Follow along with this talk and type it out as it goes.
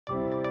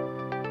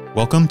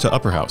Welcome to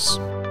Upper House,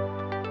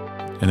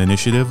 an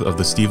initiative of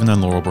the Stephen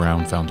and Laurel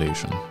Brown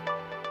Foundation.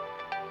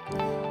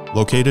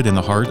 Located in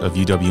the heart of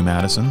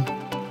UW-Madison,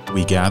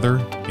 we gather,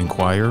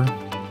 inquire,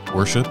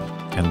 worship,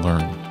 and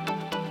learn.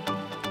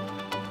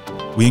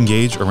 We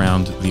engage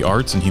around the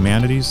arts and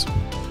humanities,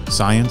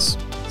 science,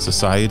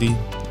 society,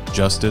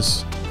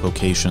 justice,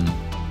 vocation,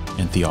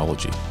 and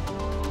theology.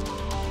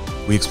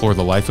 We explore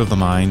the life of the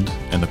mind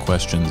and the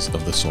questions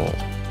of the soul,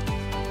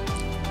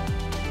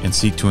 and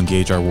seek to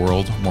engage our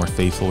world more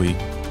faithfully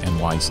and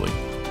wisely.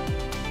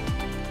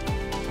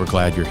 We're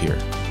glad you're here.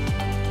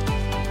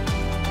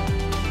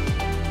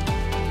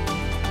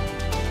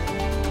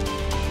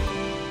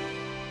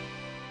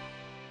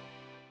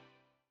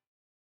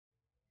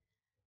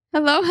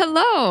 Hello,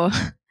 hello.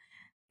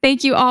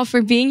 Thank you all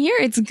for being here.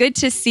 It's good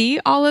to see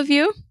all of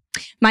you.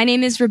 My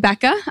name is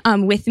Rebecca.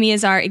 With me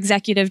is our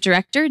executive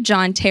director,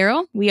 John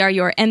Terrell. We are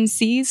your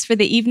MCs for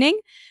the evening.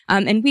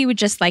 And we would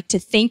just like to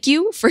thank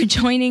you for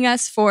joining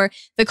us for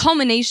the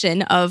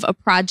culmination of a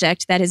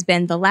project that has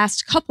been the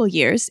last couple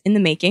years in the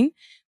making.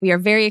 We are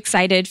very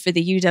excited for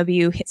the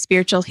UW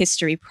Spiritual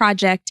History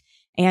Project,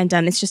 and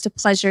it's just a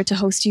pleasure to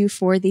host you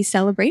for these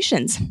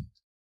celebrations.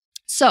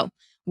 So,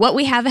 what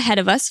we have ahead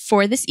of us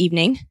for this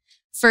evening,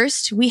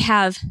 first, we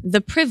have the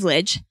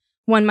privilege,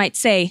 one might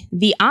say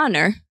the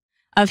honor,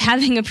 of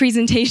having a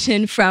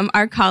presentation from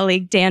our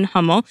colleague Dan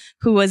Hummel,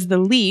 who was the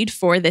lead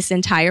for this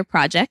entire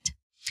project.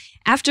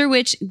 After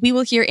which, we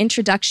will hear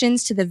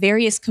introductions to the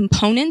various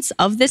components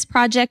of this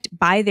project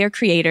by their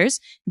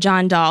creators,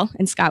 John Dahl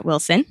and Scott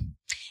Wilson.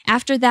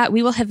 After that,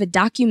 we will have a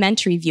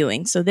documentary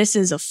viewing. So this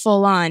is a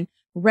full-on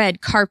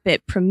red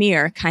carpet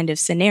premiere kind of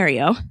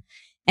scenario.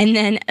 And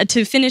then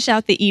to finish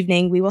out the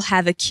evening, we will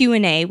have a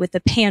Q&A with a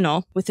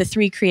panel with the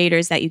three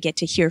creators that you get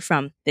to hear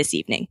from this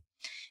evening.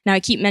 Now, I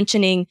keep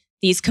mentioning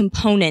these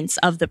components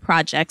of the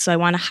project, so I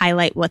want to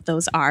highlight what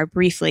those are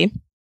briefly.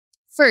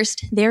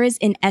 First, there is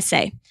an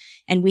essay,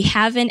 and we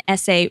have an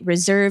essay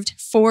reserved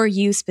for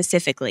you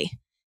specifically.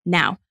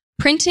 Now,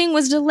 printing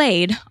was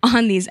delayed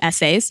on these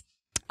essays,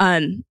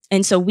 and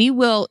so we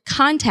will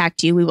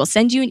contact you. We will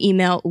send you an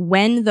email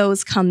when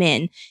those come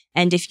in.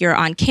 And if you're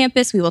on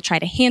campus, we will try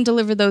to hand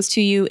deliver those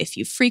to you. If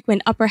you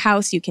frequent Upper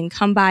House, you can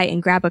come by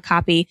and grab a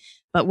copy.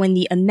 But when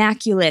the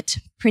immaculate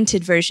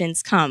printed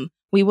versions come,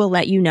 we will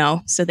let you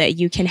know so that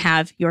you can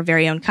have your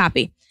very own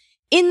copy.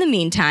 In the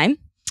meantime,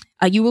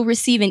 you will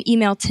receive an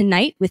email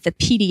tonight with a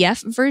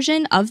PDF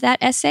version of that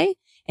essay,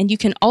 and you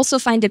can also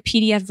find a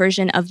PDF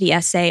version of the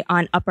essay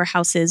on Upper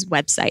House's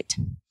website.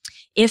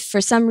 If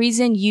for some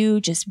reason you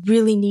just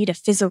really need a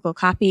physical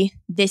copy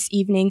this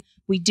evening,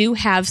 we do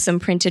have some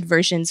printed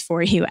versions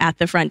for you at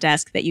the front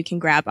desk that you can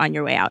grab on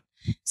your way out.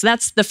 So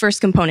that's the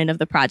first component of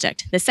the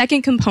project. The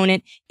second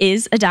component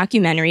is a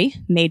documentary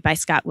made by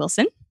Scott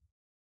Wilson,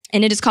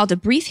 and it is called A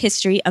Brief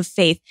History of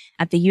Faith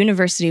at the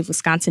University of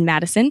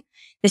Wisconsin-Madison.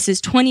 This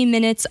is 20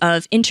 minutes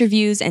of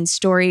interviews and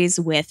stories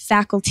with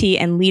faculty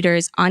and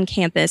leaders on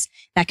campus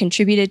that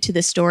contributed to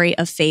the story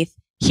of faith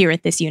here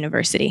at this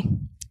university.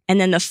 And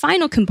then the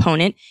final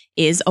component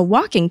is a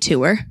walking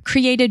tour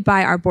created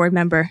by our board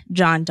member,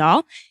 John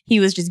Dahl. He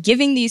was just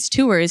giving these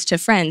tours to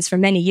friends for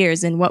many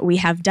years, and what we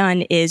have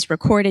done is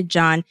recorded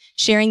John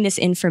sharing this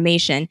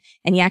information,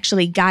 and he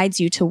actually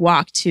guides you to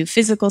walk to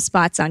physical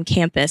spots on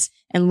campus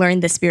and learn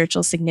the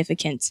spiritual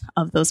significance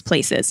of those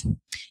places.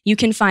 You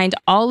can find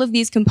all of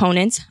these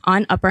components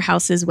on Upper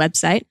House's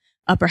website,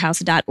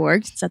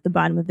 upperhouse.org. It's at the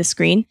bottom of the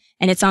screen,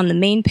 and it's on the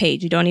main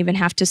page. You don't even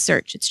have to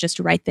search. It's just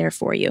right there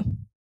for you.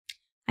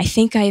 I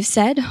think I have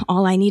said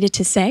all I needed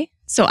to say,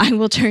 so I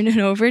will turn it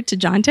over to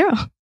John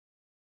Terrell.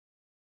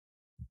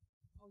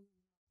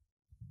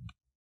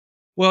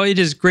 Well, it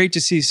is great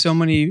to see so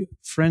many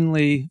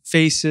friendly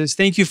faces.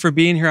 Thank you for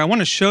being here. I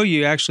want to show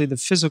you actually the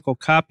physical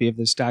copy of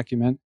this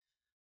document.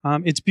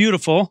 It's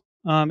beautiful.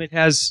 It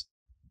has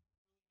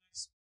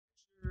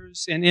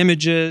pictures and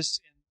images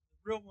and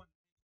real one.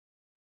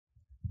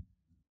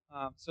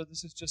 So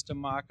this is just a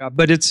mock-up,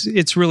 but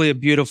it's really a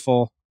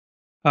beautiful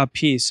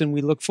piece, and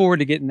we look forward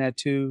to getting that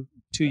to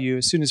you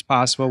as soon as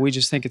possible. We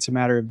just think it's a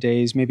matter of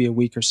days, maybe a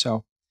week or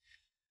so.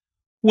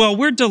 Well,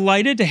 we're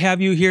delighted to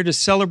have you here to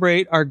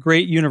celebrate our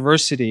great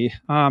university.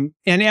 And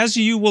as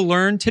you will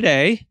learn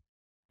today,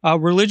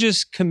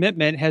 religious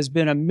commitment has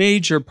been a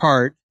major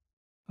part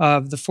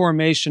of the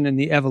formation and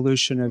the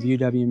evolution of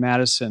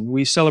UW-Madison.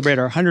 We celebrate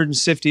our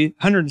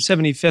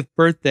 175th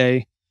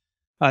birthday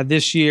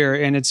this year,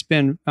 and it's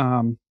been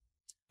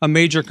a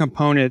major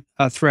component,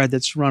 thread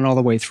that's run all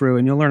the way through,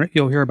 and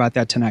you'll hear about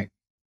that tonight.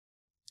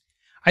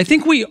 I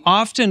think we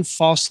often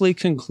falsely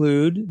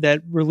conclude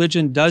that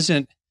religion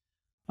doesn't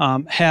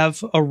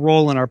have a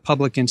role in our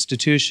public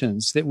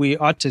institutions, that we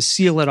ought to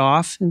seal it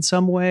off in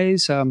some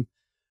ways,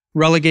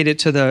 relegate it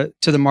to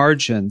the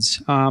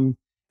margins.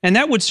 And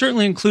that would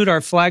certainly include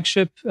our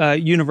flagship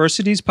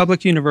universities,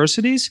 public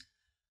universities.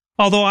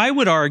 Although I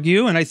would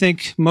argue, and I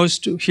think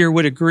most here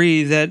would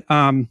agree, that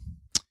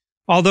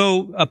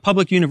although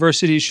public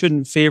universities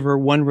shouldn't favor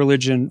one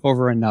religion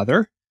over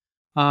another,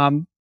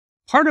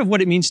 part of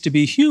what it means to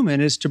be human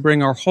is to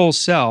bring our whole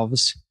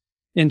selves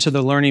into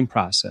the learning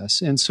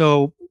process. And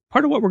so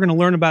part of what we're going to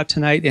learn about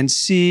tonight and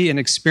see and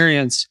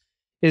experience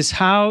is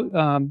how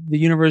the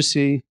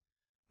University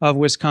of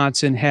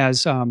Wisconsin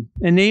has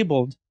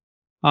enabled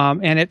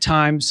and at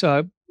times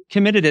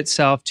committed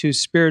itself to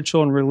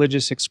spiritual and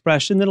religious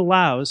expression that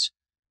allows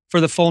for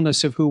the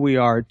fullness of who we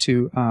are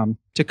to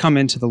come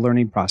into the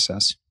learning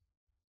process.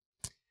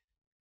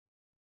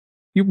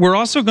 We're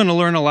also going to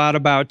learn a lot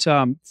about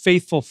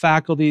faithful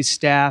faculty,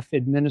 staff,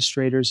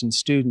 administrators, and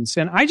students.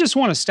 And I just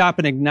want to stop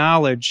and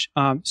acknowledge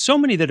so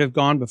many that have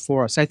gone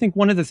before us. I think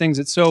one of the things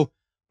that's so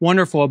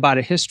wonderful about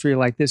a history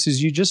like this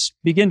is you just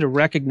begin to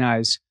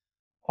recognize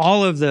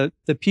all of the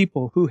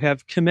people who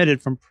have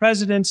committed, from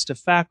presidents to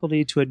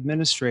faculty to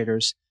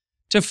administrators,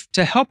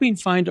 to helping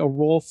find a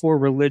role for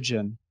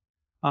religion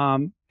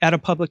at a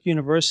public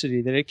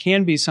university, that it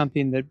can be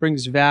something that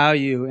brings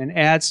value and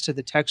adds to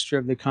the texture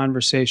of the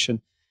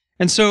conversation.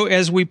 And so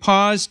as we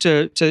pause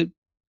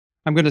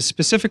I'm going to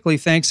specifically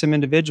thank some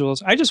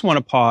individuals. I just want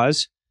to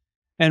pause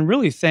and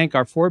really thank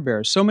our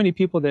forebears. So many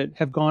people that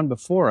have gone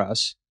before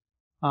us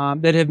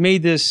that have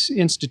made this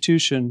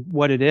institution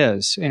what it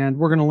is. And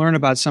we're going to learn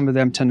about some of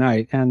them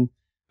tonight. And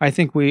I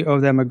think we owe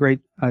them a great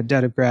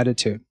debt of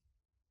gratitude.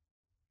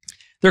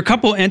 There are a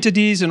couple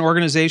entities and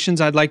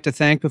organizations I'd like to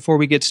thank before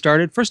we get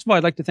started. First of all,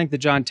 I'd like to thank the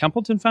John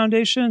Templeton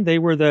Foundation. They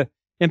were the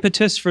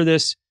impetus for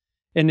this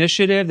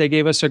initiative. They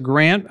gave us a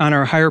grant on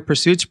our Higher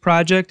Pursuits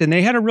project, and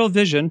they had a real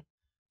vision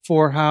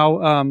for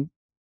how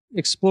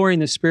exploring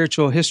the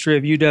spiritual history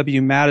of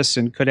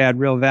UW-Madison could add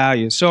real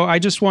value. So I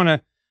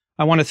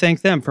want to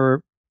thank them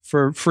for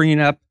freeing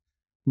up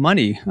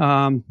money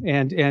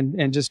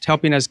and just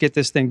helping us get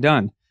this thing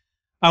done.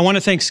 I want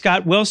to thank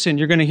Scott Wilson.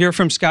 You're going to hear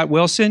from Scott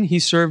Wilson. He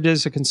served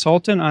as a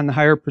consultant on the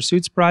Higher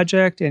Pursuits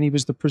project, and he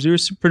was the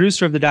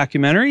producer of the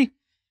documentary.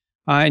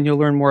 And you'll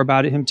learn more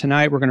about him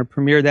tonight. We're going to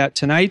premiere that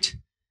tonight.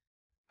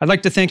 I'd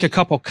like to thank a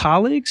couple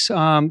colleagues.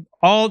 The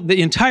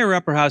entire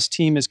Upper House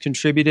team has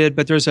contributed,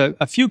 but there's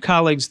a few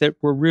colleagues that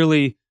were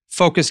really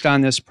focused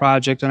on this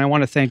project, and I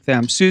want to thank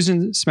them.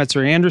 Susan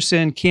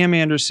Smetzer-Anderson, Cam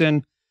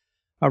Anderson,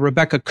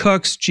 Rebecca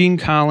Cooks, Gene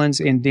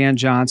Collins, and Dan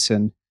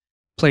Johnson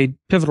played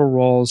pivotal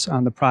roles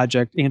on the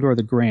project and/or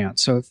the grant.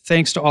 So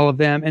thanks to all of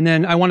them. And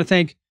then I want to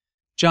thank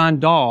John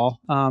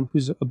Dahl,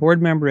 who's a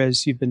board member,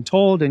 as you've been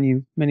told,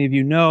 and many of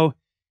you know.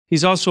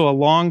 He's also a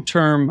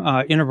long-term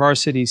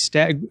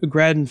InterVarsity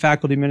grad and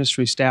faculty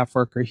ministry staff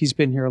worker. He's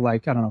been here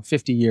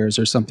 50 years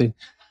or something.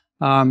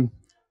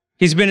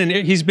 He's been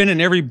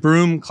in every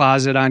broom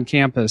closet on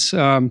campus.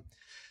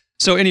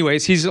 So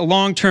anyways, he's a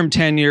long-term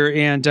tenure,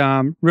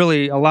 and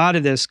really a lot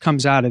of this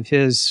comes out of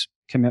his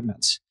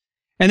commitments.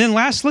 And then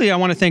lastly, I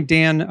want to thank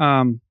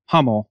Dan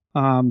Hummel.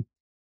 I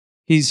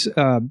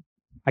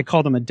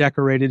called him a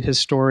decorated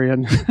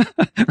historian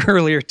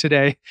earlier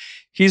today.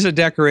 He's a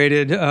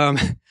decorated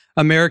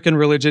American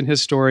religion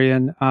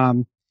historian.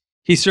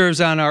 He serves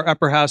on our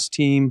Upper House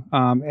team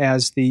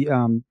as the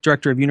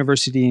Director of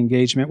University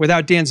Engagement.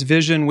 Without Dan's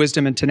vision,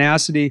 wisdom, and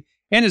tenacity,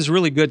 and his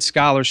really good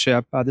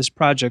scholarship, this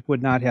project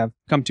would not have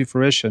come to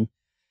fruition.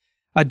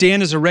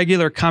 Dan is a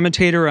regular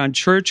commentator on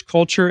church,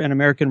 culture, and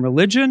American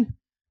religion.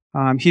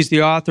 He's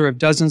the author of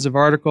dozens of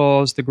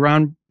articles, the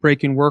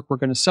groundbreaking work we're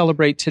going to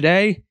celebrate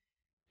today,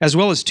 as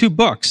well as 2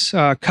 books,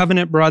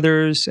 Covenant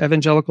Brothers,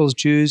 Evangelicals,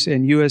 Jews,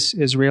 and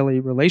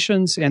U.S.-Israeli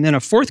Relations, and then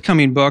a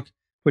forthcoming book,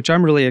 which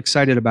I'm really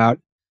excited about,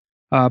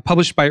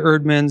 published by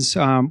Erdmans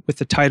with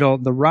the title,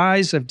 The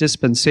Rise of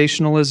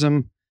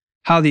Dispensationalism,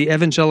 How the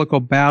Evangelical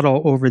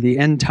Battle Over the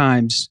End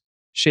Times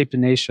Shaped a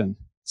Nation.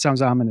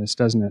 Sounds ominous,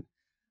 doesn't it?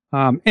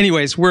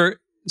 Anyways, we're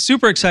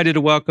super excited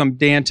to welcome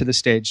Dan to the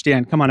stage.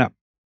 Dan, come on up.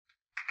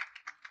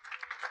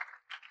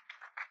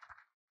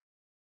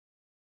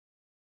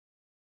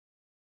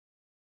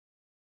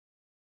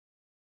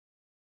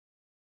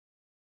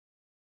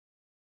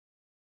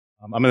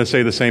 I'm going to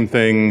say the same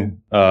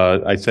thing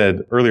I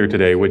said earlier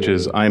today, which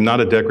is I'm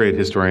not a decorated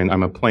historian,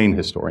 I'm a plain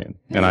historian,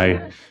 and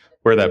I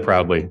wear that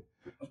proudly.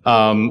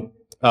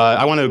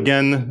 I want to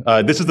again,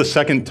 this is the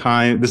second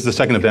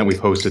event we've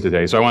hosted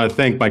today, so I want to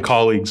thank my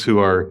colleagues who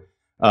are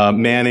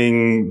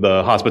manning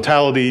the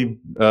hospitality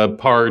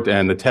part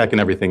and the tech and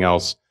everything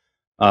else.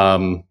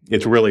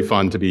 It's really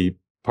fun to be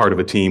part of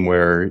a team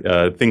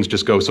where things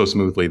just go so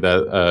smoothly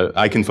that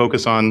I can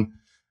focus on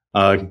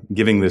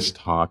giving this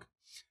talk.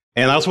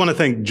 And I also want to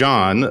thank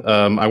John.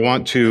 I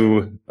want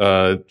to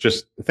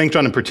just thank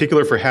John in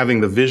particular for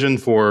having the vision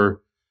for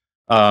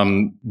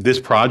this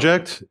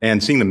project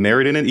and seeing the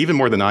merit in it, even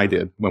more than I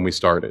did when we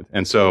started.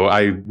 And so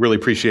I really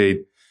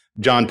appreciate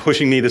John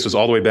pushing me. This was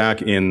all the way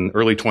back in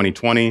early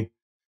 2020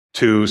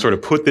 to sort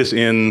of put this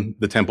in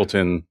the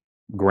Templeton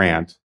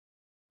grant.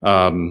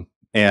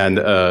 And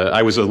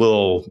I was a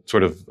little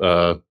sort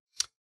of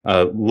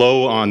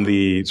low on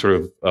the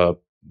sort of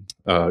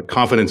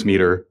confidence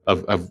meter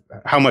of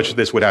how much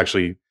this would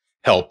actually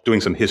help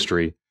doing some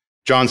history.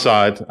 John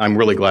saw it. I'm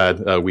really glad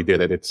we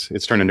did it.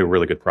 It's turned into a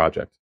really good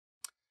project.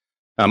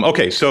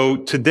 Okay, so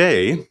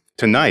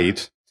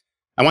tonight,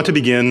 I want to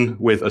begin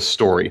with a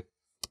story.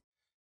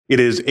 It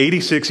is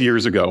 86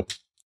 years ago,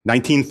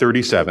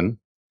 1937,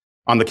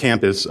 on the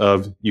campus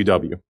of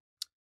UW.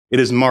 It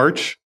is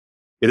March.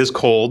 It is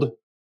cold.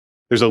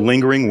 There's a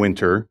lingering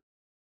winter.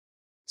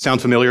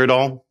 Sound familiar at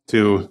all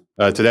to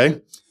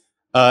today?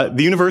 The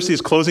university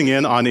is closing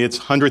in on its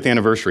 100th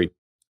anniversary.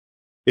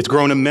 It's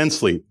grown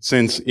immensely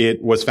since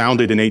it was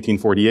founded in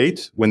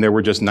 1848, when there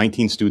were just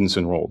 19 students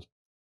enrolled.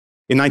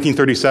 In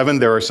 1937,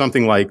 there are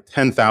something like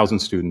 10,000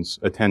 students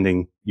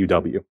attending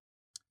UW.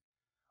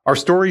 Our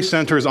story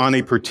centers on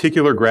a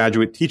particular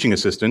graduate teaching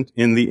assistant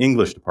in the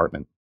English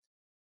department.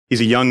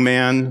 He's a young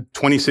man,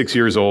 26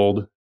 years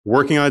old,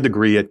 working on a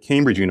degree at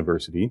Cambridge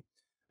University,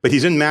 but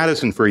he's in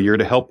Madison for a year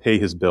to help pay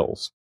his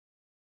bills.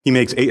 He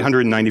makes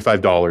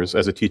 $895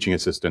 as a teaching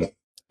assistant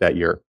that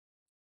year.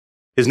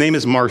 His name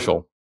is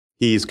Marshall.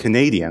 He's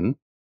Canadian,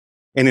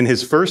 and he's in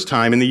his first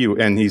time in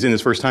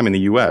the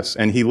US.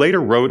 And he later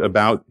wrote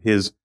about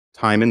his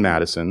time in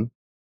Madison.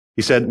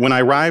 He said, "When I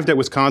arrived at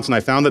Wisconsin,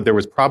 I found that there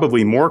was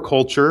probably more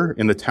culture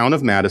in the town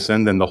of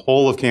Madison than the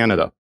whole of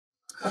Canada.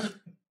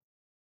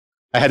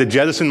 I had to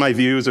jettison my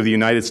views of the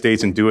United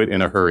States and do it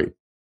in a hurry."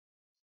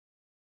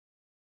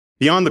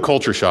 Beyond the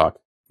culture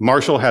shock,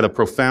 Marshall had a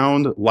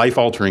profound,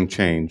 life-altering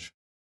change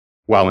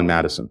while in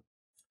Madison.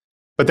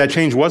 But that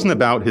change wasn't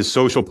about his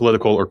social,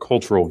 political, or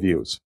cultural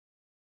views.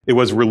 It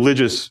was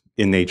religious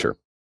in nature.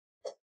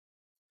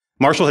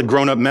 Marshall had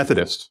grown up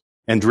Methodist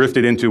and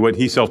drifted into what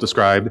he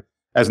self-described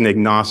as an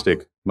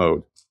agnostic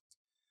mode.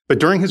 But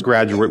during his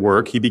graduate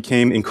work, he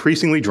became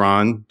increasingly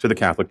drawn to the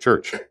Catholic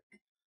Church.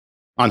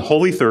 On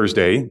Holy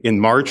Thursday in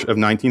March of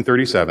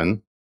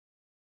 1937,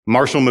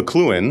 Marshall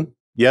McLuhan,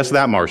 yes,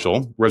 that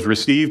Marshall, was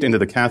received into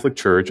the Catholic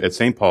Church at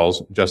St.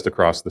 Paul's just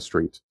across the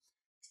street.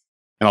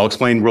 And I'll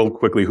explain real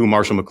quickly who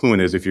Marshall McLuhan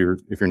is if you're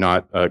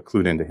not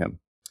clued into him.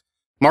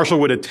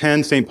 Marshall would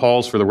attend St.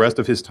 Paul's for the rest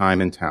of his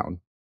time in town.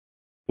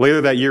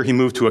 Later that year, he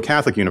moved to a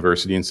Catholic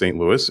university in St.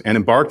 Louis and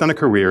embarked on a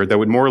career that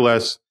would more or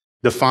less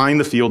define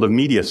the field of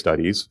media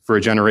studies for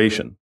a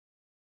generation,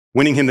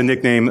 winning him the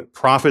nickname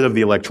Prophet of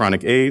the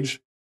Electronic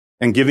Age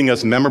and giving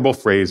us memorable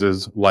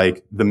phrases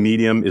like "the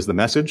medium is the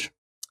message"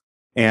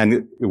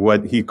 and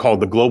what he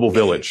called the global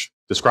village,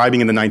 describing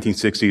in the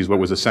 1960s what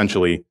was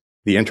essentially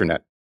the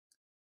internet.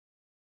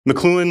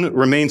 McLuhan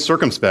remained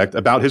circumspect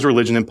about his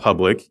religion in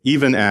public,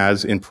 even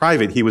as in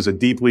private he was a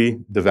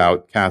deeply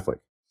devout Catholic.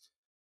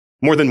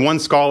 More than one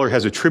scholar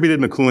has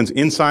attributed McLuhan's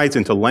insights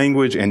into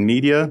language and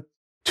media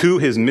to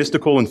his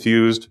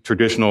mystical-infused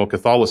traditional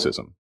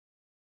Catholicism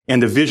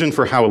and a vision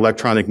for how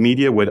electronic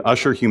media would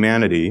usher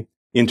humanity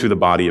into the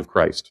body of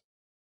Christ.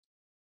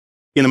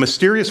 In a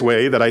mysterious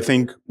way that I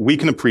think we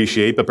can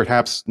appreciate, but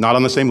perhaps not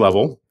on the same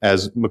level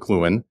as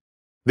McLuhan,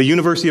 the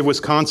University of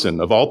Wisconsin,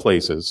 of all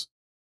places,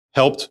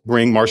 helped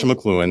bring Marshall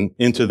McLuhan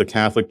into the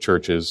Catholic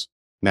Church's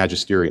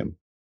magisterium.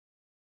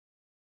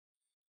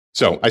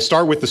 So I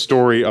start with the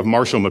story of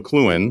Marshall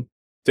McLuhan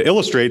to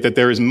illustrate that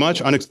there is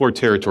much unexplored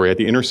territory at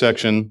the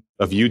intersection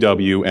of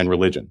UW and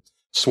religion,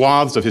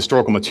 swaths of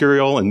historical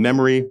material and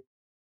memory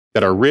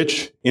that are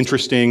rich,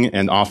 interesting,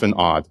 and often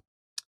odd.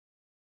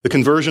 The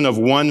conversion of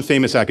one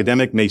famous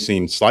academic may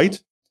seem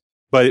slight,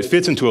 but it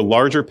fits into a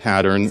larger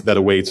pattern that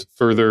awaits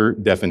further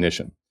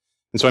definition.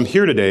 And so I'm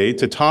here today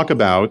to talk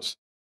about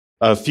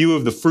a few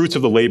of the fruits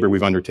of the labor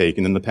we've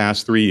undertaken in the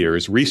past 3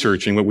 years,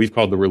 researching what we've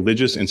called the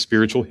religious and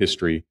spiritual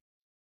history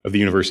of the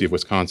University of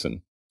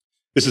Wisconsin.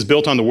 This is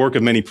built on the work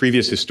of many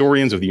previous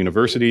historians of the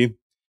university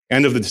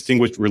and of the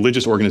distinguished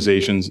religious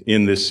organizations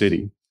in this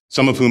city,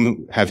 some of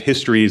whom have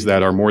histories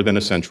that are more than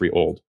a century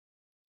old.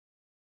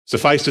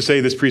 Suffice to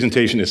say, this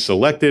presentation is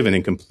selective and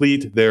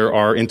incomplete. There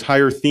are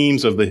entire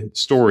themes of the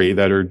story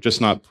that are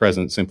just not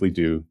present simply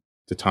due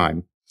to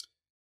time.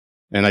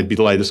 And I'd be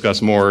delighted to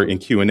discuss more in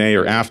Q&A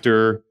or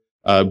after,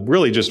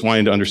 really just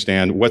wanting to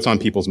understand what's on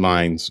people's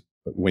minds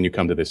when you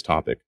come to this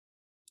topic.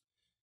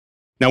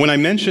 Now, when I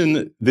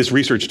mention this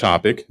research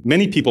topic,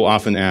 many people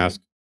often ask,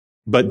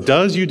 but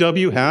does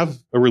UW have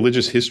a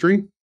religious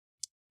history?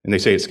 And they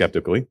say it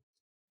skeptically.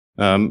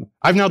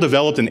 I've now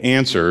developed an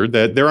answer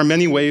that there are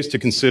many ways to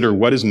consider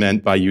what is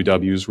meant by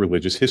UW's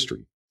religious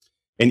history.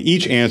 And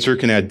each answer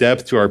can add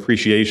depth to our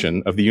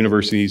appreciation of the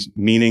university's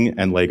meaning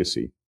and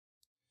legacy.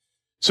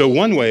 So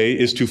one way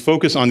is to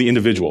focus on the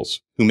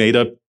individuals who made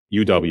up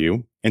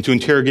UW and to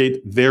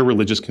interrogate their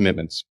religious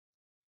commitments,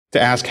 to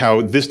ask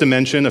how this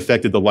dimension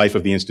affected the life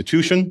of the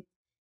institution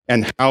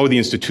and how the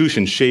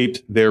institution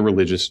shaped their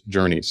religious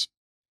journeys.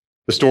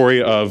 The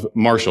story of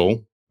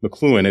Marshall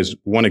McLuhan is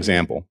one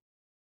example.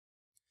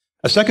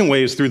 A second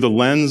way is through the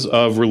lens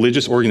of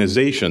religious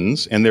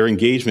organizations and their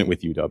engagement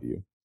with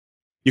UW.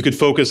 You could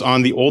focus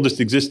on the oldest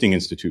existing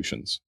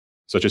institutions,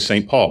 such as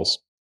St. Paul's,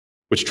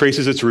 which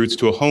traces its roots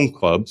to a home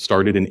club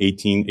started in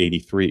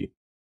 1883.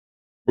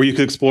 Or you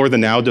could explore the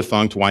now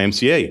defunct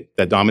YMCA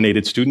that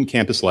dominated student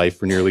campus life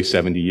for nearly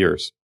 70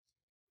 years.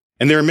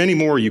 And there are many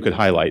more you could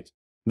highlight.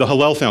 The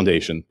Hummel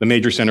Foundation, the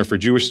major center for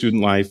Jewish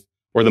student life,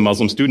 or the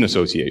Muslim Student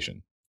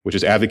Association, which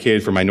has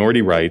advocated for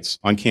minority rights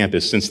on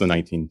campus since the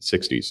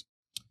 1960s.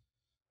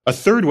 A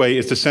third way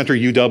is to center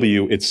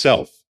UW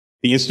itself,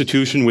 the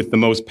institution with the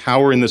most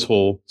power in this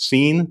whole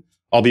scene,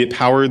 albeit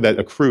power that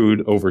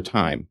accrued over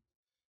time.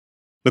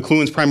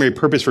 McLuhan's primary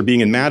purpose for being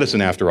in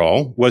Madison, after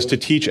all, was to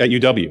teach at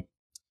UW.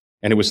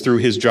 And it was through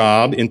his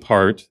job, in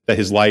part, that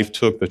his life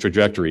took the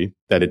trajectory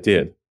that it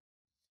did.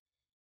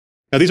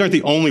 Now, these aren't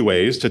the only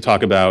ways to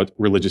talk about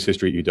religious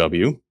history at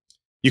UW.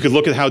 You could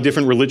look at how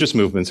different religious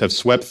movements have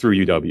swept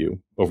through UW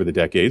over the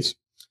decades,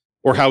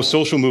 or how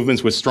social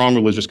movements with strong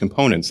religious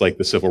components, like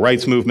the civil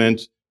rights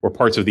movement or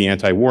parts of the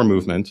anti-war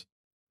movement,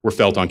 were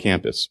felt on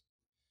campus.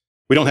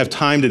 We don't have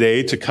time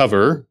today to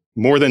cover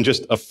more than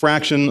just a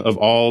fraction of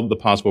all the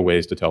possible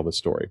ways to tell this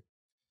story.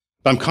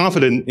 But I'm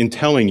confident in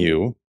telling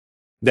you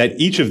that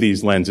each of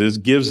these lenses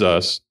gives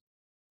us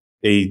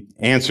an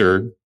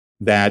answer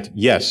that,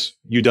 yes,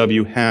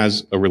 UW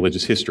has a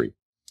religious history,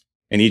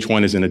 and each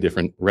one is in a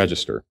different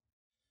register.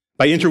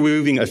 By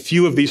interweaving a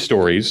few of these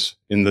stories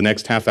in the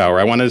next half hour,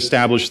 I want to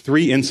establish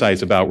 3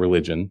 insights about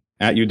religion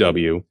at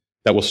UW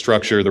that will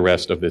structure the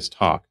rest of this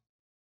talk.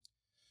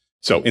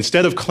 So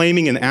instead of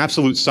claiming an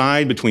absolute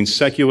side between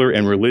secular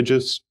and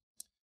religious,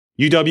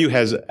 UW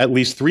has at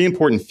least 3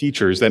 important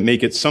features that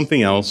make it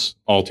something else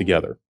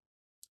altogether.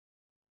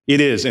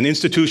 It is an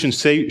institution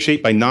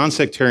shaped by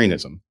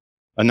non-sectarianism,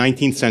 a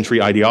 19th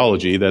century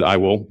ideology that I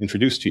will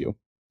introduce to you.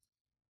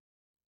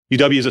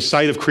 UW is a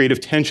site of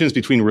creative tensions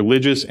between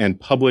religious and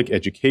public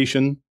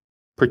education,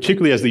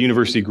 particularly as the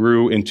university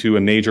grew into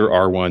a major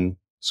R1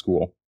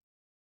 school.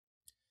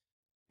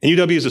 And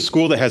UW is a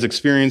school that has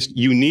experienced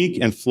unique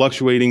and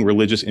fluctuating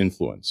religious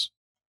influence.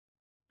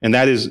 And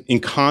that is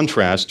in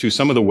contrast to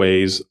some of the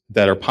ways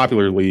that are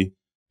popularly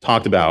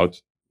talked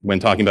about when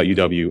talking about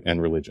UW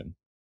and religion.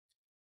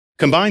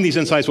 Combined, these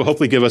insights will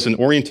hopefully give us an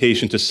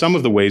orientation to some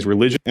of the ways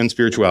religion and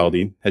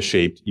spirituality has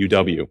shaped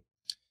UW.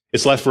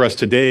 It's left for us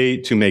today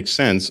to make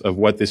sense of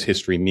what this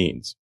history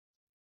means.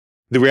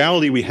 The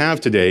reality we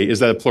have today is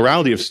that a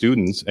plurality of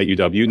students at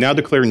UW now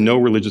declare no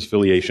religious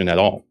affiliation at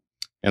all.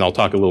 And I'll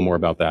talk a little more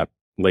about that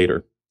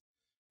later.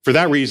 For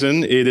that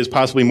reason, it is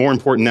possibly more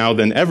important now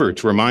than ever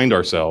to remind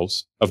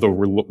ourselves of the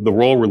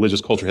role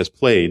religious culture has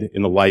played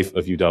in the life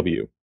of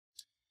UW.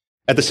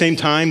 At the same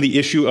time, the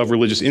issue of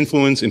religious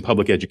influence in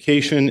public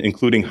education,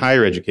 including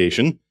higher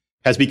education,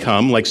 has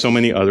become, like so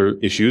many other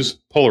issues,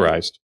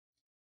 polarized.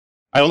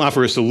 I don't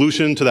offer a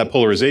solution to that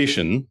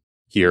polarization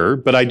here,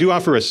 but I do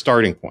offer a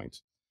starting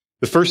point.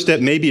 The first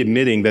step may be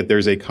admitting that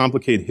there's a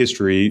complicated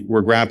history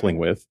we're grappling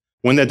with,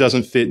 one that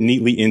doesn't fit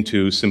neatly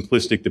into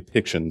simplistic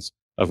depictions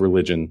of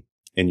religion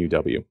in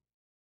UW.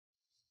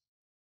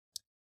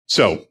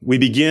 So, we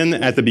begin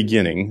at the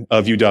beginning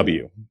of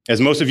UW.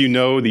 As most of you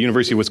know, the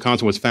University of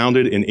Wisconsin was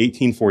founded in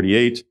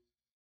 1848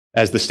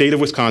 as the state of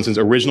Wisconsin's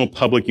original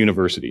public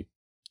university.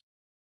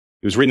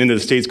 It was written into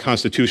the state's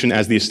constitution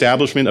as the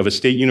establishment of a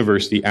state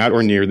university at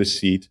or near the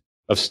seat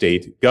of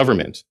state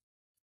government.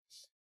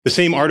 The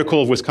same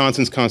article of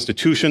Wisconsin's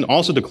constitution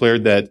also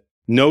declared that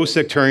no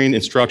sectarian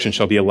instruction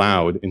shall be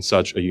allowed in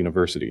such a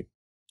university.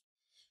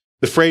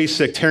 The phrase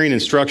sectarian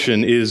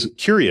instruction is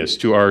curious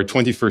to our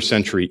 21st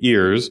century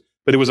ears,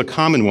 but it was a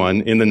common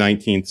one in the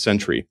 19th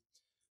century.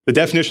 The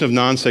definition of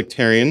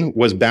non-sectarian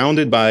was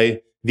bounded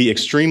by the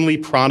extremely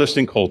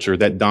Protestant culture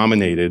that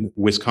dominated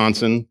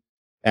Wisconsin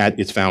at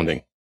its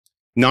founding.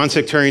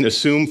 Non-sectarian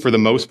assumed, for the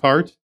most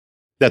part,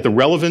 that the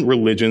relevant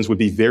religions would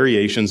be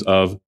variations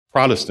of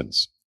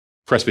Protestants,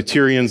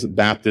 Presbyterians,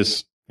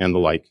 Baptists, and the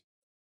like.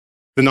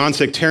 The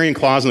non-sectarian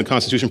clause in the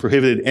Constitution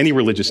prohibited any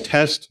religious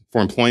test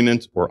for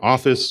employment or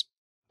office,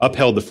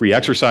 upheld the free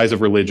exercise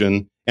of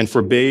religion, and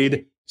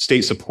forbade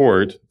state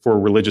support for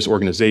religious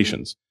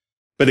organizations.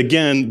 But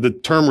again, the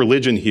term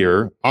religion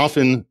here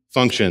often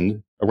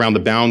functioned around the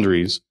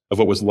boundaries of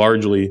what was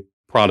largely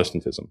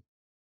Protestantism.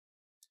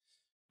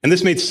 And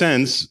this made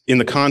sense in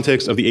the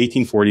context of the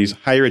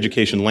 1840s higher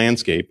education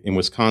landscape in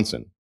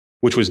Wisconsin,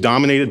 which was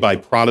dominated by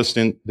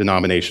Protestant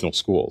denominational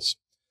schools.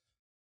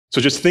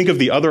 So just think of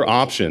the other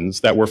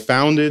options that were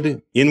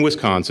founded in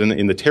Wisconsin,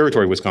 in the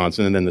territory of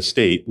Wisconsin, and then the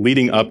state,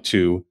 leading up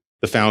to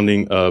the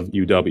founding of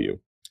UW.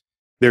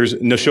 There's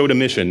Nashotah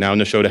Mission, now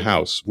Nashotah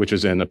House, which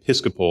is an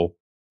Episcopal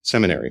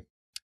seminary.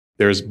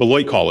 There's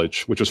Beloit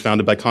College, which was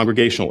founded by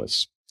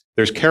Congregationalists.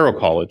 There's Carroll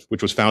College,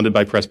 which was founded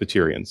by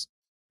Presbyterians.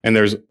 And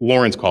there's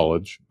Lawrence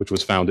College, which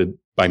was founded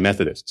by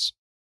Methodists.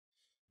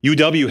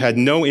 UW had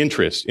no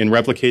interest in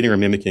replicating or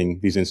mimicking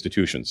these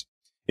institutions.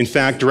 In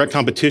fact, direct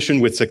competition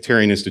with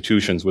sectarian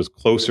institutions was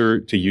closer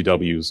to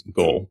UW's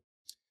goal.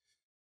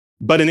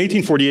 But in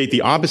 1848,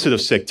 the opposite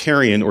of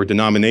sectarian or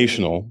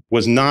denominational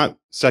was not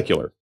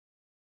secular.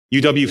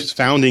 UW's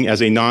founding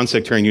as a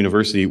non-sectarian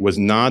university was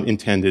not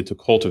intended to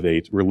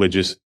cultivate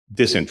religious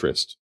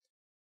disinterest.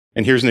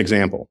 And here's an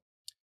example.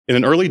 In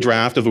an early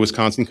draft of the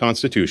Wisconsin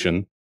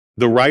Constitution,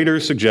 the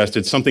writers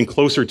suggested something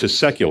closer to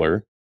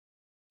secular,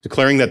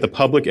 declaring that the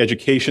public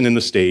education in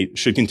the state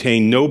should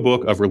contain no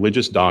book of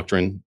religious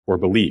doctrine or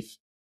belief.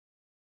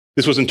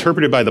 This was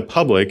interpreted by the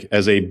public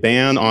as a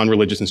ban on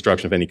religious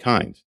instruction of any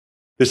kind.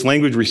 This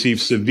language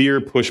received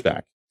severe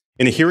pushback.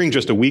 In a hearing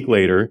just a week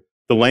later,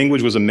 the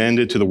language was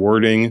amended to the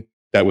wording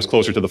that was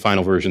closer to the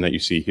final version that you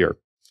see here.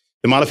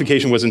 The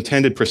modification was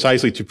intended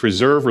precisely to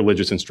preserve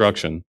religious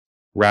instruction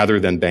rather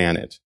than ban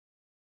it.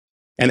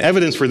 And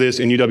evidence for this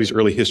in UW's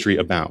early history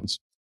abounds.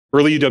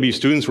 Early UW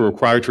students were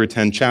required to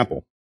attend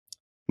chapel.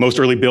 Most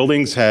early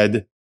buildings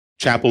had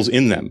chapels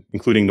in them,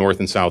 including North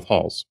and South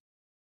Halls.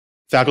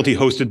 Faculty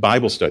hosted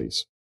Bible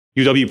studies.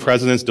 UW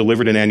presidents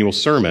delivered an annual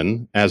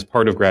sermon as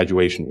part of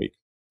graduation week.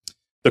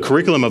 The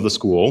curriculum of the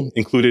school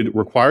included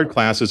required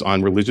classes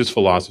on religious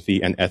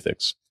philosophy and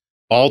ethics,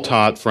 all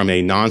taught from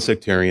a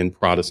non-sectarian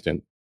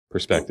Protestant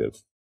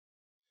perspective.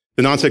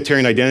 The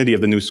non-sectarian identity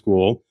of the new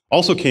school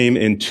also came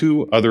in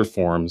two other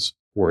forms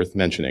worth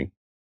mentioning.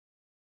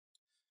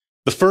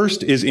 The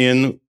first is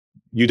in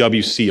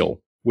UW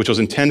seal, which was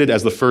intended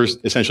as the first,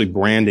 essentially,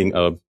 branding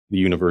of the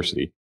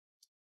university.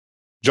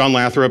 John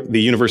Lathrop,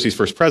 the university's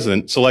first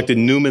president, selected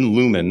Numen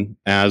Lumen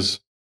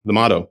as the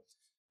motto.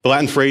 The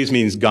Latin phrase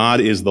means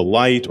God is the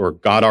light or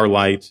God our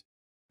light.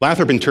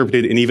 Lathrop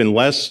interpreted in even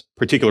less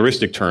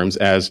particularistic terms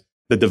as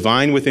the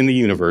divine within the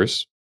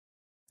universe,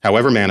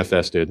 however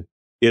manifested,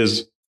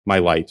 is my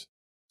light.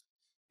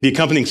 The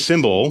accompanying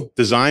symbol,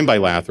 designed by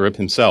Lathrop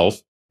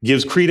himself,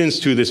 gives credence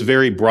to this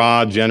very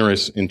broad,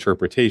 generous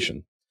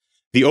interpretation.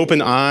 The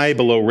open eye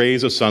below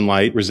rays of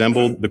sunlight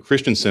resembled the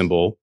Christian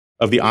symbol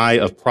of the eye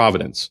of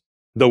providence,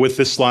 though with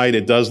this slide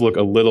it does look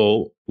a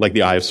little like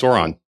the eye of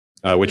Sauron,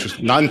 which was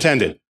not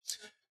intended.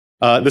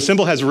 The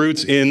symbol has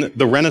roots in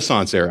the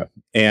Renaissance era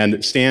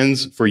and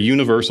stands for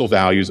universal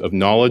values of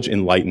knowledge,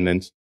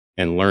 enlightenment,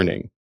 and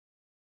learning.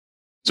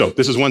 So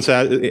this is one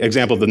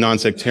example of the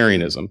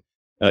non-sectarianism.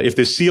 If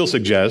this seal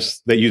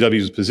suggests that UW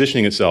is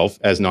positioning itself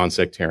as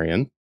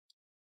non-sectarian,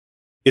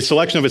 its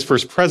selection of its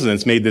first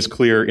presidents made this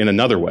clear in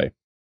another way.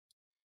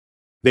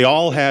 They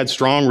all had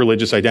strong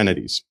religious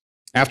identities.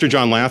 After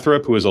John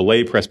Lathrop, who was a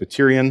lay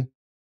Presbyterian,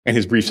 and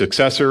his brief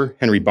successor,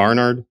 Henry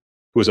Barnard,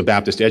 who was a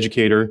Baptist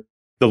educator,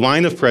 the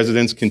line of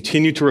presidents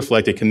continued to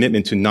reflect a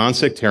commitment to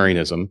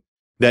non-sectarianism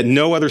that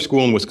no other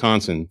school in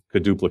Wisconsin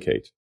could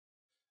duplicate.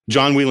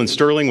 John Whelan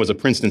Sterling was a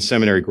Princeton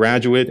Seminary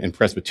graduate and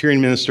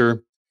Presbyterian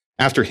minister.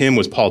 After him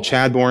was Paul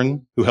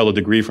Chadbourne, who held a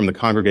degree from the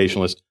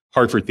Congregationalist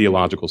Hartford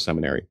Theological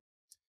Seminary.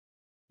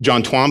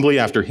 John Twombly,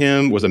 after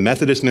him, was a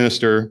Methodist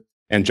minister,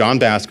 and John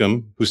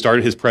Bascom, who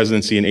started his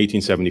presidency in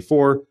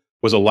 1874,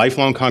 was a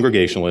lifelong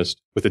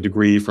Congregationalist with a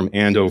degree from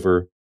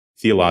Andover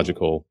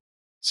Theological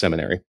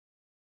Seminary.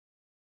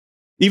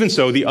 Even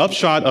so, the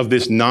upshot of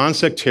this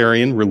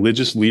non-sectarian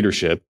religious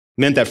leadership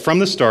meant that from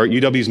the start,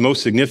 UW's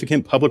most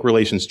significant public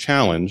relations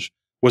challenge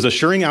was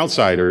assuring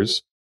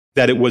outsiders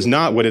that it was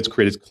not what its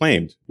critics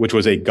claimed, which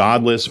was a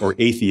godless or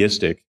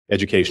atheistic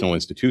educational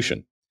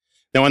institution.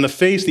 Now, on the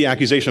face, the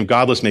accusation of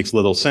godless makes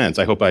little sense.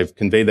 I hope I've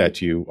conveyed that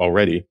to you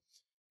already.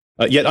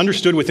 Yet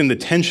understood within the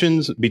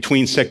tensions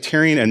between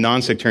sectarian and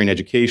non-sectarian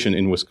education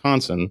in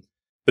Wisconsin,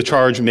 the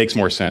charge makes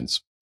more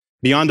sense.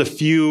 Beyond a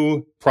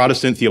few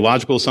Protestant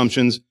theological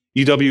assumptions,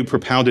 UW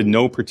propounded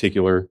no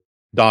particular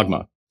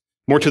dogma.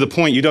 More to the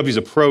point, UW's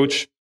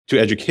approach to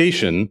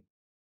education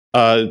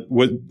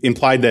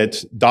implied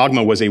that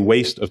dogma was a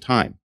waste of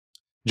time.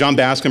 John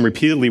Bascom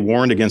repeatedly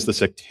warned against the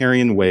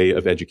sectarian way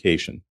of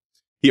education.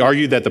 He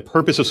argued that the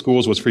purpose of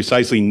schools was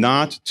precisely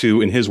not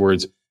to, in his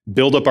words,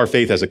 build up our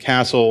faith as a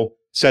castle,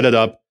 set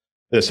up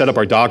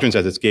our doctrines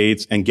as its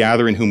gates, and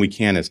gather in whom we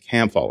can as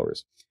camp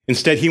followers.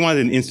 Instead, he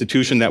wanted an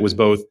institution that was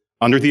both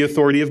under the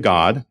authority of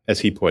God, as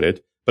he put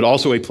it, but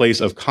also a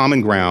place of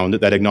common ground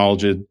that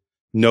acknowledged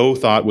no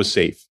thought was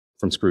safe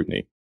from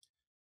scrutiny.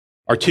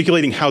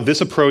 Articulating how this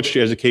approach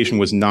to education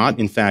was not,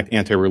 in fact,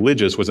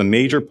 anti-religious was a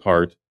major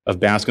part of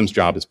Bascom's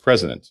job as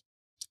president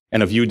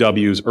and of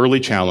UW's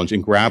early challenge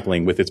in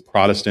grappling with its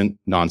Protestant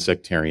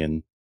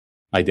non-sectarian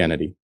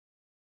identity.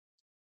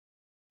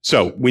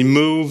 So we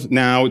move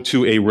now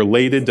to a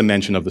related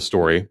dimension of the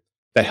story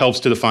that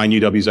helps to define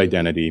UW's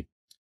identity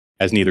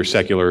as neither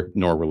secular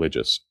nor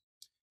religious.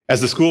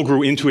 As the school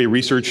grew into a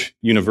research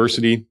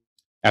university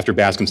after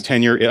Bascom's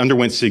tenure, it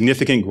underwent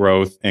significant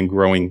growth and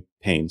growing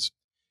pains.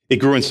 It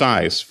grew in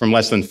size from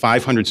less than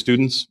 500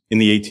 students in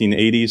the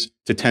 1880s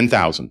to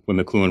 10,000 when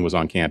McLuhan was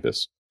on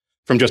campus,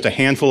 from just a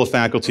handful of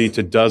faculty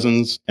to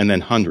dozens and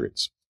then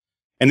hundreds.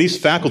 And these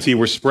faculty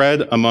were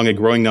spread among a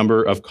growing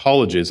number of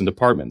colleges and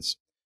departments.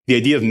 The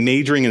idea of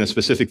majoring in a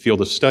specific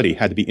field of study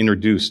had to be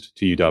introduced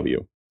to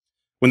UW.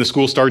 When the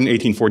school started in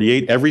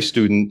 1848, every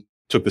student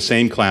took the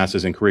same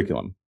classes and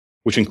curriculum,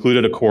 which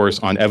included a course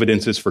on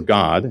evidences for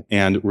God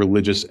and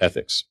religious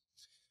ethics.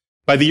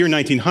 By the year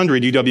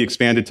 1900, UW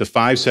expanded to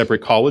 5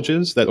 separate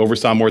colleges that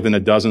oversaw more than a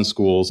dozen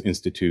schools,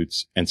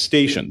 institutes, and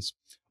stations,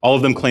 all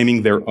of them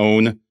claiming their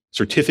own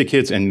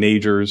certificates and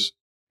majors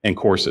and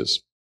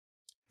courses.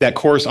 That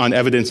course on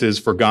evidences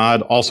for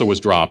God also was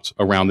dropped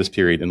around this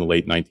period in the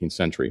late 19th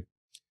century.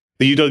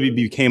 The UW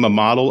became a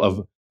model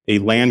of a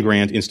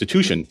land-grant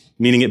institution,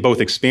 meaning it both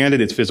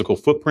expanded its physical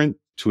footprint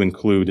to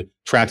include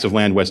tracts of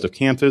land west of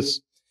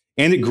campus,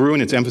 and it grew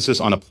in its emphasis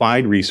on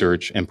applied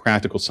research and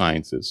practical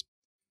sciences,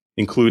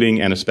 including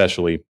and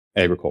especially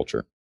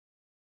agriculture.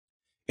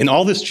 In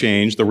all this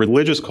change, the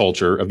religious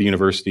culture of the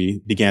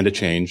university began to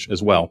change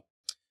as well.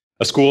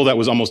 A school that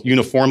was almost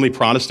uniformly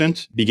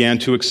Protestant began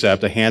to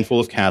accept a handful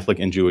of Catholic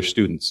and Jewish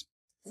students.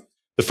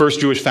 The first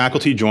Jewish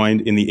faculty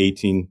joined in the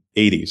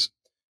 1880s.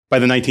 By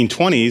the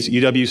 1920s,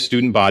 UW's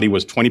student body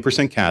was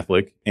 20%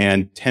 Catholic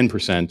and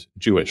 10%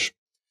 Jewish.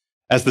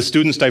 As the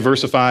students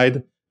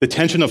diversified, the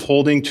tension of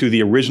holding to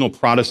the original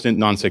Protestant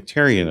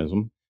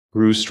non-sectarianism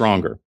grew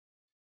stronger.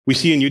 We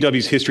see in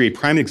UW's history a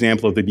prime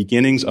example of the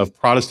beginnings of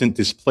Protestant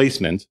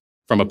displacement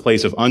from a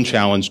place of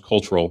unchallenged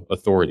cultural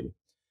authority.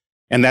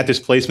 And that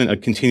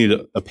displacement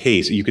continued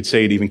apace. You could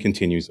say it even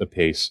continues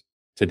apace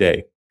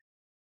today.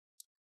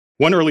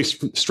 One early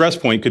stress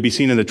point could be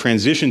seen in the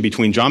transition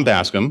between John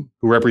Bascom,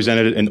 who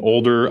represented an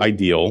older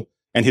ideal,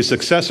 and his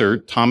successor,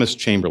 Thomas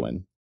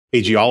Chamberlain,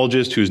 a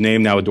geologist whose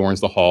name now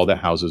adorns the hall that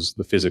houses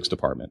the physics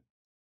department.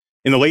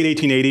 In the late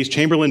 1880s,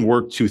 Chamberlain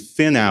worked to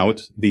thin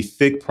out the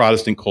thick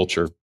Protestant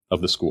culture of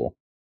the school.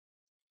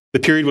 The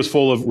period was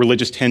full of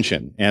religious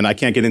tension, and I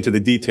can't get into the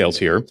details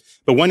here,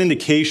 but one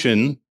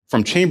indication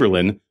from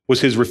Chamberlain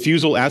was his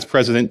refusal as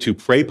president to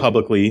pray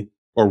publicly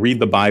or read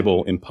the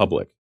Bible in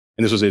public.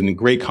 And this was in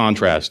great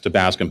contrast to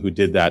Bascom, who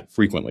did that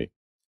frequently.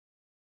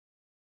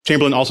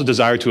 Chamberlain also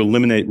desired to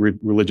eliminate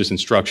religious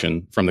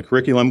instruction from the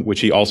curriculum, which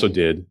he also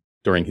did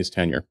during his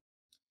tenure.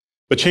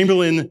 But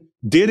Chamberlain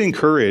did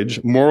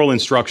encourage moral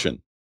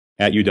instruction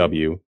at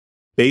UW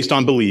based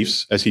on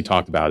beliefs, as he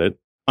talked about it,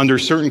 under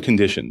certain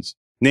conditions,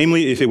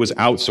 namely if it was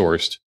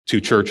outsourced to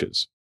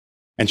churches.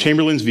 And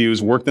Chamberlain's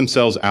views worked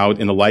themselves out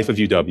in the life of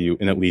UW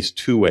in at least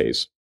two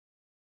ways.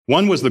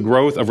 One was the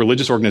growth of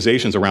religious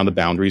organizations around the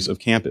boundaries of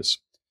campus.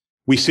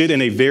 We sit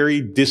in a very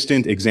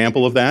distant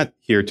example of that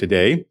here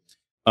today,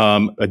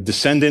 a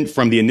descendant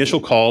from the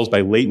initial calls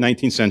by late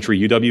 19th century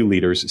UW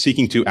leaders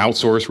seeking to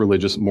outsource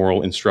religious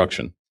moral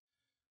instruction.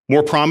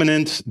 More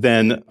prominent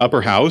than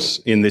Upper House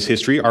in this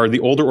history are the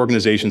older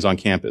organizations on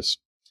campus.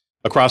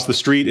 Across the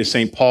street is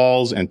St.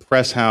 Paul's and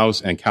Press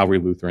House and Calvary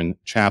Lutheran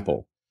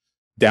Chapel.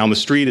 Down the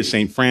street is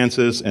St.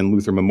 Francis and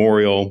Luther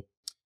Memorial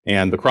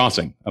and The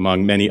Crossing,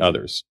 among many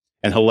others.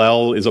 And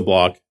Hillel is a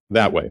block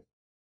that way.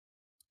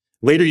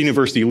 Later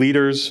university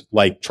leaders,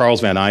 like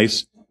Charles Van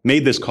Eys,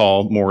 made this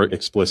call more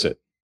explicit.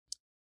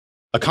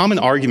 A common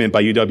argument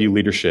by UW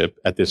leadership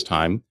at this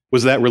time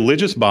was that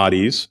religious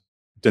bodies,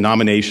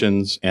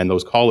 denominations, and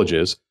those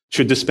colleges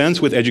should dispense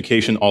with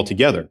education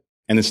altogether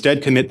and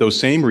instead commit those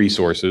same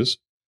resources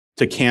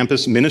to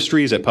campus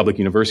ministries at public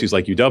universities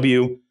like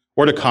UW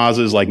or to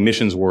causes like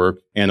missions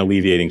work and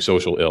alleviating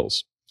social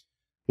ills.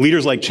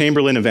 Leaders like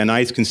Chamberlain and Van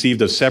Eys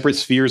conceived of separate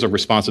spheres of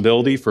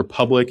responsibility for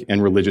public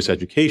and religious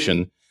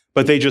education,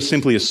 but they just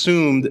simply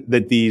assumed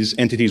that these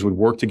entities would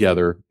work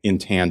together in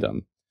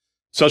tandem.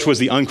 Such was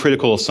the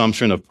uncritical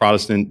assumption of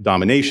Protestant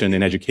domination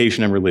in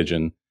education and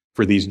religion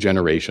for these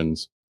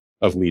generations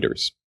of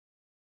leaders.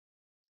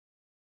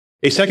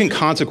 A second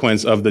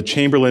consequence of the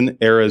Chamberlain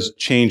era's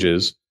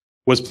changes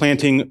was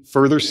planting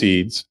further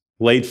seeds,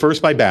 laid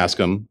first by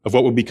Bascom, of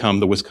what would become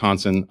the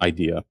Wisconsin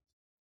idea,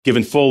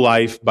 given full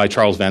life by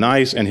Charles Van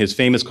Eys and his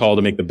famous call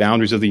to make the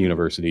boundaries of the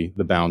university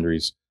the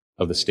boundaries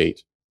of the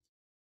state.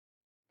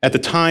 At the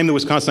time, the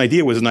Wisconsin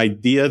idea was an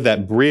idea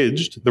that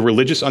bridged the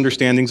religious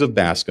understandings of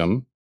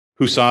Bascom,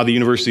 who saw the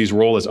university's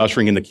role as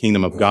ushering in the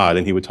kingdom of God,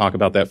 and he would talk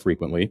about that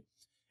frequently,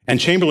 and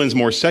Chamberlain's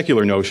more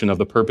secular notion of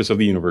the purpose of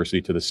the university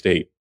to the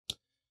state.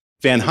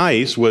 Van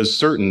Eys was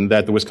certain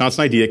that the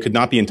Wisconsin idea could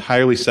not be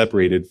entirely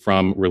separated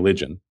from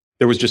religion.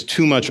 There was just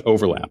too much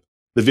overlap.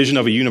 The vision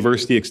of a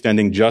university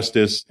extending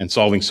justice and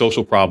solving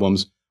social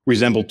problems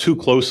resembled too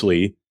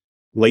closely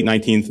late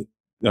 19th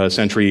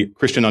century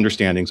Christian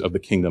understandings of the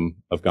kingdom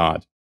of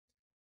God.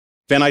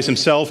 Van Eys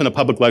himself, in a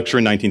public lecture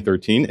in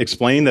 1913,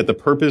 explained that the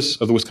purpose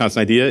of the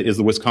Wisconsin idea is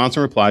the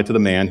Wisconsin reply to the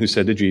man who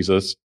said to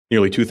Jesus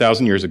nearly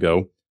 2,000 years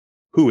ago,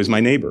 "Who is my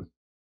neighbor?"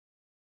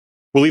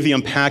 We'll leave the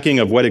unpacking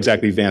of what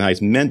exactly Van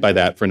Eys meant by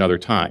that for another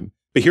time.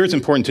 But here it's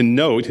important to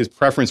note his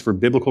preference for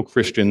biblical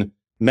Christian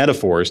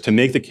metaphors to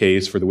make the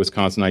case for the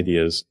Wisconsin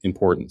idea's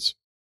importance.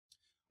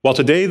 While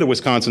today the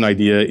Wisconsin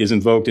idea is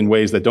invoked in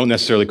ways that don't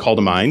necessarily call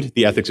to mind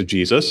the ethics of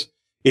Jesus,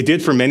 it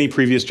did for many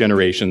previous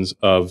generations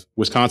of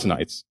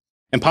Wisconsinites,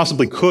 and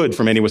possibly could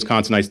for many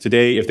Wisconsinites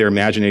today if their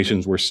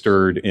imaginations were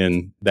stirred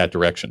in that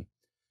direction.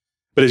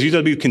 But as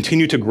UW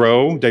continued to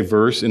grow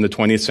diverse in the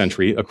 20th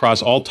century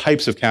across all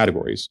types of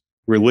categories,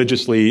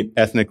 religiously,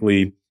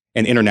 ethnically,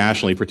 and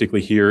internationally,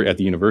 particularly here at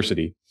the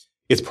university,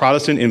 its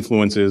Protestant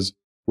influences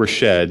were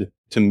shed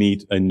to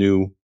meet a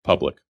new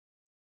public.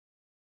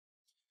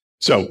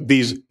 So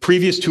these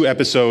previous two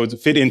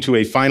episodes fit into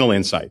a final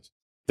insight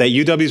that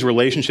UW's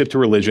relationship to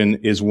religion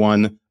is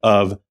one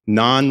of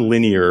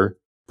nonlinear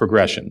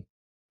progression.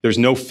 There's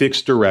no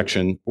fixed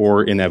direction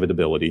or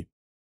inevitability.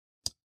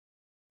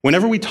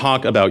 Whenever we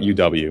talk about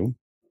UW,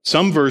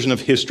 some version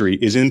of history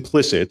is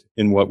implicit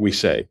in what we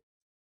say.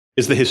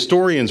 It's the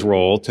historian's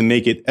role to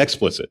make it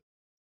explicit,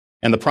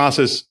 and the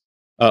process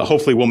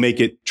hopefully will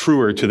make it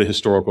truer to the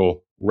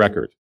historical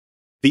record.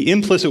 The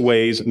implicit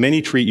ways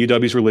many treat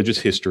UW's religious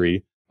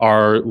history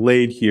are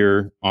laid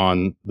here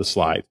on the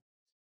slide.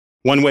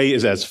 One way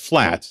is as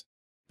flat,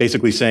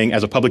 basically saying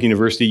as a public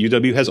university,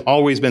 UW has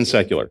always been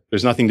secular.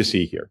 There's nothing to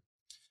see here.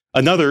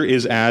 Another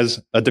is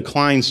as a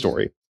decline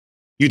story.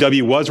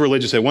 UW was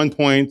religious at one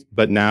point,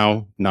 but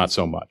now not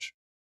so much.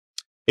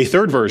 A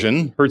third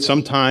version, heard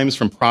sometimes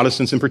from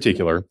Protestants in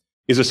particular,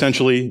 is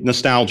essentially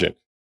nostalgic.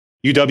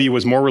 UW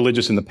was more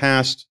religious in the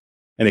past,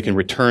 and it can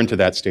return to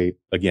that state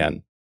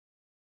again.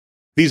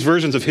 These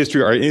versions of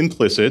history are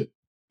implicit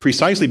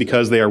precisely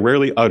because they are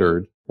rarely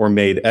uttered or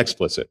made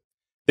explicit.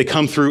 They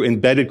come through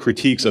embedded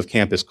critiques of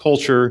campus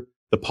culture,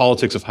 the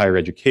politics of higher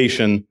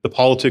education, the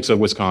politics of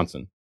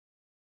Wisconsin.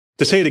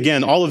 To say it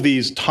again, all of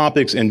these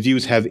topics and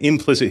views have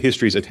implicit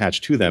histories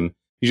attached to them.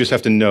 You just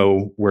have to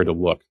know where to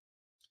look.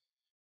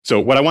 So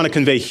what I want to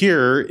convey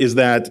here is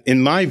that,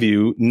 in my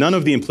view, none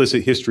of the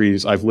implicit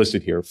histories I've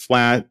listed here,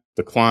 flat,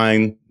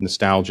 decline,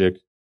 nostalgic,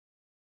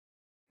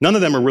 none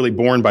of them are really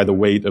borne by the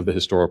weight of the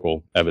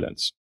historical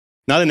evidence.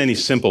 Not in any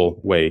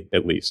simple way,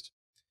 at least.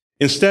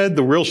 Instead,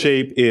 the real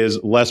shape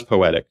is less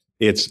poetic.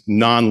 It's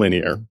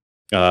nonlinear.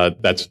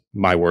 That's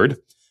my word.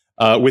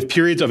 With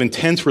periods of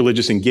intense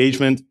religious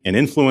engagement and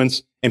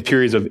influence and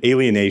periods of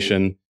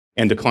alienation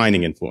and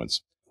declining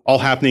influence, all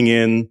happening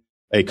in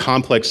a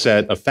complex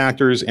set of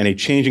factors and a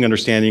changing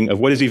understanding of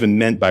what is even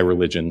meant by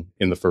religion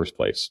in the first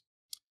place.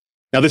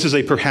 Now, this is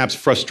a perhaps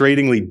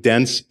frustratingly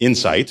dense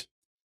insight,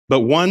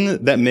 but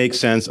one that makes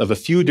sense of a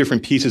few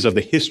different pieces of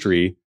the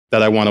history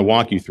that I want to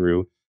walk you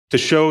through to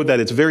show that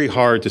it's very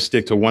hard to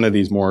stick to one of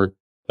these more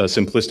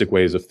simplistic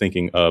ways of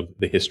thinking of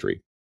the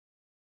history.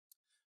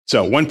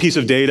 So one piece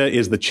of data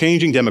is the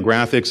changing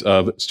demographics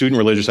of student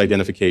religious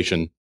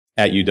identification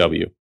at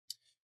UW.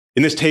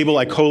 In this table,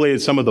 I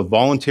collated some of the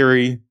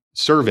voluntary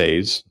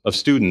surveys of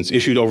students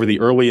issued over the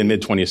early and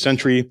mid-20th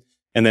century,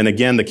 and then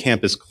again the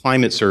campus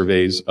climate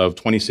surveys of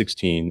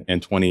 2016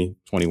 and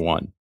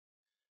 2021.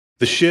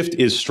 The shift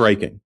is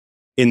striking.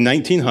 In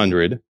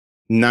 1900,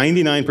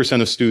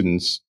 99% of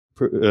students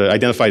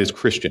identified as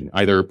Christian,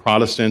 either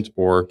Protestant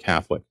or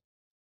Catholic.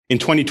 In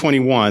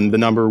 2021, the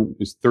number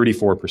is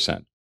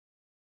 34%.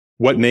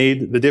 What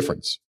made the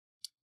difference?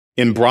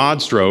 In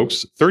broad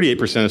strokes,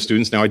 38% of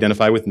students now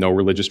identify with no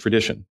religious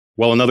tradition,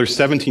 while another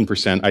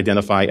 17%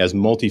 identify as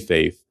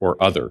multi-faith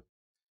or other.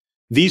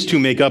 These two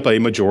make up a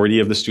majority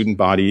of the student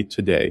body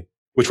today,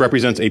 which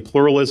represents a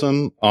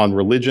pluralism on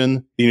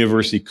religion the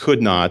university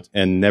could not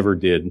and never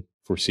did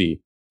foresee.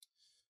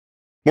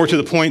 More to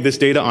the point, this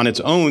data on its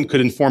own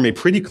could inform a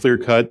pretty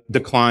clear-cut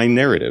decline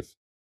narrative.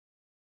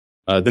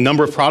 The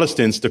number of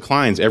Protestants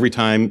declines every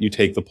time you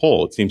take the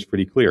poll. It seems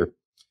pretty clear.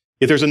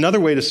 If there's another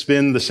way to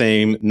spin the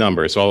same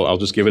number, so I'll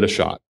just give it a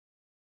shot.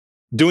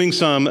 Doing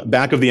some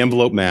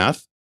back-of-the-envelope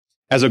math,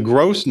 as a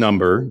gross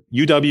number,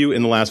 UW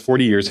in the last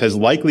 40 years has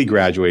likely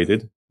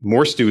graduated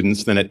more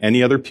students than at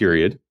any other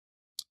period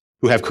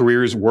who have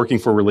careers working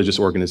for religious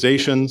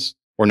organizations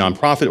or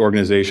nonprofit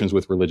organizations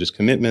with religious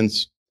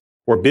commitments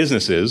or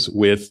businesses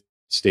with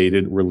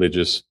stated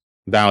religious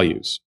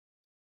values.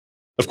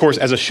 Of course,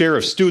 as a share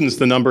of students,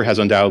 the number has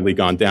undoubtedly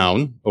gone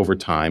down over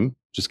time,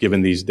 just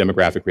given these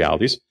demographic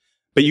realities.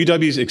 But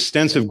UW's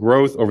extensive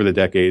growth over the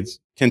decades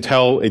can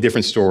tell a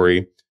different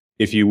story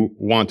if you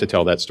want to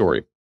tell that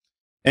story.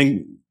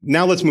 And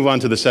now let's move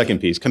on to the second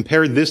piece.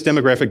 Compare this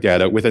demographic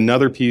data with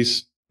another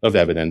piece of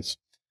evidence,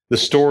 the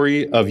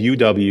story of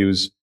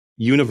UW's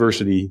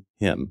university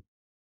hymn.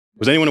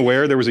 Was anyone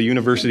aware there was a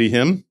university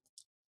hymn?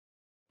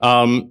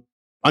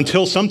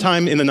 Until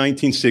sometime in the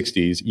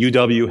 1960s,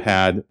 UW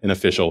had an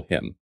official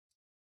hymn.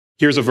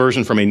 Here's a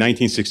version from a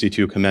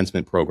 1962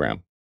 commencement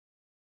program.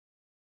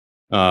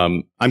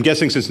 I'm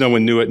guessing since no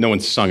one knew it, no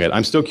one sung it.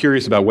 I'm still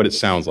curious about what it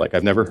sounds like.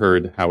 I've never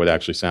heard how it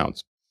actually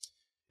sounds.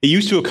 It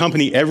used to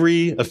accompany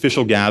every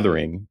official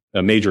gathering,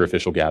 a major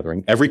official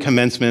gathering, every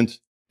commencement,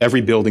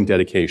 every building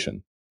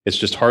dedication. It's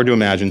just hard to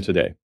imagine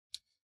today.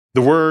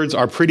 The words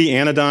are pretty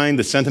anodyne.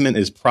 The sentiment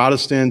is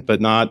Protestant,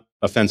 but not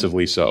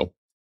offensively so.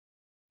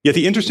 Yet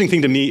the interesting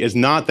thing to me is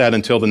not that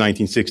until the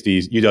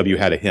 1960s, UW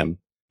had a hymn.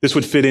 This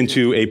would fit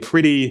into a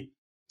pretty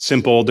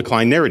simple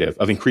decline narrative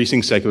of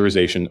increasing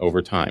secularization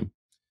over time.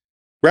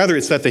 Rather,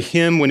 it's that the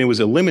hymn, when it was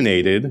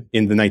eliminated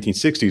in the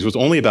 1960s, was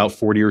only about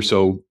 40 or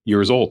so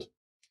years old.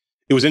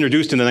 It was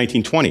introduced in the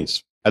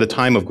 1920s at a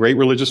time of great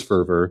religious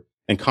fervor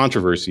and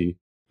controversy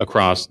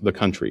across the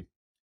country.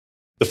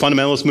 The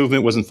fundamentalist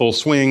movement was in full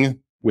swing,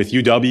 with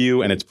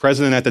UW and its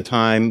president at the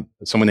time,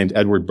 someone named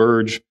Edward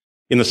Burge,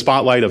 in the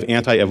spotlight of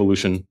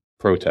anti-evolution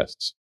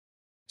protests.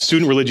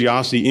 Student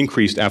religiosity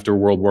increased after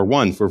World War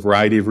I for a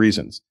variety of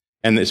reasons,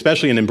 and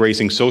especially in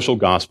embracing social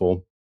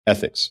gospel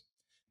ethics.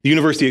 The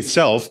university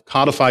itself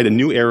codified a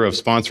new era of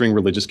sponsoring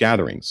religious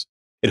gatherings.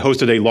 It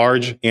hosted a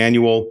large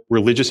annual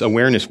Religious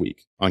Awareness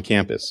Week on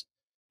campus,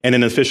 and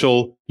an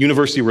official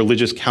University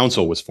Religious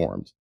Council was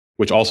formed,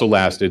 which also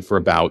lasted for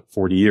about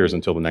 40 years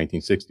until the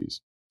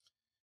 1960s.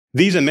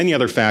 These and many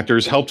other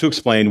factors help to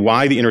explain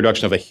why the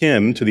introduction of a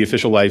hymn to the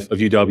official life of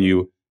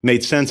UW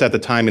made sense at the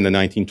time in the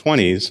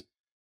 1920s,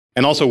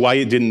 and also why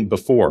it didn't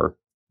before,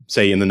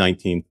 say, in the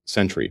 19th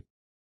century.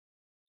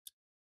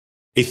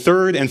 A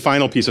third and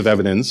final piece of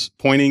evidence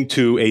pointing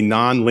to a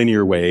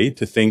non-linear way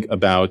to think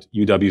about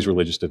UW's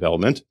religious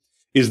development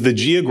is the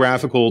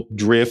geographical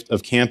drift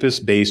of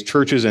campus-based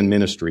churches and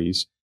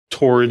ministries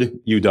toward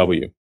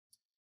UW.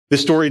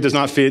 This story does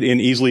not fit in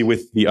easily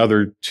with the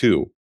other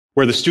two.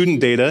 Where the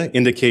student data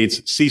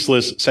indicates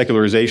ceaseless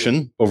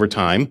secularization over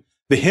time,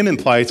 the hymn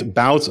implies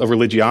bouts of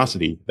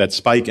religiosity that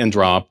spike and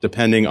drop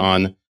depending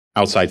on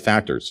outside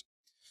factors.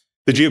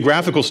 The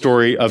geographical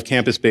story of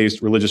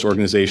campus-based religious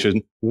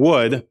organization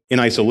would, in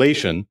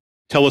isolation,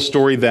 tell a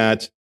story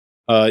that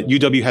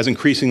UW has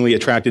increasingly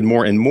attracted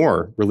more and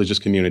more religious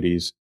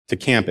communities to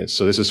campus.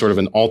 So this is sort of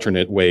an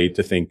alternate way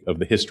to think of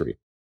the history.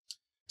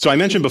 So I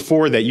mentioned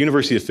before that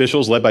university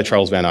officials, led by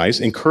Charles Van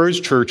Ice,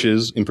 encouraged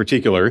churches in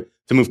particular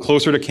to move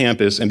closer to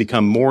campus and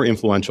become more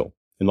influential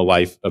in the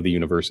life of the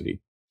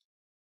university.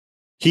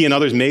 He and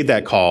others made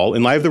that call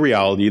in light of the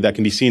reality that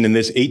can be seen in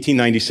this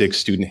 1896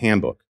 student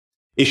handbook,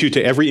 issued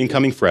to every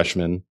incoming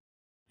freshman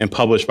and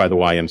published by the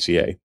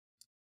YMCA.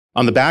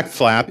 On the back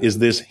flap is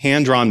this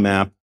hand-drawn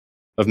map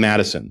of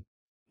Madison.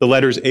 The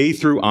letters A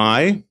through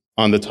I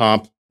on the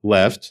top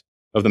left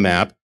of the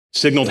map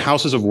signaled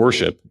houses of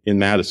worship in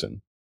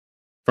Madison,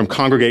 from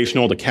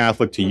Congregational to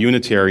Catholic to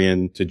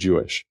Unitarian to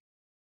Jewish.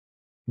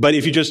 But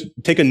if you just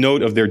take a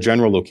note of their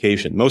general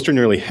location, most are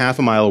nearly half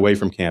a mile away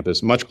from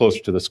campus, much closer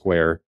to the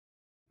square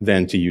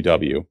than to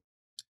UW.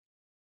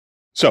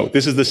 So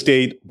this is the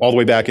state all the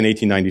way back in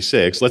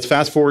 1896. Let's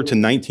fast forward to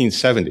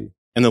 1970,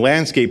 and the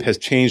landscape has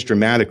changed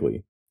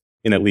dramatically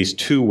in at least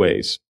two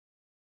ways.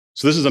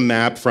 So this is a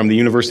map from the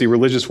University of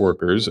Religious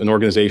Workers, an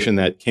organization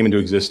that came into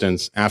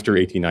existence after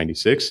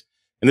 1896.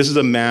 And this is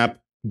a map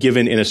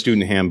given in a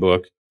student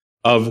handbook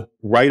of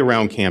right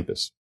around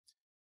campus.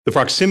 The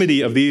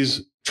proximity of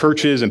these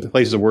churches and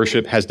places of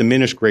worship has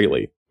diminished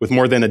greatly, with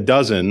more than a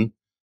dozen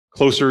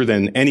closer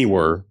than any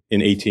were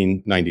in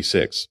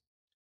 1896.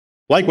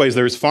 Likewise,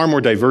 there is far more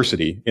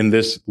diversity in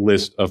this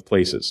list of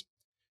places.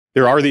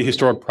 There are the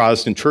historic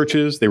Protestant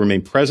churches. They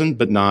remain present,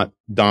 but not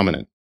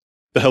dominant.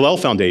 The Hillel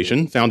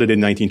Foundation, founded in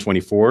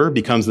 1924,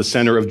 becomes the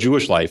center of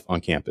Jewish life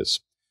on campus.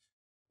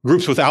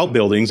 Groups without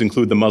buildings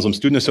include the Muslim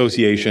Student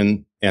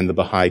Association and the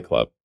Baha'i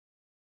Club.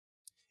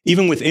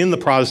 Even within the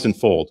Protestant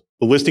fold,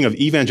 the listing of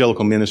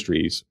evangelical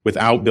ministries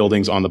without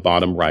buildings on the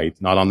bottom right,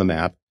 not on the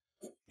map,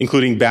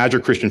 including Badger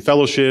Christian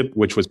Fellowship,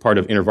 which was part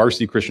of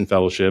InterVarsity Christian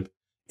Fellowship,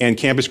 and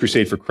Campus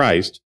Crusade for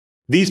Christ,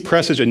 these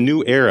presage a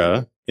new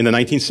era in the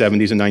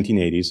 1970s and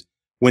 1980s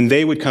when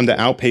they would come to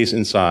outpace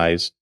in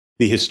size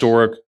the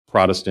historic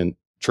Protestant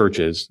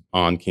churches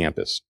on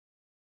campus.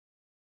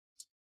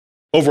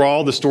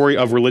 Overall, the story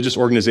of religious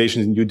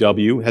organizations in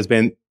UW has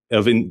been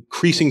of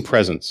increasing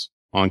presence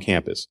on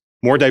campus,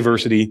 more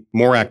diversity,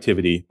 more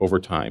activity over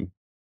time,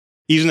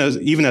 even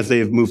as they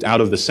have moved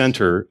out of the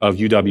center of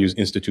UW's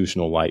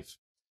institutional life.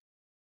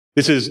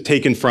 This is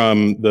taken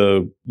from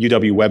the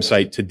UW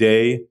website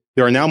today.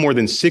 There are now more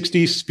than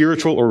 60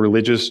 spiritual or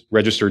religious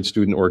registered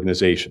student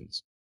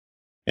organizations.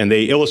 And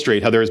they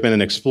illustrate how there has been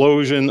an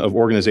explosion of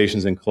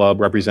organizations and clubs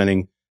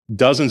representing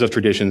dozens of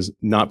traditions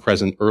not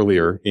present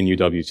earlier in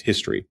UW's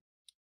history.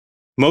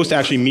 Most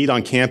actually meet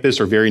on campus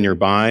or very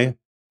nearby,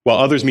 while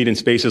others meet in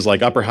spaces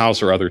like Upper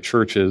House or other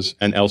churches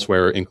and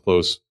elsewhere in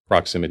close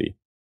proximity.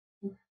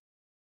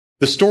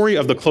 The story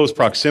of the close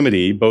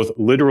proximity, both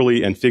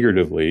literally and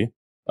figuratively,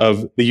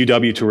 of the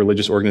UW to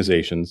religious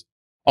organizations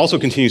also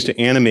continues to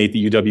animate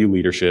the UW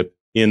leadership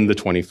in the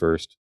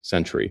 21st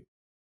century.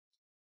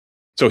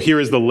 So here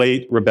is the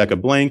late Rebecca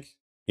Blank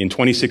in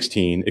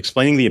 2016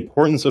 explaining the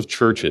importance of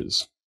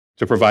churches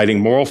to providing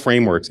moral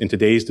frameworks in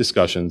today's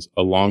discussions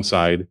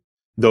alongside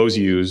those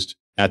used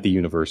at the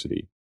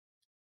university.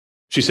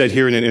 She said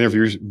here in an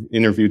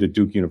interview to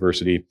Duke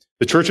University,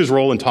 the church's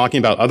role in talking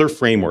about other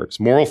frameworks,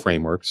 moral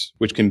frameworks,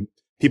 which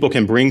people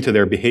can bring to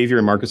their behavior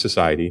in market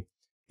society,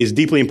 is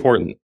deeply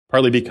important,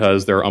 partly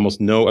because there are almost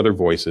no other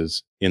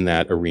voices in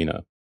that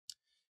arena.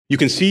 You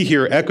can see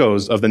here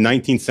echoes of the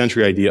 19th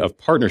century idea of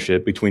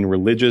partnership between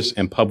religious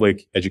and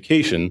public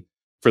education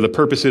for the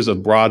purposes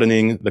of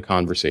broadening the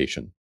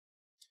conversation.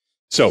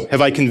 So,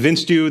 have I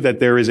convinced you that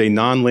there is a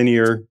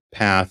nonlinear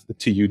path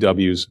to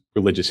UW's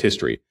religious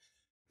history?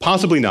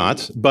 Possibly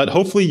not, but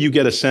hopefully you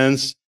get a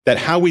sense that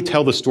how we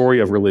tell the story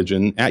of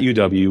religion at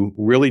UW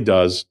really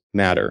does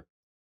matter.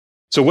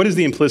 So what is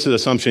the implicit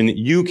assumption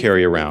you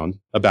carry around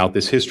about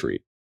this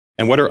history?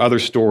 And what are other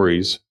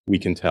stories we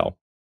can tell?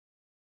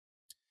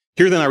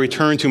 Here then I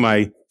return to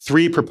my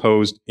three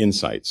proposed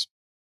insights.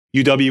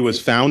 UW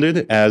was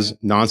founded as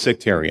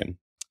non-sectarian.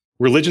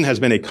 Religion has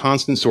been a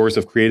constant source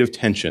of creative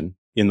tension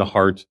in the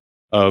heart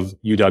of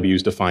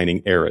UW's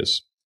defining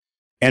eras.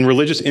 And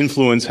religious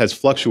influence has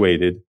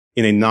fluctuated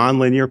in a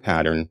nonlinear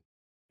pattern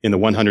in the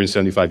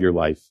 175-year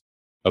life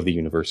of the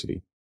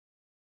university.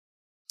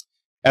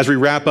 As we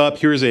wrap up,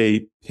 here's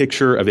a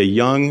picture of a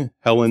young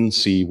Helen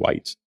C.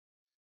 White,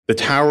 the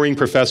towering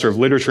professor of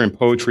literature and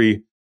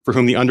poetry for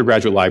whom the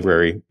undergraduate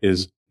library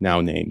is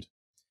now named.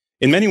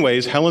 In many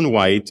ways, Helen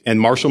White and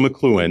Marshall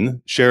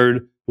McLuhan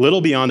shared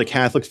little beyond a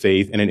Catholic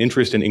faith and an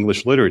interest in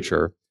English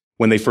literature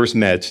when they first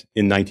met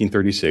in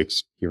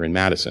 1936 here in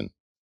Madison.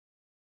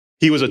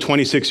 He was a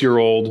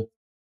 26-year-old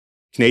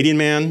Canadian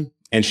man,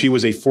 and she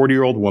was a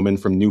 40-year-old woman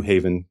from New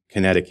Haven,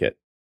 Connecticut.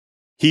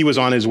 He was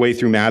on his way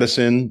through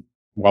Madison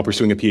while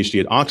pursuing a PhD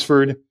at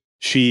Oxford.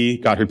 She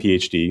got her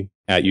PhD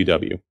at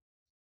UW.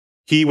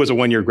 He was a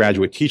one-year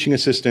graduate teaching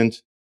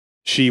assistant.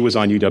 She was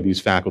on UW's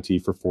faculty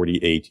for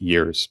 48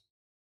 years.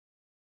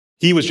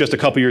 He was just a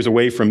couple years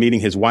away from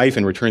meeting his wife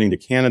and returning to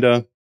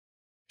Canada.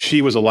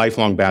 She was a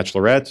lifelong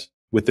bachelorette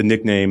with the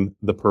nickname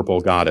the Purple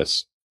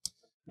Goddess.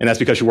 And that's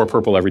because she wore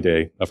purple every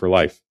day of her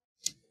life.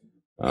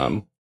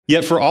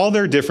 Yet for all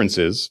their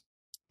differences,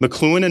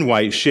 McLuhan and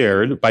White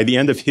shared, by the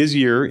end of his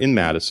year in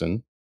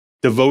Madison,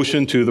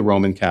 devotion to the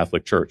Roman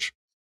Catholic Church.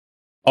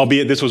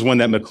 Albeit this was one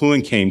that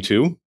McLuhan came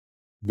to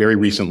very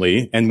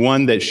recently, and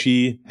one that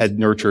she had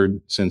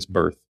nurtured since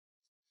birth.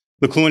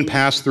 McLuhan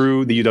passed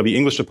through the UW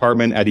English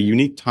department at a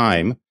unique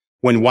time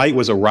when White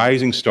was a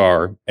rising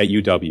star at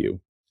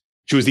UW.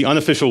 She was the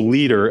unofficial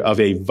leader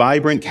of a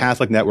vibrant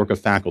Catholic network of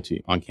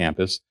faculty on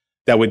campus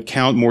that would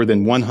count more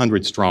than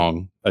 100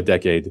 strong a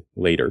decade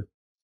later.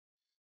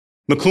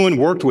 McLuhan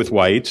worked with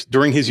White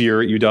during his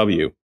year at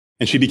UW,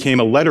 and she became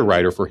a letter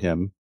writer for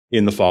him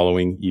in the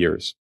following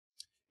years.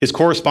 His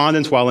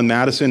correspondence while in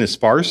Madison is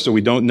sparse, so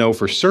we don't know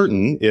for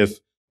certain if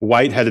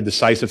White had a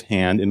decisive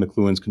hand in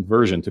McLuhan's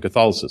conversion to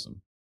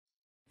Catholicism.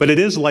 But it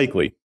is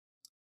likely.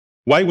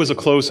 White was a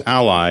close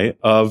ally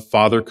of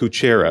Father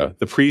Kuchera,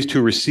 the priest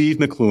who received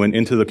McLuhan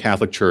into the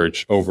Catholic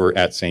Church over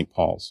at St.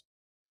 Paul's.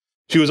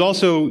 She was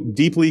also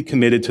deeply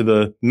committed to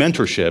the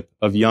mentorship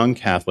of young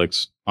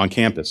Catholics on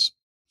campus.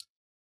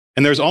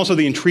 And there's also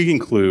the intriguing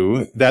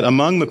clue that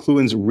among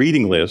McLuhan's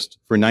reading list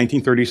for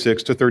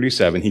 1936 to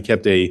 37, he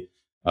kept a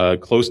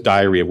close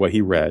diary of what he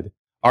read,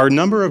 are a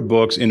number of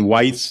books in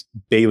White's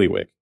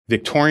bailiwick,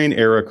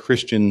 Victorian-era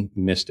Christian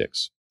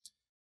mystics.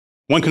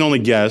 One can only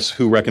guess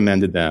who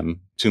recommended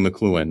them to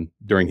McLuhan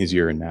during his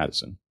year in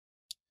Madison.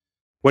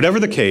 Whatever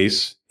the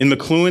case, in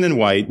McLuhan and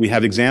White, we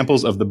have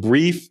examples of the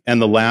brief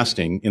and the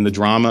lasting in the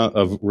drama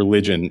of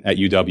religion at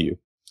UW.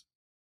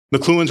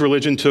 McLuhan's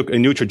religion took a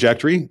new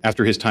trajectory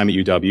after his time at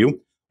UW,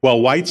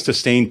 while White's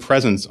sustained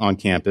presence on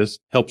campus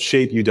helped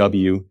shape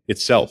UW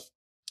itself.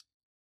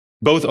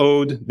 Both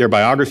owed their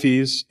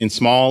biographies in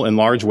small and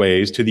large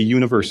ways to the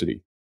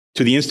university,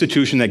 to the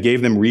institution that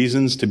gave them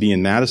reasons to be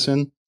in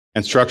Madison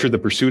and structured the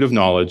pursuit of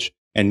knowledge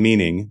and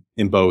meaning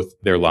in both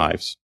their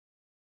lives.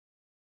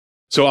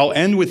 So I'll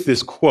end with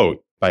this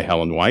quote by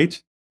Helen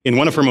White in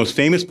one of her most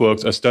famous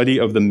books, A Study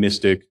of the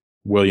Mystic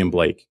William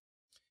Blake.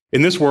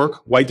 In this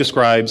work, White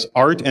describes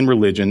art and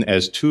religion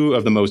as two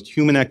of the most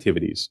human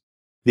activities,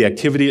 the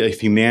activity of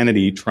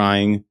humanity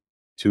trying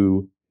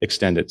to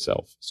transcend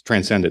itself.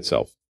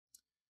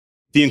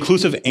 The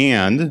inclusive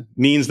 "and"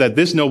 means that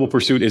this noble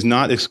pursuit is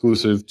not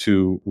exclusive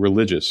to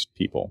religious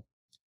people,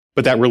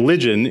 but that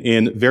religion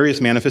in various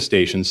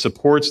manifestations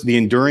supports the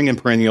enduring and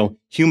perennial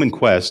human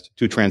quest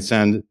to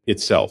transcend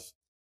itself.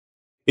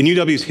 In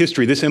UW's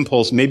history, this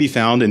impulse may be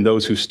found in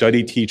those who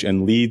study, teach,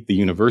 and lead the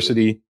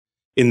university,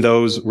 in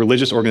those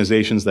religious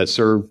organizations that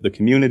serve the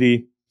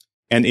community,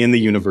 and in the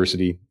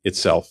university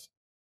itself.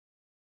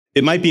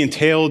 It might be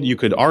entailed, you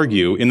could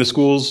argue, in the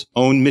school's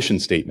own mission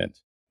statement,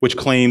 which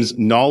claims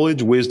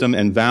knowledge, wisdom,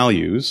 and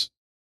values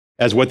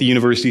as what the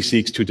university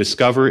seeks to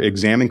discover,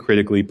 examine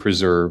critically,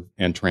 preserve,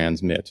 and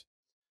transmit.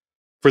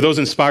 For those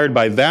inspired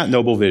by that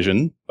noble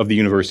vision of the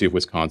University of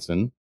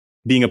Wisconsin,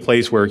 being a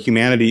place where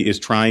humanity is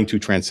trying to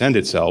transcend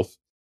itself,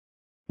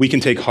 we can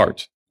take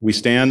heart. We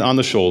stand on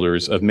the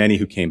shoulders of many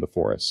who came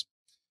before us.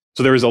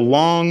 So there is a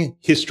long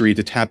history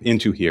to tap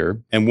into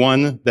here, and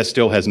one that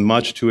still has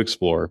much to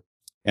explore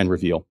and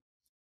reveal.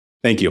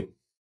 Thank you.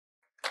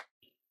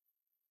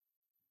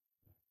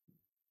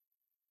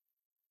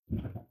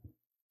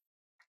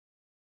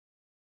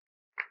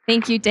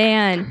 Thank you,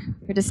 Dan,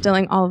 for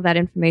distilling all of that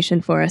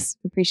information for us.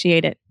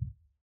 Appreciate it.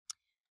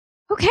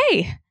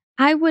 Okay,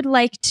 I would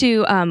like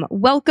to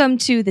welcome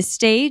to the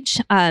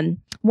stage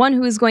one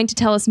who is going to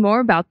tell us more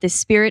about this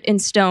Spirit in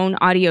Stone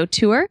audio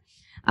tour,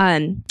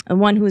 and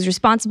one who is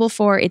responsible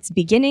for its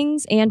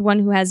beginnings and one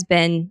who has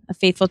been a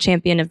faithful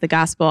champion of the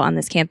gospel on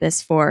this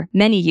campus for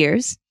many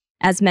years.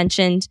 As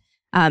mentioned,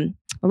 a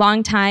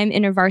longtime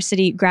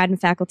InterVarsity grad and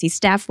faculty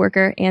staff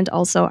worker and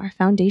also our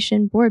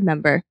foundation board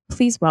member.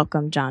 Please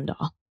welcome John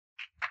Dahl.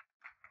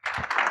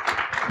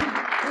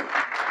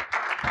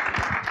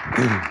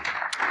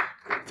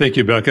 Thank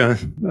you, Becca.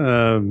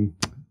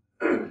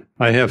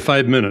 I have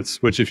 5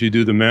 minutes, which if you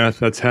do the math,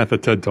 that's half a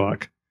TED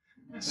Talk.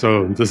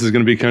 So this is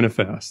going to be kind of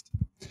fast.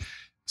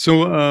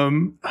 So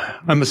I'm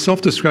a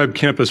self-described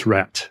campus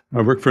rat.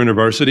 I work for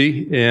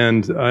InterVarsity,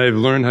 and I've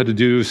learned how to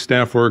do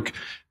staff work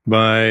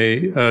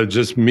by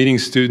just meeting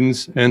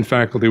students and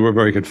faculty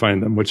wherever I could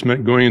find them, which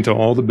meant going into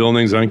all the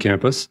buildings on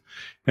campus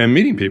and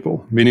meeting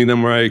people, meeting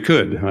them where I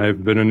could.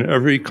 I've been in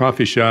every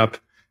coffee shop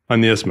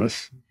on the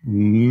Isthmus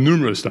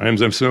numerous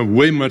times. I've spent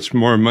way much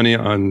more money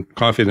on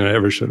coffee than I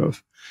ever should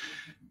have.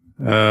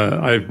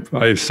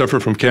 I suffer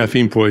from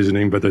caffeine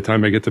poisoning by the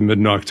time I get to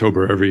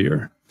mid-October every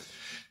year.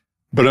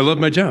 But I love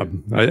my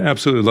job. I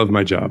absolutely love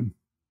my job.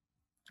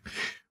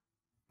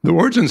 The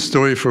origin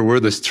story for where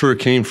this tour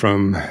came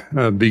from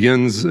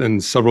begins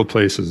in several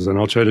places, and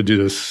I'll try to do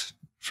this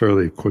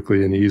fairly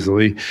quickly and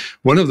easily.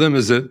 One of them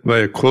is by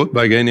a quote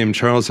by a guy named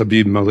Charles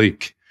Habib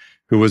Malik,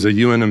 who was a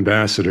UN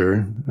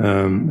ambassador,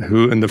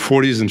 who in the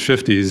 40s and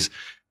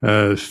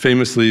 50s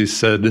famously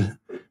said,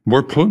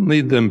 more potently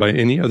than by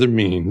any other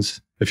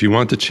means, if you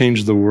want to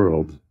change the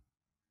world,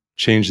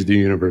 change the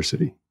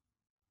university.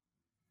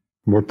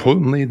 More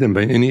potently than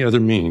by any other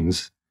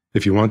means,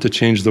 if you want to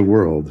change the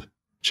world,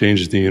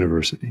 change the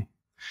university.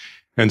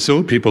 And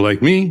so people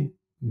like me,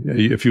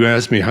 if you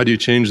ask me, how do you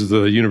change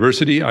the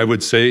university? I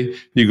would say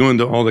you go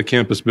into all the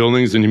campus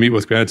buildings and you meet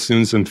with grad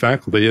students and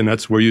faculty, and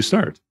that's where you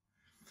start.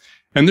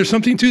 And there's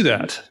something to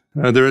that.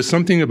 There is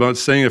something about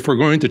saying if we're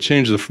going to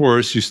change the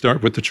forest, you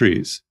start with the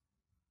trees.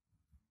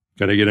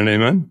 Got to get an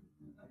amen?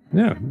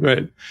 Yeah,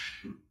 right.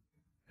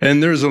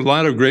 And there's a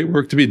lot of great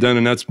work to be done,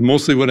 and that's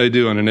mostly what I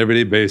do on an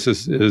everyday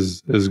basis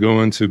is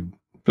go into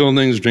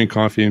buildings, drink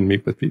coffee, and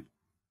meet with people.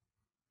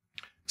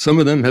 Some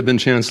of them have been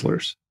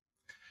chancellors.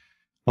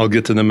 I'll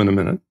get to them in a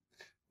minute.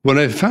 What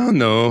I've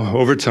found, though,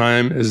 over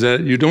time is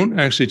that you don't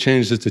actually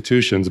change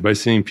institutions by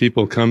seeing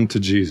people come to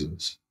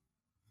Jesus.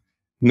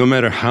 No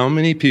matter how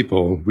many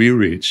people we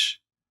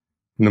reach,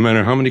 no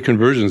matter how many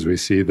conversions we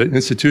see, the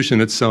institution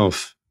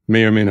itself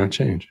may or may not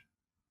change.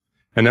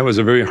 And that was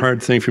a very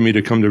hard thing for me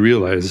to come to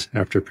realize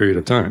after a period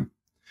of time.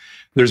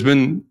 There's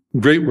been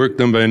great work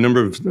done by a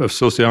number of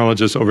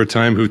sociologists over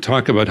time who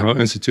talk about how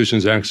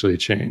institutions actually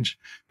change.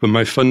 But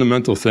my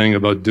fundamental thing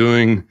about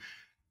doing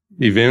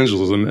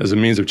evangelism as a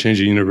means of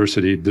changing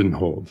university didn't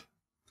hold.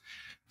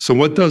 So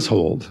what does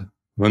hold?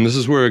 And this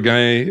is where a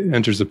guy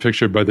enters the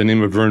picture by the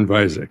name of Vern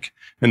Weisek.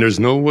 And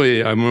there's no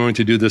way I'm going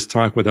to do this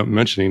talk without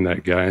mentioning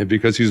that guy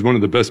because he's one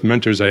of the best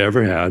mentors I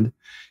ever had.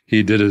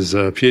 He did his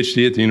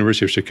PhD at the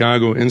University of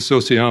Chicago in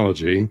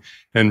sociology,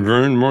 and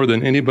Vern, more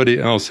than anybody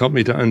else, helped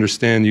me to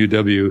understand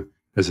UW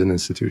as an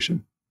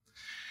institution.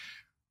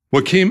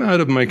 What came out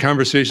of my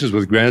conversations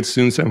with grad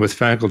students and with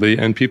faculty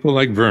and people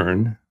like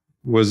Vern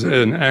was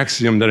an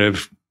axiom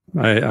that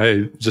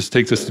I just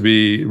take this to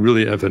be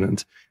really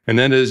evident, and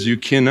that is you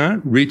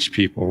cannot reach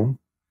people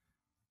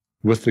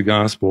with the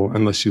gospel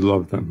unless you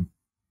love them.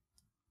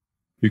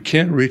 You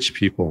can't reach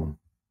people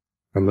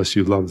unless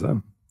you love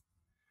them.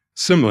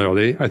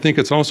 Similarly, I think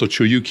it's also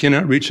true, you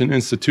cannot reach an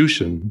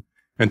institution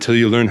until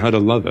you learn how to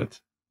love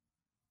it.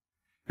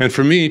 And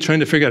for me,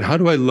 trying to figure out how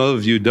do I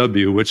love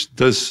UW, which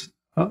does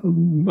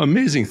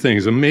amazing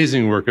things,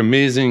 amazing work,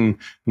 amazing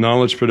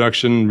knowledge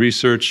production,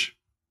 research.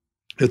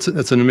 It's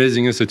an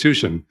amazing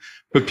institution.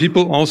 But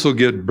people also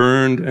get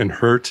burned and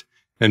hurt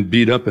and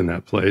beat up in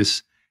that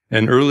place.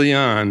 And early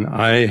on,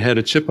 I had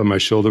a chip on my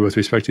shoulder with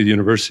respect to the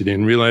university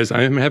and realized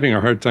I am having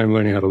a hard time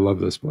learning how to love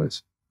this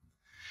place.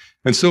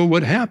 And so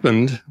what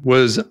happened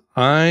was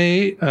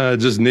I,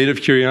 just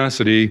native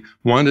curiosity,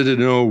 wanted to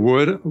know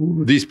what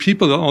these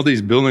people that all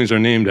these buildings are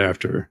named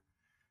after,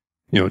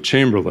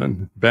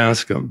 Chamberlain,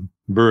 Bascom,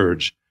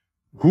 Burge,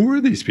 who were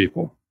these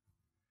people?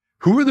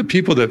 Who are the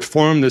people that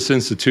formed this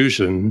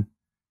institution?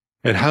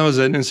 And how is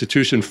that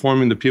institution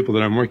forming the people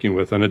that I'm working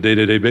with on a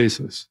day-to-day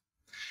basis?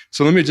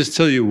 So let me just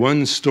tell you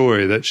one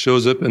story that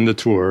shows up in the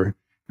tour,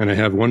 and I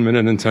have 1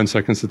 minute and 10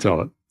 seconds to tell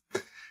it.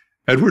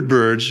 Edward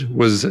Burge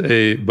was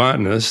a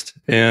botanist,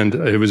 and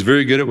he was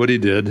very good at what he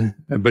did,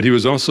 but he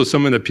was also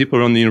someone that people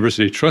around the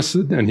university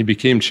trusted, and he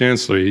became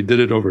chancellor. He did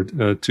it over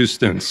 2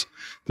 stints.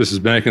 This is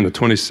back in the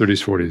 20s,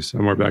 30s, 40s,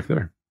 somewhere back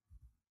there.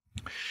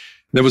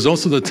 There was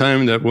also the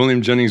time that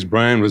William Jennings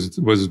Bryan was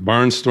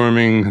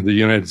barnstorming the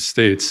United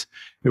States.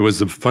 It was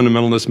the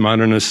fundamentalist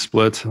modernist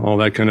split, all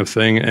that kind of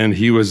thing, and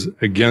he was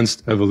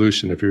against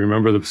evolution, if you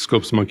remember the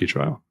Scopes monkey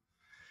trial.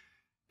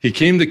 He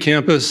came to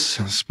campus,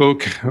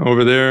 spoke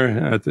over there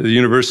at the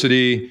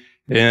university,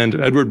 and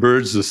Edward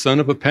Burge, the son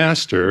of a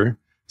pastor,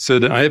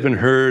 said, I haven't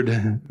heard,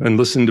 and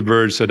listened to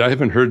Burge, said, I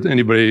haven't heard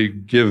anybody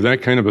give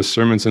that kind of a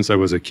sermon since I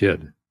was a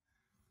kid.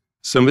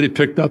 Somebody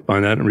picked up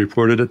on that and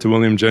reported it to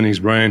William Jennings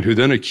Bryan, who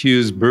then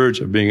accused Burge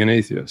of being an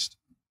atheist.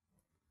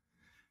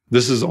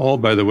 This is all,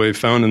 by the way,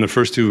 found in the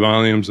first 2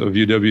 volumes of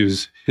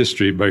UW's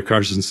history by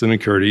Carstensen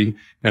and Curdy,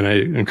 and I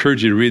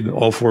encourage you to read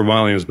all 4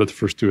 volumes, but the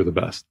first 2 are the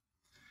best.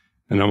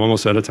 And I'm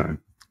almost out of time.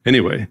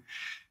 Anyway,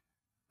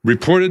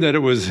 reported that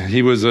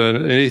he was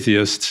an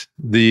atheist.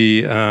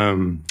 The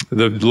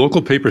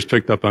local papers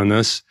picked up on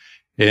this,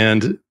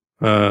 and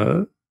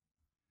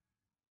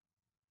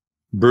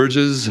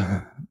Burge's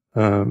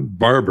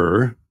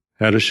barber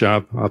had a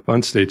shop up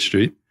on State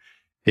Street,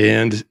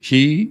 and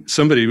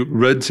somebody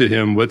read to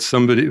him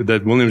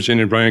that William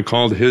Jennings Bryan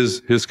called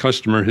his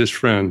customer, his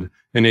friend,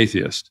 an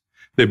atheist.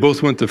 They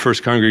both went to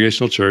First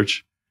Congregational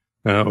Church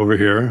over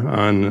here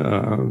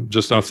on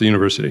just off the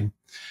university.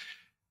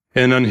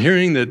 And on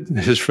hearing that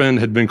his friend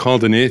had been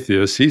called an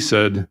atheist, he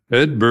said,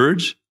 Ed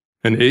Burge,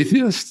 an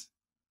atheist?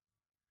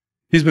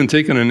 He's been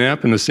taking a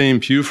nap in the same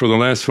pew for the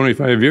last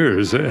 25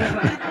 years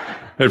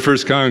at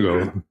First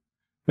Congo.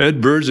 Ed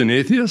Burge, an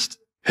atheist?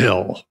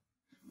 Hell.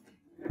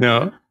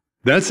 Now,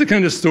 that's the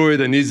kind of story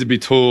that needs to be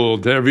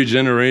told to every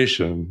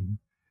generation,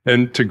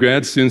 and to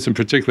grad students in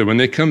particular, when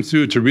they come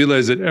through, to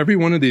realize that every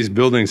one of these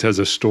buildings has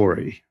a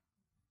story.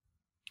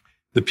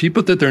 The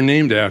people that they're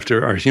named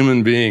after are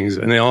human beings,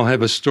 and they all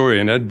have a story,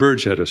 and Ed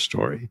Burge had a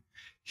story.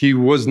 He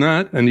was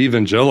not an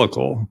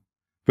evangelical,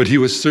 but he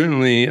was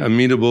certainly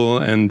amenable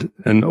and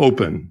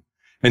open.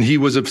 And he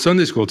was a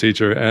Sunday school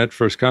teacher at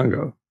First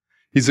Congo.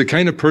 He's the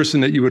kind of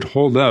person that you would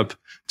hold up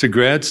to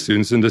grad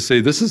students and to say,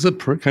 this is a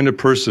kind of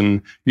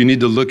person you need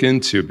to look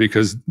into,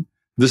 because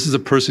this is a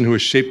person who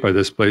is shaped by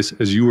this place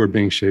as you are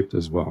being shaped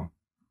as well.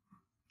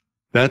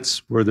 That's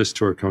where this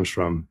tour comes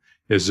from,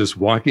 is just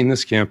walking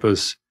this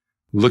campus,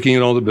 looking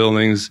at all the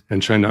buildings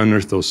and trying to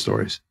unearth those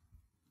stories.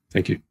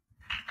 Thank you.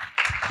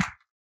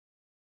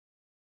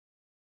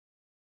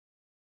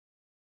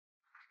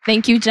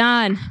 Thank you,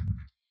 John.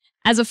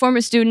 As a former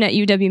student at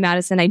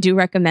UW-Madison, I do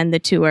recommend the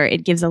tour.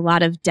 It gives a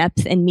lot of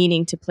depth and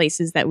meaning to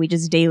places that we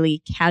just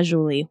daily,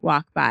 casually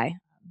walk by.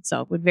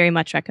 So would very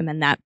much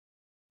recommend that.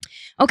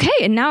 Okay,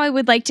 and now I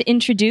would like to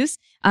introduce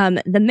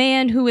the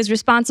man who is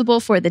responsible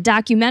for the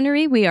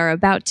documentary we are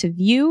about to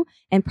view,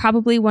 and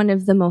probably one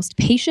of the most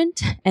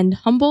patient and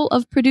humble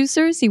of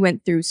producers. He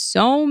went through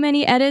so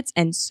many edits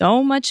and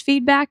so much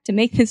feedback to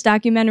make this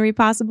documentary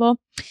possible.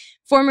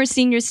 Former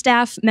senior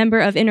staff member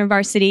of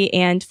InterVarsity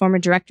and former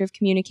director of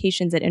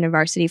communications at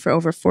InterVarsity for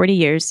over 40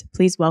 years.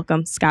 Please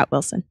welcome Scott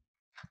Wilson.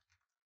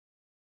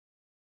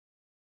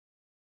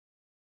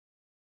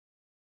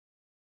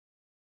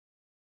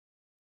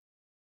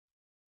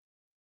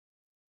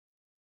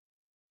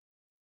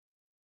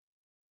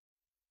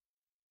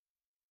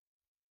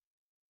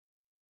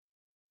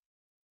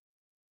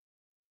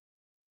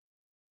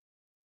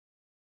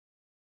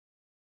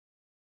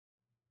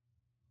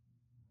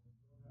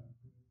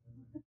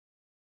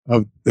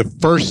 Of the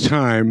first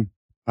time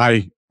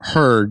I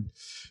heard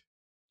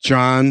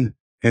John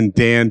and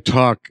Dan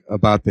talk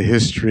about the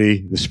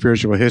history, the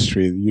spiritual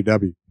history of the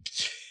UW,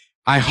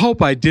 I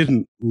hope I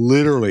didn't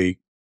literally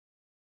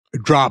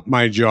drop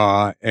my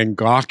jaw and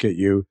gawk at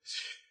you,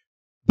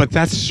 but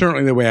that's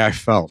certainly the way I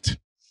felt.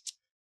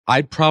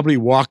 I'd probably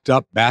walked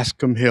up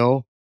Bascom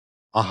Hill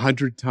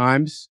 100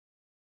 times,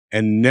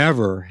 and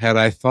never had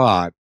I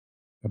thought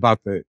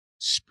about the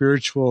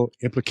spiritual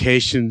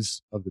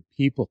implications of the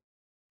people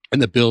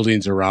and the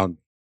buildings around me.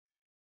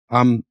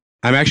 I'm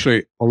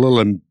actually a little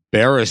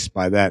embarrassed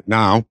by that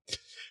now.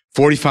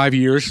 45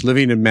 years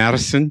living in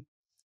Madison,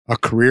 a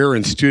career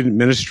in student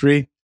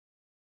ministry,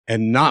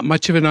 and not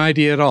much of an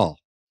idea at all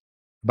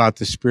about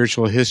the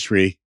spiritual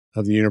history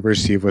of the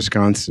University of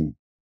Wisconsin.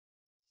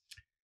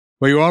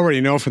 Well, you already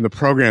know from the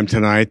program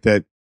tonight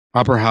that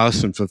Upper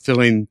House, in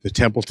fulfilling the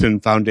Templeton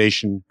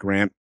Foundation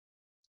grant,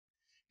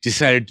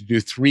 decided to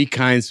do 3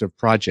 kinds of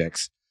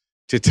projects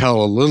to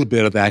tell a little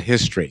bit of that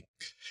history.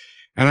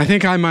 And I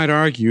think I might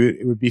argue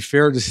it would be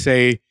fair to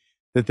say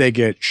that they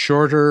get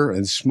shorter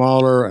and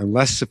smaller and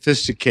less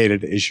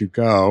sophisticated as you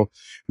go.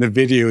 The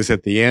video is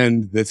at the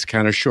end that's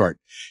kind of short.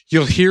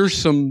 You'll hear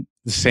the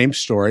same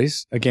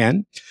stories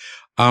again.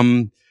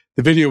 The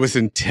video was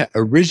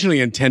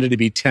originally intended to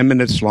be 10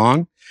 minutes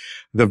long.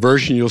 The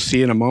version you'll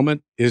see in a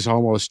moment is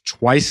almost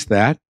twice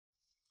that.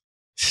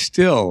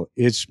 Still,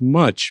 it's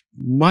much,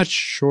 much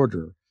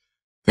shorter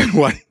than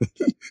what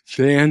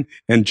Dan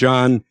and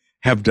John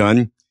have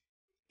done.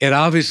 It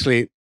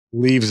obviously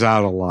leaves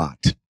out a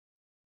lot.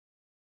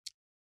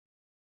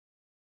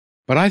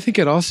 But I think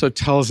it also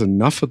tells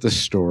enough of the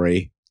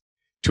story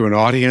to an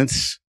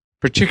audience,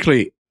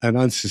 particularly an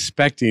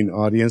unsuspecting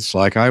audience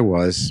like I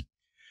was,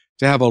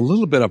 to have a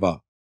little bit of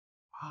a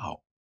wow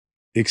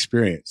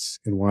experience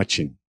in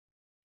watching.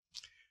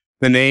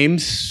 The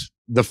names,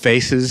 the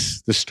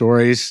faces, the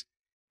stories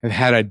have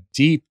had a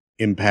deep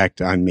impact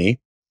on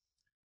me.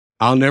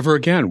 I'll never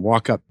again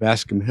walk up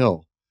Bascom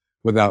Hill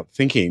without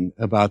thinking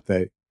about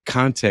the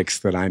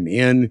context that I'm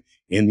in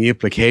the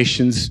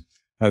implications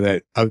of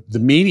the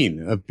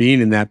meaning of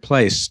being in that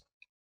place.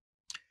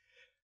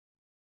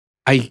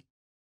 I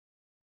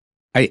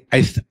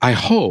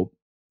hope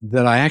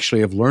that I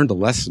actually have learned a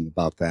lesson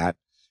about that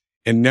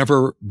and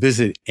never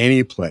visit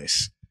any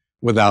place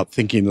without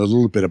thinking a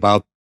little bit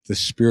about the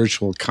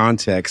spiritual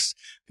context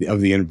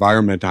of the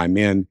environment I'm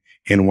in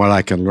and what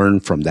I can learn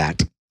from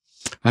that.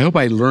 I hope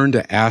I learn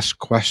to ask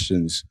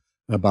questions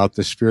about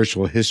the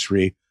spiritual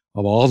history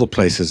of all the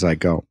places I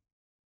go.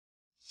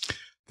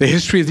 The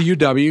history of the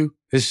UW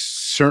is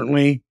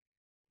certainly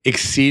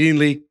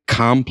exceedingly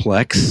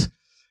complex.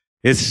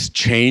 It's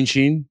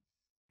changing.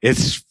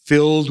 It's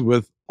filled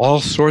with all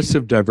sorts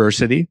of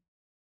diversity.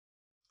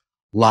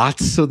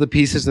 Lots of the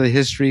pieces of the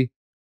history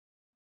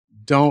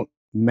don't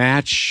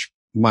match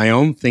my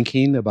own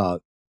thinking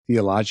about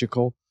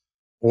theological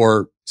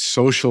or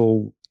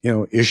social,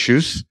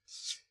 issues,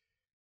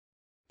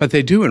 but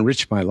they do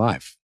enrich my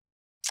life.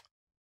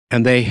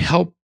 And they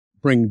help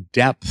bring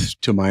depth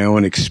to my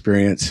own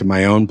experience and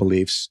my own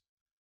beliefs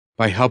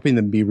by helping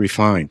them be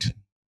refined.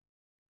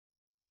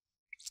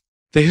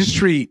 The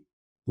history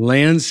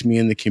lands me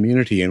in the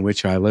community in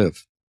which I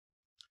live.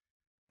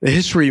 The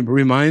history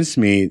reminds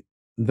me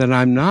that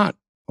I'm not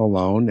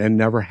alone and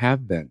never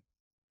have been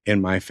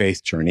in my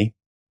faith journey.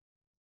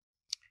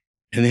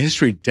 And the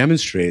history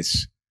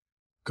demonstrates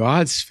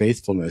God's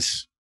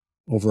faithfulness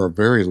over a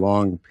very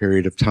long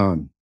period of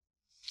time.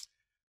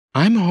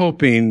 I'm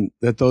hoping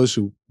that those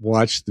who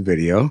watch the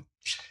video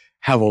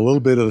have a little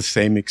bit of the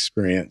same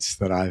experience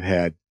that I've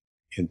had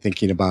in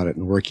thinking about it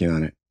and working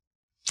on it.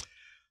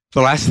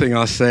 The last thing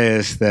I'll say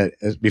is that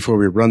before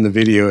we run the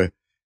video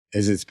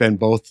is it's been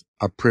both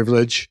a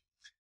privilege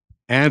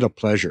and a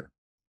pleasure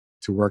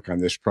to work on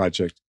this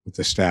project with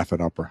the staff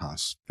at Upper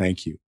House.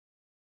 Thank you.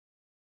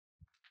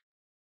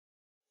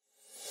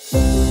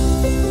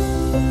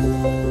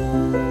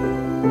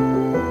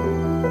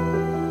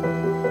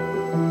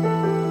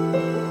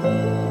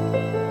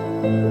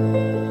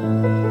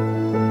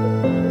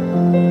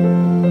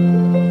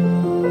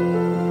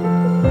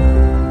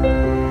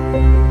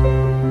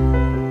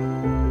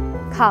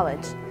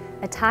 College,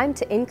 a time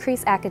to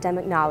increase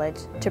academic knowledge,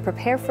 to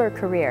prepare for a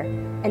career,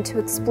 and to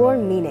explore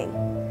meaning.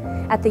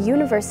 At the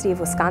University of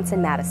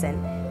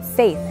Wisconsin-Madison,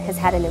 faith has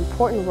had an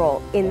important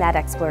role in that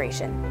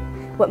exploration.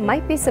 What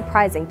might be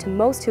surprising to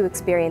most who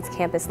experience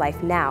campus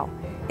life now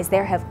is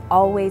there have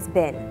always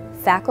been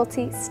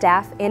faculty,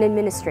 staff, and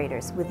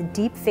administrators with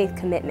deep faith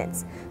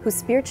commitments whose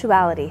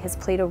spirituality has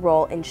played a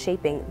role in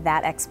shaping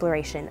that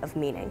exploration of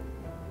meaning.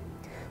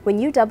 When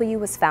UW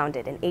was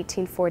founded in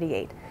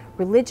 1848,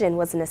 religion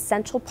was an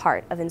essential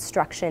part of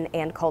instruction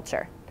and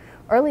culture.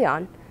 Early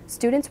on,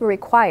 students were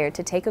required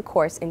to take a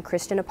course in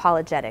Christian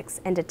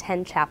apologetics and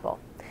attend chapel.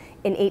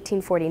 In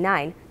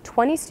 1849,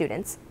 20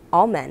 students,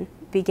 all men,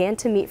 began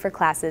to meet for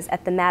classes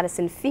at the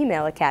Madison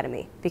Female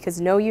Academy because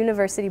no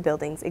university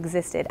buildings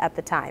existed at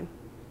the time.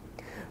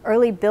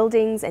 Early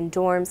buildings and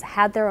dorms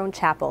had their own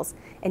chapels,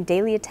 and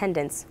daily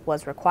attendance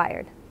was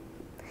required.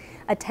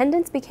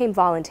 Attendance became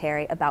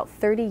voluntary about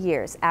 30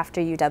 years after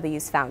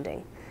UW's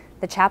founding.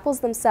 The chapels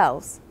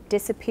themselves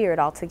disappeared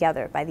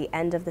altogether by the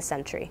end of the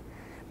century,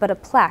 but a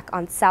plaque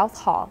on South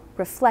Hall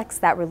reflects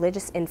that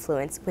religious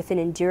influence with an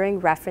enduring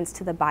reference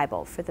to the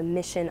Bible for the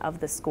mission of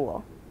the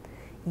school.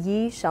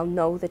 "Ye shall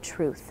know the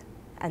truth,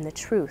 and the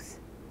truth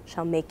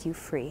shall make you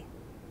free."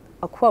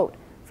 A quote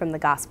from the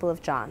Gospel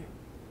of John.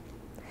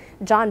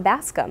 John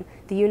Bascom,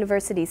 the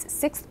university's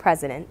 6th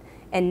president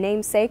and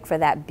namesake for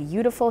that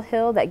beautiful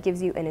hill that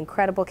gives you an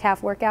incredible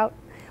calf workout,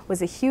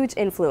 was a huge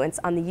influence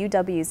on the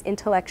UW's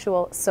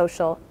intellectual,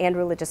 social, and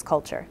religious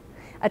culture.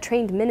 A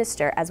trained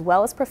minister as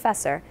well as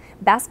professor,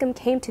 Bascom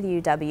came to the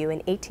UW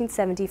in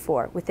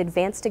 1874 with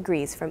advanced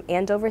degrees from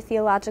Andover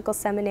Theological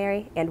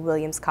Seminary and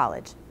Williams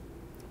College.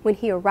 When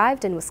he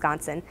arrived in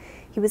Wisconsin,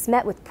 he was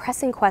met with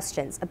pressing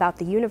questions about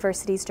the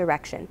university's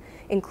direction,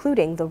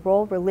 including the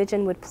role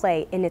religion would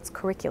play in its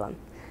curriculum.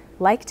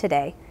 Like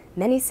today,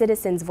 many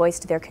citizens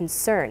voiced their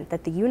concern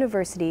that the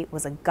university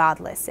was a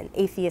godless and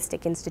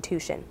atheistic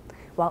institution,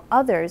 while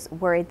others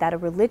worried that a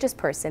religious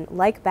person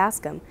like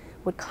Bascom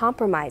would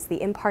compromise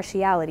the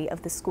impartiality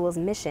of the school's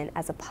mission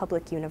as a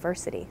public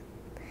university.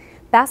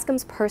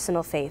 Bascom's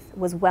personal faith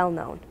was well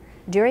known.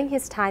 During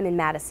his time in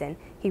Madison,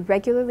 he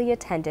regularly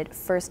attended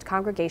First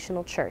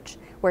Congregational Church,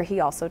 where he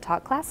also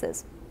taught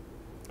classes.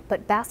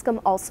 But Bascom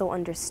also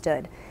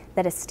understood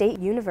that a state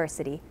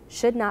university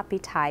should not be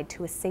tied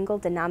to a single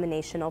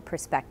denominational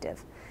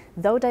perspective.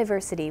 Though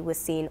diversity was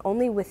seen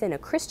only within a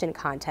Christian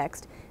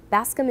context,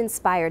 Bascom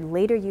inspired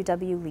later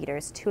UW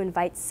leaders to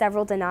invite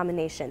several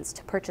denominations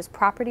to purchase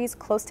properties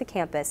close to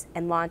campus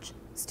and launch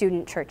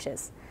student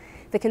churches.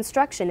 The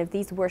construction of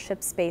these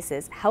worship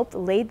spaces helped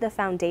lay the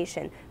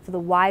foundation for the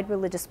wide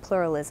religious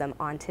pluralism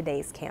on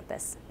today's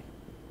campus.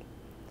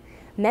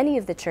 Many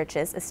of the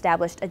churches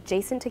established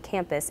adjacent to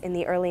campus in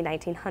the early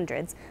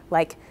 1900s,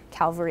 like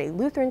Calvary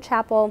Lutheran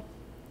Chapel,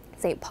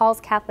 St. Paul's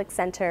Catholic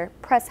Center,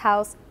 Press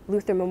House,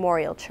 Luther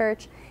Memorial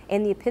Church,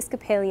 and the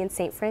Episcopalian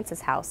St.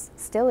 Francis House,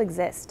 still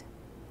exist.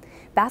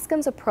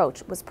 Bascom's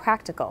approach was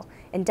practical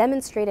and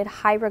demonstrated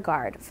high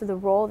regard for the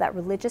role that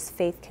religious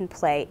faith can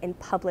play in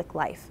public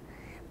life.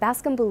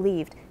 Bascom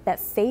believed that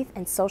faith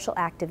and social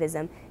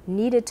activism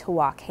needed to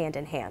walk hand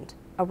in hand,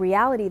 a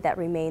reality that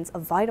remains a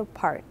vital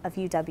part of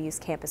UW's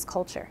campus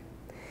culture.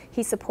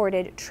 He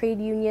supported trade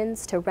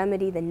unions to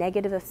remedy the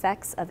negative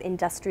effects of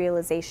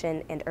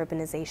industrialization and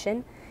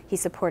urbanization. He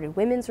supported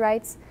women's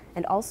rights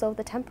and also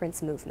the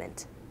temperance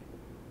movement.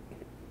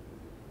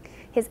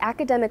 His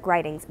academic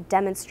writings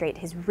demonstrate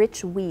his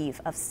rich weave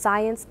of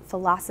science,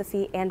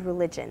 philosophy, and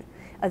religion,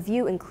 a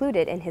view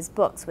included in his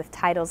books with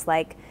titles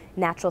like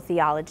Natural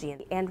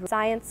Theology and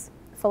Science,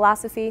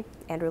 Philosophy,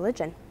 and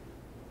Religion.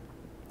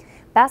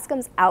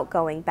 Bascom's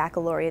outgoing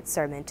baccalaureate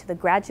sermon to the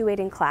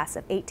graduating class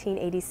of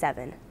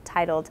 1887,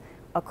 titled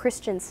A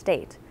Christian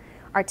State,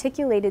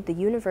 articulated the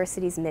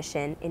university's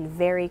mission in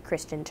very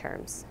Christian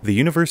terms. The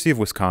University of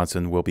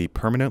Wisconsin will be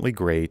permanently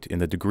great in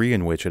the degree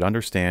in which it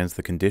understands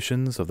the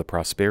conditions of the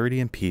prosperity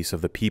and peace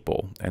of the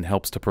people and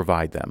helps to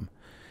provide them,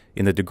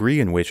 in the degree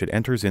in which it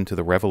enters into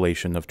the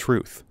revelation of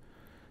truth,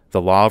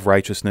 the law of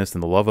righteousness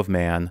and the love of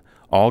man,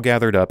 all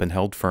gathered up and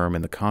held firm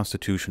in the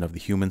constitution of the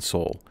human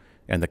soul,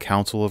 and the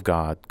counsel of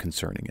God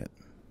concerning it.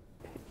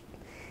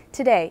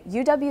 Today,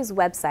 UW's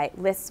website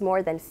lists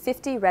more than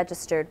 50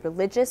 registered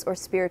religious or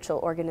spiritual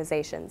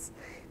organizations.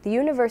 The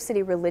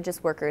University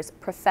Religious Workers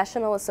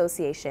Professional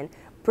Association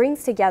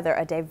brings together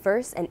a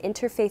diverse and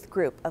interfaith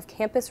group of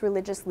campus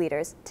religious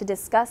leaders to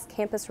discuss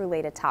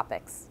campus-related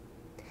topics.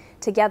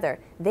 Together,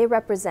 they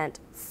represent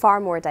far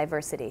more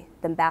diversity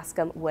than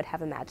Bascom would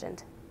have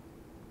imagined.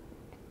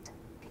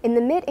 In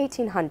the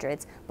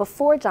mid-1800s,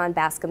 before John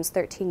Bascom's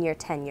 13-year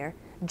tenure,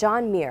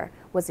 John Muir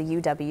was a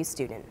UW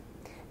student.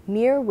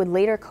 Muir would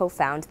later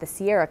co-found the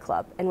Sierra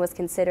Club and was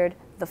considered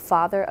the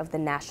father of the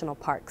national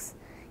parks.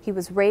 He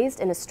was raised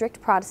in a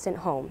strict Protestant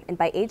home and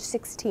by age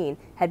 16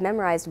 had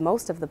memorized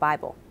most of the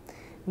Bible.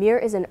 Muir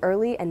is an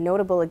early and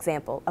notable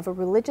example of a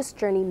religious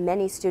journey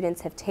many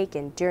students have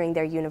taken during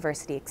their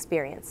university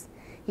experience.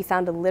 He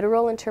found a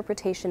literal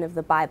interpretation of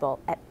the Bible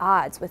at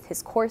odds with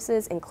his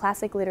courses in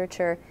classic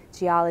literature,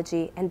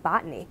 geology, and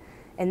botany,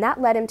 and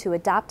that led him to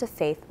adopt a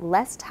faith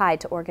less tied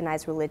to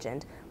organized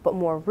religion, but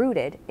more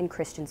rooted in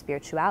Christian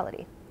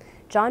spirituality.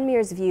 John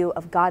Muir's view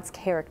of God's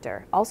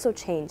character also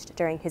changed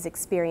during his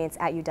experience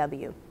at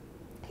UW.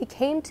 He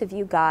came to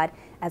view God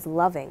as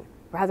loving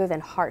rather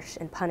than harsh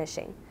and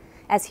punishing.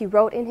 As he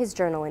wrote in his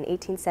journal in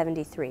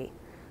 1873,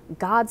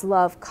 "God's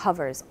love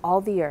covers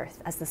all the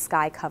earth as the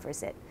sky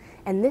covers it,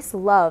 and this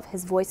love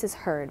his voice is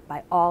heard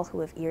by all who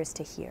have ears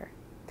to hear."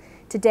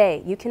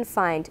 Today, you can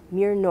find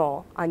Muir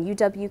Knoll on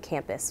UW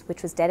campus,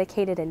 which was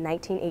dedicated in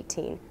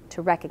 1918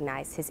 to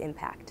recognize his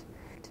impact.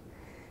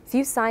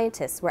 Few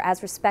scientists were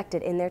as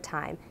respected in their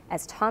time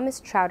as Thomas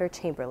Trotter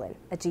Chamberlain,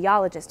 a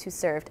geologist who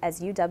served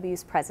as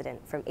UW's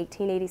president from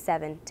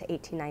 1887 to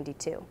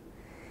 1892.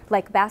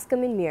 Like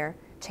Bascom and Muir,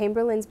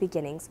 Chamberlain's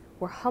beginnings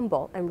were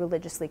humble and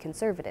religiously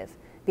conservative,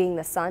 being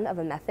the son of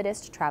a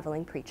Methodist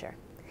traveling preacher.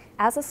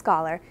 As a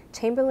scholar,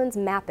 Chamberlain's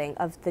mapping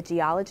of the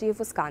geology of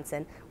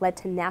Wisconsin led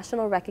to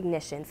national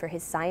recognition for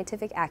his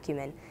scientific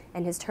acumen,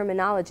 and his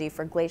terminology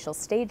for glacial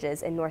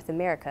stages in North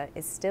America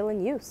is still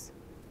in use.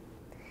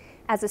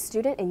 As a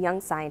student and young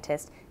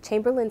scientist,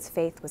 Chamberlain's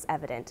faith was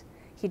evident.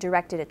 He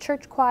directed a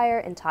church choir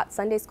and taught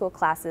Sunday school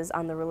classes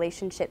on the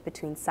relationship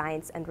between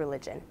science and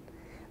religion.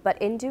 But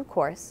in due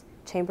course,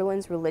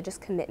 Chamberlain's religious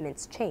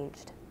commitments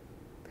changed.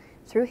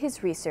 Through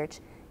his research,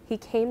 he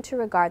came to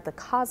regard the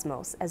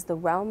cosmos as the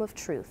realm of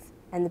truth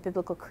and the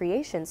biblical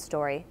creation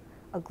story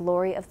a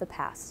glory of the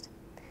past.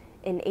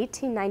 In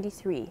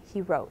 1893, he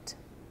wrote,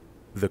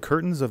 "The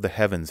curtains of the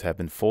heavens have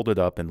been folded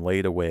up and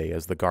laid away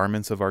as the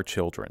garments of our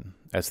children,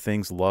 as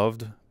things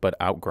loved but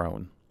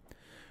outgrown.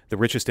 The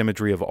richest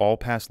imagery of all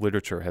past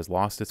literature has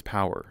lost its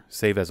power,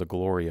 save as a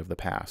glory of the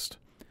past.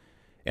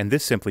 And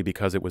this simply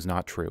because it was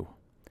not true.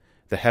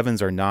 The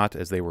heavens are not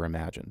as they were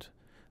imagined.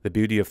 The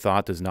beauty of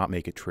thought does not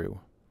make it true.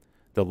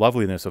 The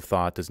loveliness of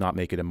thought does not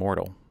make it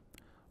immortal.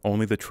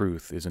 Only the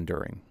truth is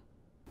enduring."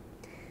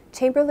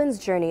 Chamberlain's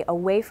journey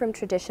away from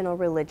traditional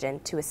religion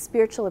to a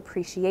spiritual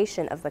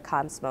appreciation of the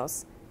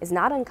cosmos is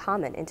not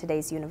uncommon in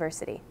today's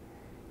university.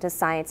 Does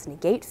science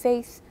negate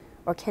faith,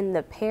 or can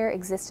the pair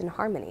exist in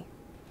harmony?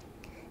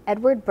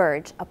 Edward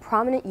Burge, a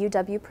prominent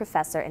UW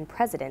professor and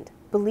president,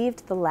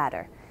 believed the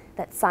latter,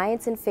 that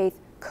science and faith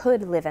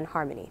could live in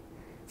harmony.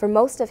 For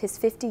most of his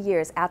 50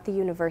 years at the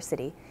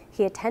university,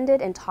 he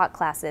attended and taught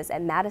classes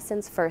at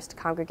Madison's First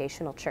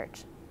Congregational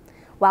Church.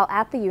 While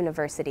at the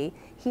university,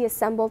 he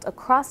assembled a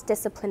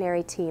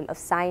cross-disciplinary team of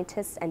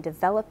scientists and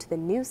developed the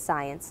new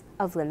science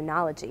of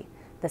limnology,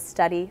 the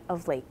study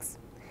of lakes.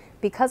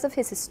 Because of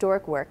his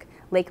historic work,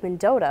 Lake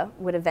Mendota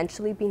would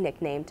eventually be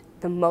nicknamed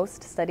the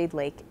most studied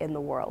lake in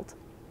the world.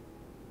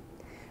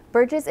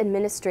 Burge's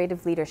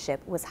administrative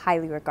leadership was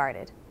highly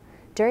regarded.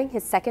 During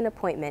his second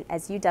appointment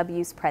as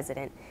UW's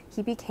president,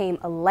 he became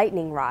a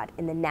lightning rod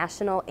in the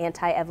national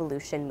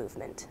anti-evolution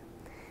movement.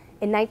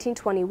 In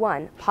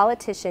 1921,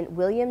 politician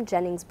William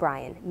Jennings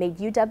Bryan made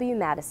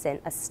UW-Madison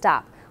a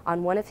stop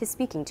on one of his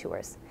speaking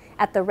tours.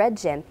 At the Red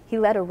Gym, he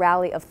led a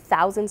rally of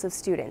thousands of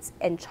students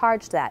and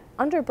charged that,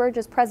 under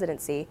Burge's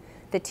presidency,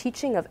 the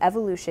teaching of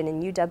evolution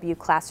in UW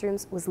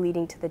classrooms was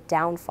leading to the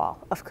downfall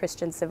of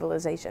Christian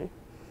civilization.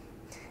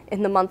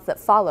 In the month that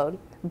followed,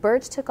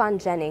 Burge took on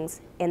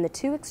Jennings and the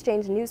two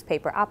exchanged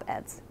newspaper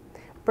op-eds.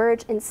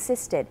 Burge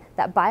insisted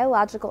that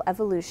biological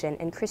evolution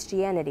and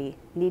Christianity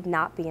need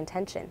not be in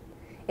tension.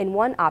 In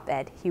one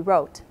op-ed, he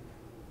wrote,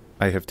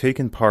 "I have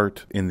taken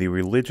part in the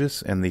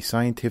religious and the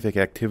scientific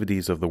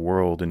activities of the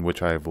world in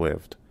which I have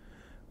lived,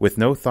 with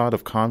no thought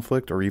of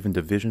conflict or even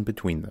division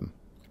between them.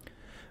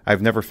 I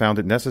have never found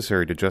it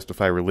necessary to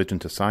justify religion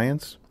to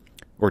science,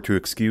 or to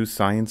excuse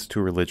science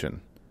to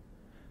religion.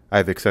 I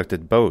have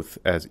accepted both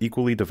as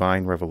equally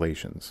divine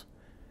revelations,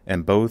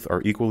 and both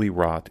are equally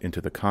wrought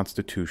into the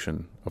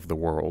constitution of the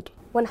world."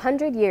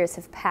 100 years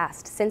have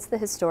passed since the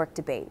historic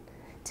debate.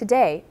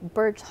 Today,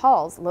 Burge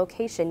Hall's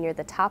location near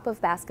the top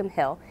of Bascom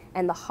Hill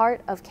and the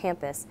heart of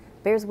campus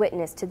bears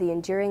witness to the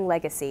enduring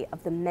legacy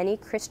of the many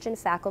Christian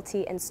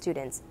faculty and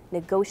students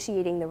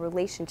negotiating the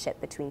relationship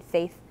between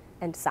faith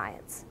and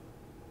science.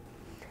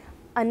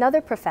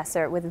 Another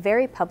professor with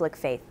very public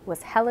faith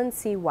was Helen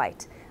C.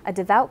 White, a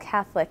devout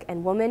Catholic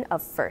and woman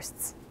of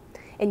firsts.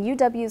 In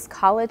UW's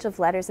College of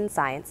Letters and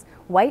Science,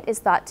 White is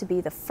thought to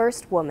be the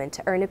first woman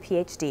to earn a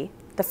PhD,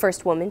 the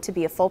first woman to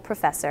be a full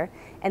professor,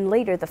 and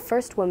later the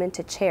first woman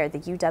to chair the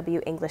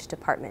UW English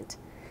department.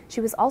 She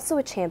was also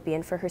a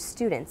champion for her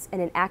students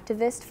and an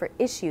activist for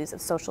issues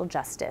of social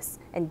justice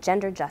and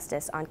gender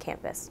justice on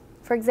campus.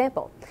 For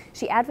example,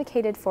 she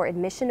advocated for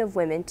admission of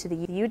women to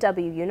the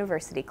UW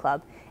University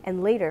Club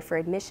and later for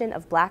admission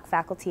of black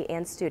faculty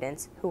and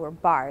students who were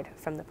barred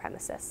from the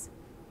premises.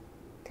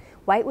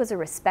 White was a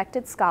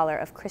respected scholar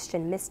of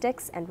Christian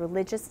mystics and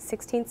religious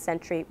 16th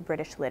century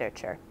British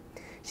literature.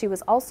 She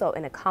was also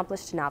an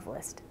accomplished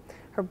novelist.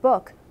 Her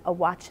book, A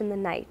Watch in the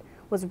Night,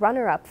 was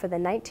runner-up for the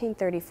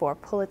 1934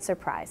 Pulitzer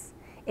Prize.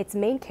 Its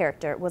main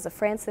character was a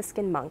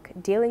Franciscan monk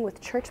dealing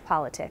with church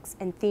politics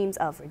and themes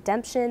of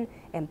redemption,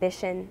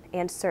 ambition,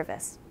 and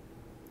service.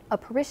 A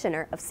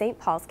parishioner of St.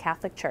 Paul's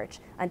Catholic Church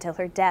until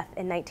her death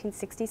in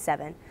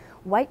 1967,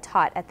 White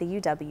taught at the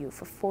UW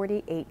for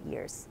 48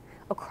 years.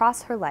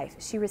 Across her life,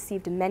 she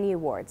received many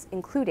awards,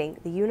 including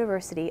the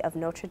University of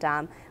Notre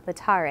Dame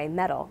Laetare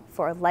Medal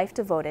for a life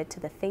devoted to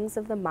the things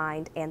of the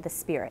mind and the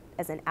spirit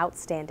as an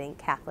outstanding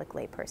Catholic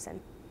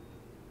layperson.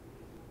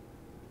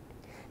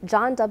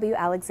 John W.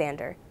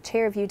 Alexander,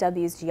 chair of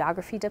UW's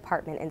Geography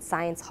Department in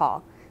Science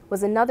Hall,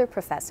 was another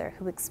professor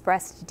who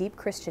expressed deep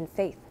Christian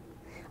faith.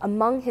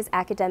 Among his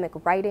academic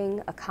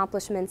writing,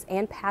 accomplishments,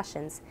 and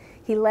passions,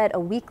 he led a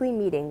weekly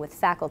meeting with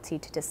faculty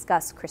to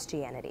discuss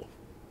Christianity.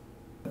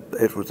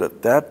 It was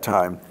at that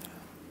time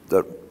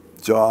that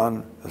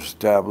John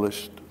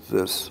established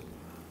this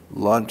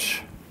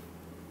lunch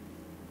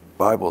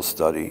Bible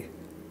study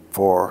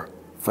for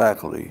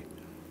faculty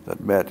that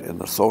met in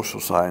the social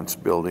science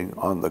building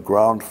on the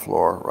ground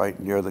floor right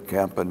near the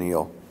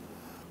Campanile,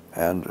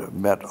 and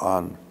met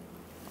on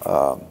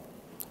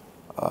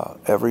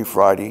every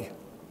Friday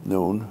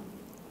noon.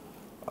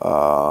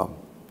 The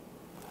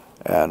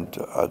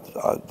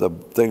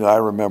thing I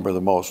remember the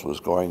most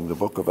was going to the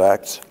book of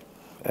Acts,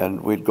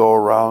 and we'd go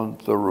around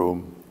the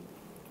room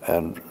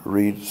and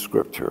read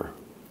scripture.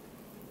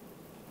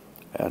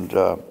 And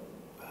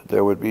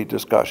there would be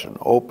discussion,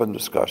 open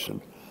discussion,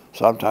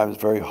 sometimes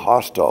very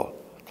hostile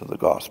to the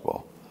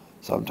gospel,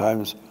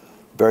 sometimes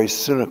very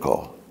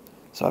cynical,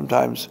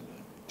 sometimes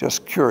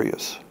just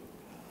curious.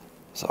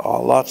 So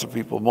lots of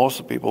people, most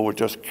of the people were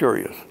just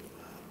curious,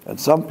 and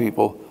some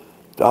people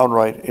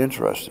downright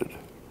interested.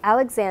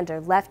 Alexander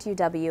left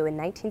UW in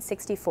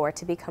 1964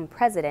 to become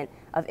president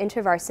of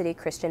InterVarsity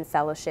Christian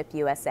Fellowship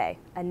USA,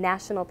 a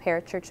national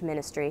parachurch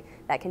ministry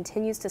that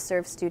continues to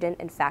serve student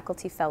and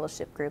faculty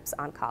fellowship groups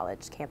on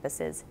college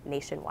campuses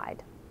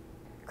nationwide.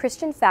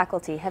 Christian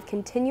faculty have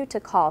continued to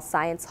call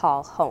Science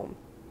Hall home.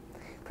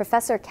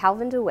 Professor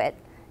Calvin DeWitt,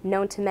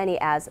 known to many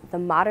as the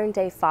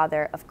modern-day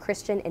father of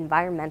Christian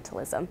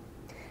environmentalism,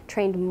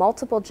 trained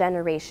multiple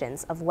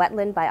generations of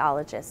wetland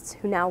biologists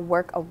who now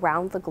work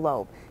around the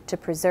globe to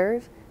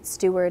preserve,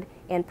 steward,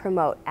 and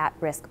promote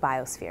at-risk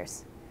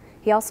biospheres.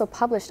 He also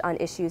published on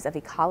issues of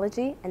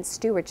ecology and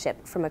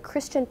stewardship from a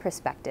Christian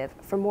perspective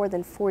for more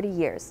than 40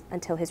 years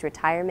until his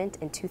retirement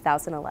in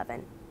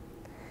 2011.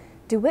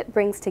 DeWitt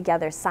brings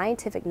together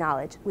scientific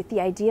knowledge with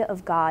the idea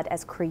of God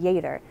as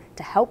creator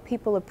to help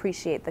people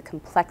appreciate the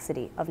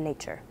complexity of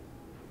nature.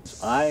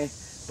 I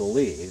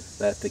believe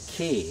that the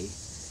key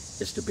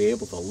is to be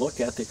able to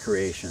look at the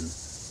creation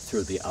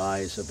through the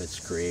eyes of its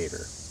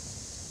creator.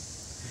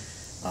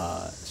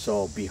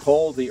 So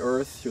behold the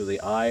earth through the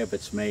eye of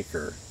its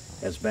maker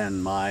has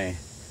been my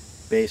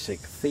basic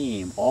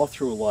theme all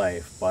through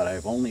life, but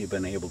I've only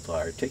been able to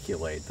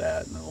articulate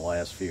that in the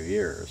last few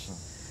years.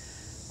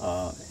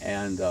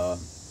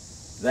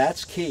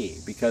 That's key,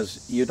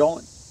 because you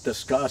don't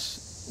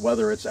discuss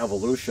whether it's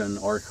evolution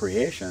or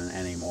creation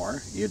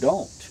anymore. You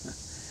don't.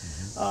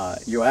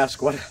 You ask,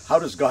 how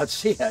does God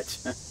see it?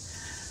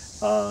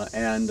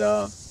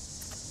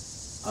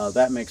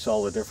 That makes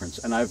all the difference.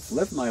 And I've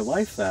lived my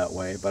life that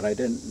way, but I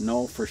didn't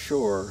know for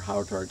sure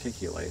how to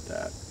articulate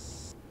that.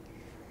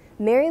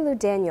 Mary Lou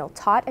Daniel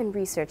taught and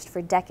researched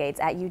for decades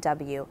at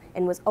UW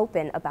and was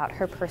open about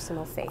her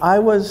personal faith. I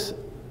was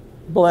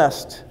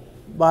blessed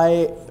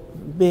by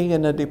being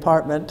in a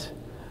department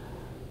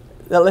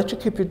that lets you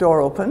keep your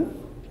door open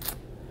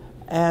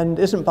and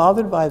isn't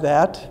bothered by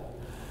that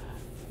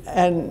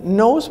and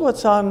knows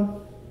what's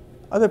on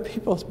other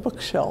people's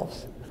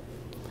bookshelves.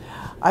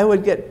 I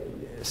would get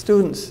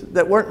students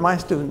that weren't my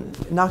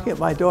students knocking at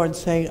my door and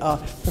saying,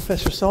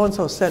 Professor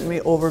so-and-so sent me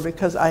over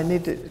because I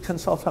need to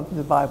consult something in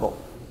the Bible.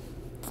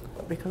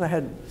 Because I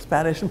had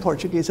Spanish and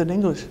Portuguese and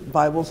English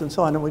Bibles and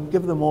so on, and we'd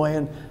give them away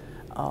and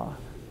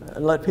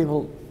let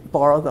people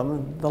borrow them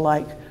and the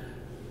like.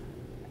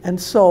 And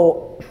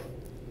so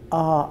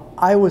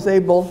I was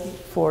able,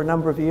 for a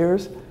number of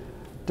years,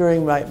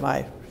 during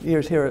my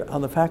years here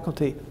on the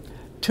faculty,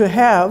 to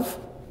have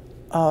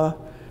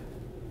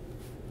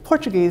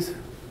Portuguese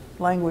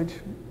language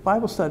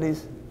Bible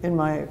studies in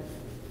my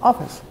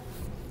office,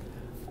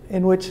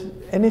 in which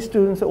any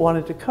students that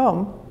wanted to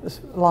come,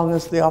 as long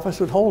as the office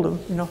would hold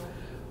them,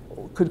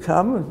 could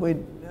come, and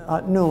we'd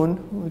at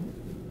noon we'd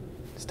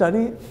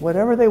study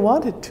whatever they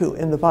wanted to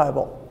in the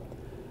Bible.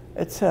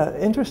 It's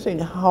interesting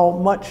how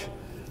much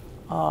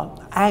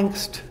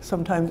angst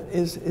sometimes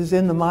is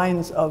in the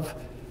minds of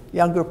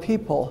younger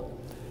people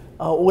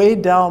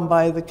weighed down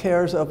by the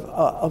cares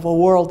of a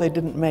world they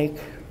didn't make.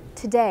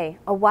 Today,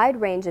 a wide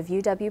range of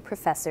UW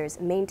professors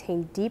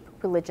maintain deep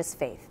religious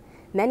faith,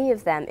 many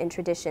of them in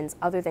traditions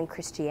other than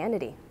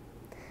Christianity.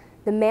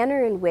 The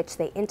manner in which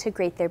they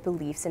integrate their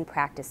beliefs and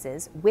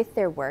practices with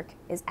their work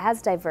is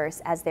as diverse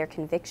as their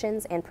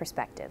convictions and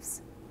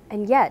perspectives.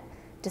 And yet,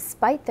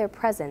 despite their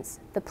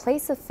presence, the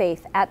place of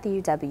faith at the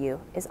UW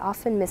is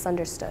often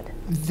misunderstood.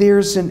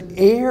 There's an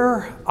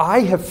air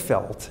I have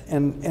felt,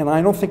 and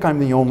I don't think I'm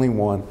the only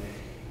one,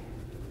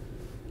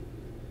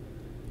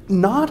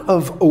 not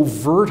of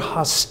overt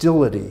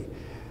hostility,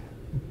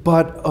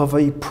 but of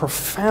a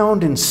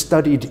profound and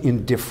studied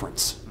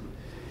indifference.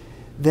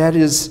 That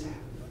is,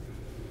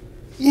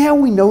 yeah,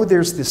 we know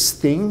there's this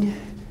thing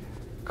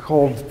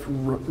called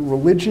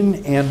religion,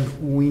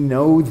 and we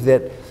know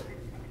that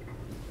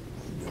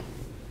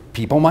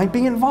people might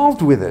be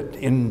involved with it.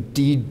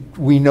 Indeed,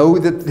 we know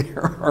that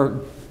there are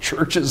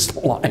churches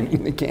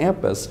lining the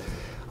campus.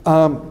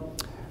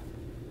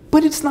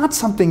 But it's not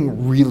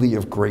something really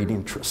of great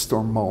interest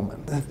or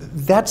moment.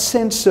 That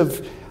sense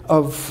of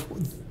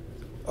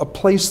a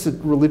place that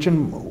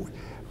religion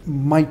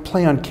might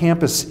play on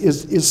campus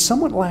is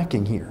somewhat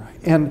lacking here.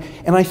 And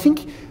I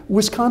think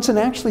Wisconsin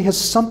actually has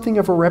something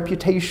of a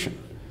reputation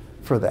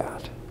for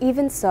that.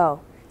 Even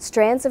so,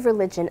 strands of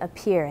religion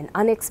appear in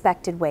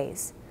unexpected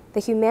ways. The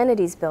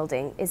Humanities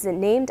building is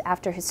named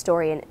after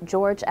historian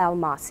George L.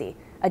 Massey,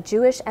 a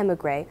Jewish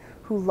emigre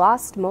who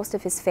lost most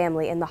of his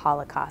family in the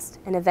Holocaust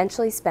and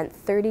eventually spent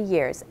 30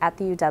 years at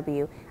the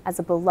UW as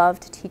a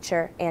beloved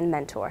teacher and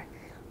mentor.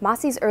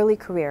 Massey's early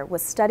career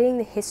was studying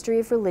the history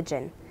of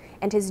religion,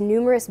 and his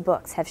numerous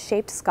books have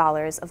shaped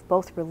scholars of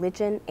both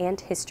religion and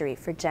history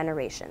for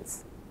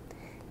generations.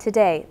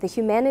 Today, the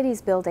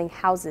Humanities building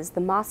houses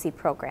the Massey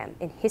program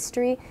in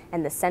history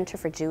and the Center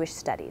for Jewish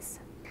Studies.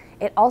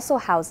 It also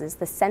houses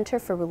the Center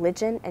for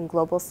Religion and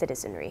Global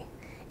Citizenry.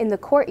 In the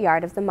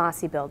courtyard of the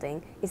Massey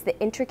building is the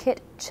intricate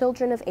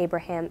Children of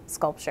Abraham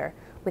sculpture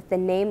with the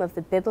name of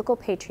the biblical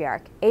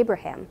patriarch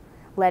Abraham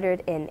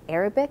lettered in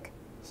Arabic,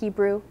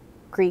 Hebrew,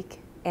 Greek,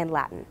 and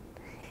Latin.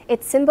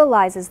 It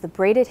symbolizes the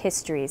braided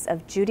histories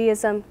of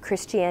Judaism,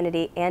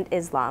 Christianity, and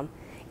Islam,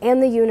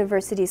 and the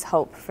university's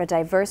hope for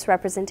diverse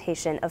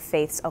representation of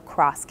faiths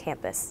across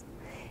campus.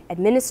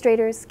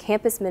 Administrators,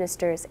 campus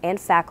ministers, and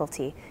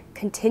faculty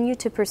continue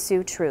to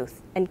pursue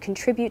truth and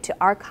contribute to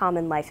our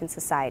common life and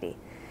society.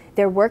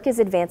 Their work is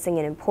advancing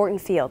in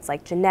important fields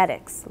like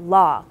genetics,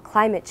 law,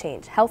 climate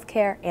change,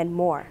 healthcare, and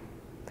more.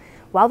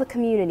 While the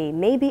community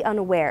may be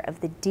unaware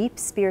of the deep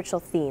spiritual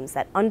themes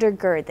that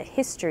undergird the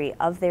history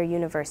of their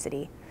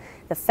university,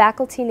 the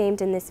faculty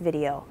named in this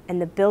video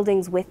and the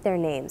buildings with their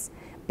names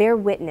bear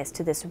witness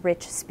to this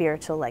rich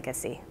spiritual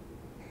legacy.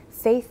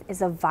 Faith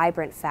is a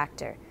vibrant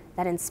factor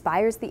that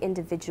inspires the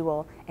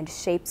individual and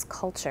shapes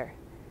culture.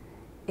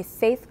 If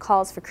faith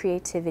calls for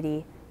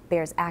creativity,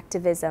 bears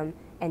activism,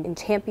 and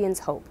champions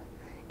hope,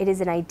 it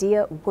is an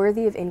idea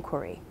worthy of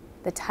inquiry,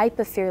 the type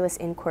of fearless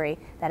inquiry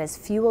that has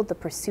fueled the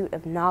pursuit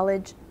of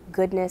knowledge,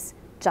 goodness,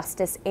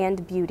 justice,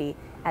 and beauty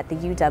at the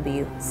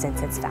UW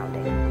since its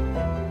founding.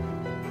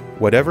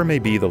 Whatever may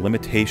be the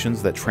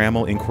limitations that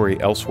trammel inquiry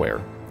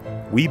elsewhere,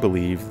 we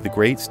believe the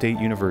great State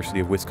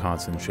University of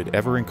Wisconsin should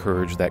ever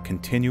encourage that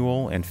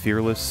continual and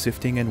fearless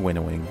sifting and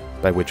winnowing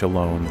by which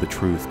alone the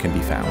truth can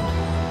be found.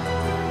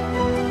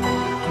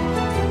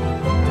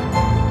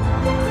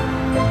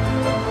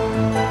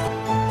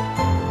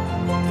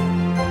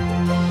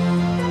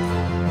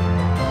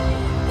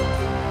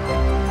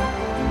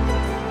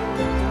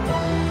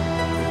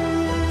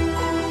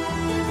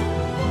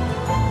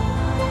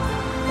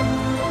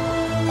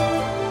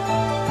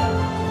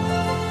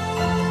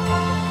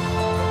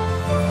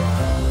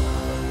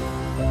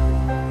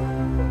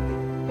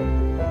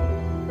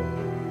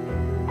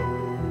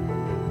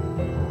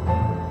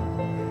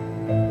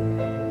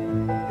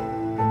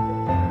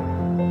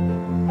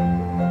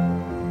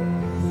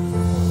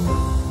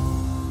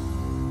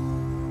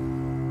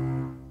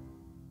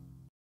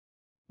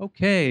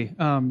 Okay,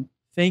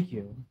 thank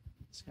you,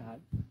 Scott.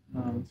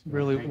 It's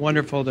really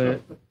wonderful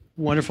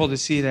to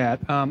see that.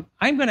 I'm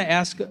going to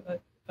ask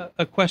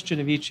a question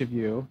of each of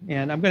you,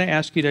 and I'm going to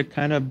ask you to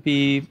kind of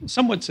be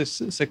somewhat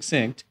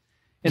succinct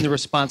in the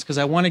response because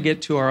I want to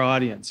get to our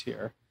audience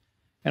here,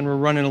 and we're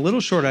running a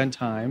little short on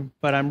time,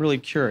 but I'm really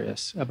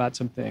curious about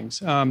some things.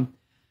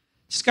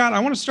 Scott, I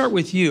want to start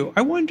with you.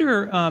 I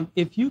wonder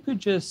if you could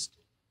just.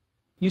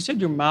 You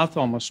said your mouth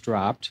almost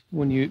dropped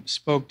when you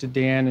spoke to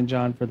Dan and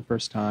John for the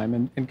first time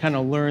and kind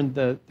of learned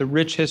the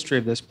rich history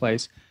of this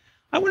place.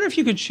 I wonder if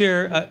you could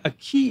share a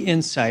key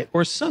insight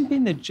or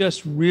something that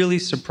just really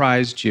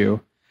surprised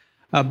you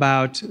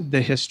about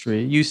the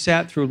history. You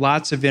sat through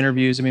lots of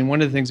interviews. I mean,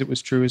 one of the things that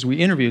was true is we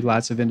interviewed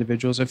lots of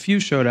individuals. A few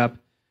showed up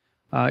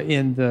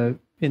in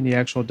the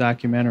actual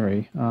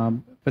documentary,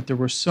 but there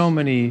were so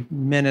many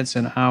minutes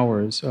and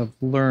hours of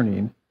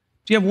learning.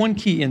 Do you have one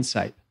key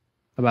insight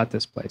about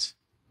this place?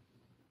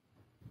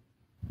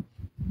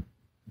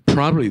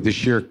 Probably the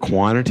sheer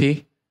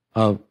quantity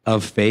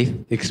of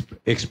faith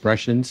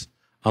expressions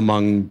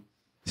among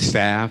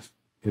staff,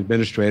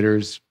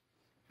 administrators,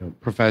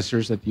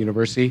 professors at the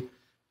university.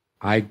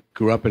 I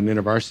grew up in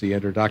university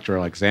under Dr.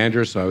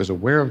 Alexander, so I was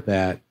aware of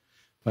that.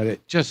 But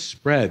it just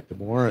spread. The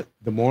more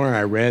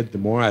I read, the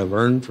more I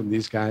learned from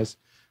these guys.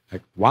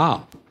 Like,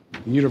 wow,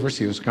 the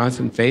University of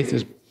Wisconsin faith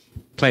has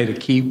played a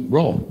key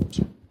role.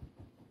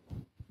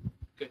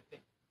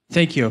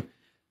 Thank you.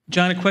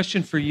 John, a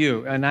question for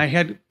you. And I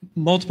had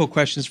multiple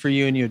questions for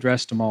you, and you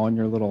addressed them all in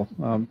your little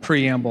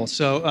preamble.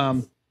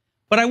 So,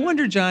 but I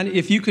wonder, John,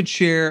 if you could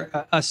share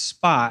a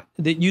spot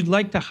that you'd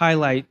like to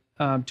highlight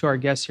to our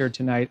guests here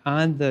tonight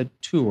on the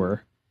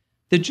tour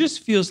that just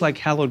feels like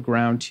hallowed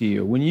ground to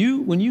you. When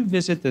you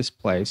visit this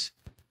place,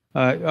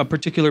 a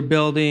particular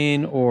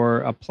building or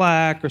a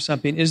plaque or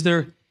something, is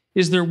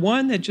there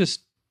one that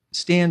just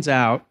stands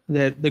out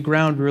that the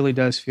ground really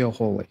does feel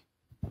holy?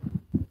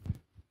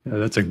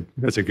 Yeah,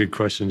 that's a good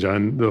question,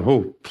 John. The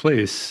whole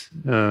place,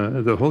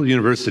 the whole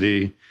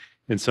university,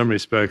 in some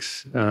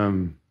respects,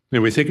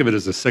 we think of it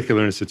as a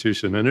secular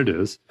institution, and it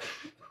is.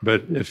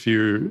 But if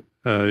your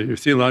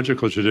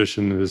theological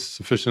tradition is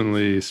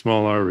sufficiently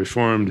small or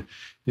reformed,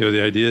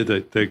 the idea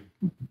that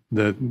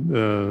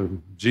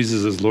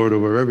Jesus is Lord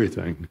over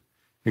everything,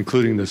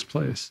 including this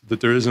place, that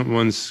there isn't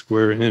one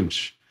square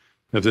inch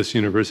of this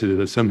university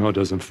that somehow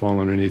doesn't fall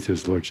underneath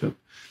his lordship.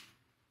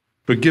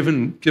 But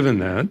given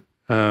that,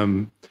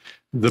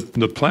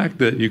 the plaque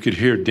that you could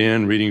hear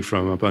Dan reading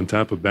from up on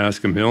top of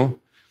Bascom Hill,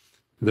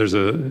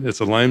 it's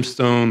a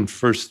limestone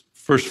first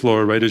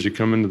floor right as you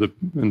come into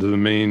the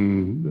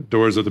main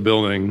doors of the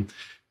building.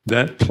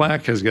 That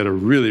plaque has got a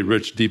really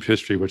rich, deep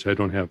history, which I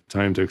don't have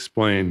time to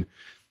explain.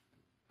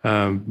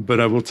 But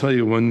I will tell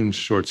you one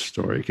short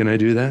story. Can I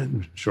do that?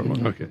 Short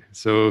one. Okay.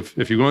 So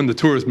if you go on the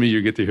tour with me,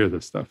 you get to hear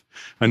this stuff.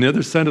 On the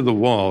other side of the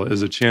wall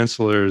is a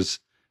chancellor's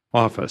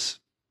office.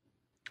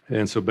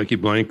 And so Becky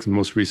Blank, the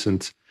most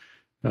recent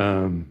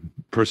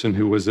person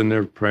who was in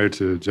there prior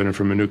to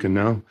Jennifer Mnuchin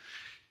now.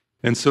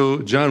 And so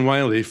John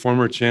Wiley,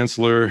 former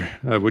chancellor,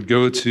 would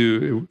go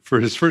to,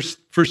 for his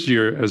first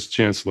year as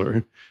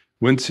chancellor,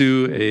 went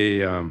to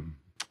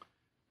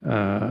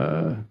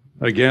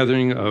a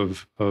gathering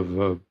of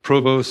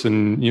provosts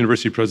and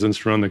university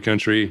presidents around the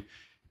country,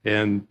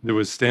 and there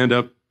was stand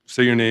up,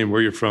 say your name,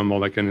 where you're from,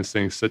 all that kind of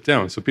thing, sit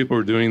down. So people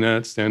were doing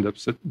that, stand up,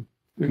 sit,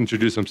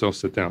 introduce themselves,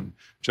 sit down.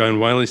 John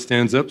Wiley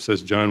stands up,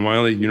 says, John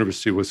Wiley,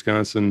 University of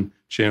Wisconsin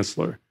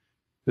Chancellor,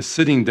 is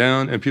sitting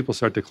down, and people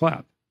start to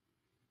clap.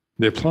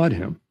 They applaud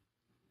him.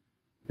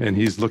 And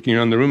he's looking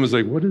around the room, is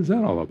like, what is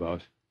that all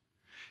about?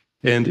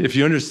 And if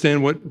you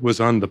understand what was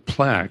on the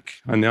plaque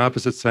on the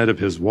opposite side of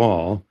his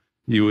wall,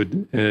 you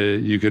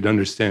could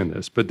understand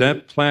this. But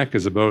that plaque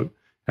is about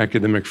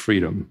academic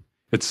freedom.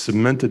 It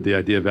cemented the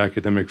idea of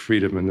academic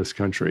freedom in this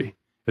country.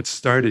 It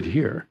started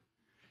here.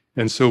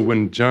 And so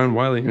when John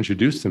Wiley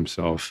introduced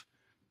himself,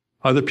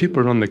 other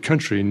people around the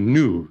country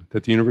knew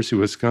that the University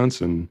of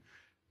Wisconsin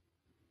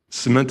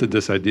cemented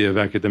this idea of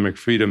academic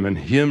freedom, and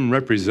him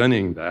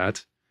representing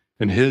that,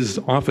 and his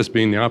office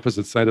being the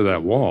opposite side of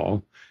that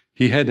wall,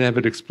 he had to have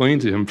it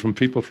explained to him from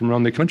people from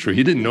around the country.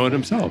 He didn't know it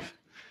himself.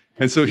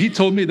 And so he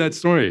told me that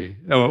story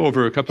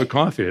over a cup of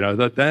coffee, and I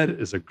thought, that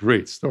is a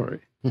great story.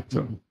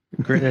 So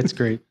great. That's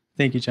great.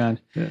 Thank you, John.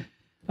 Yeah.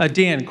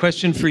 Dan,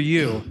 question for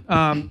you.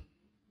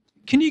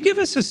 Can you give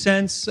us a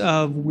sense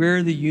of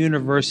where the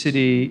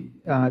university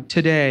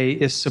today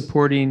is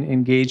supporting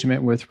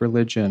engagement with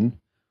religion,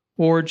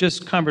 or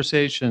just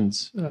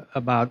conversations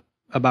about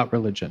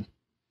religion?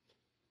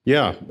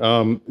 Yeah,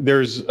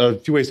 there's a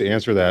few ways to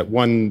answer that.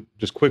 One,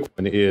 just quick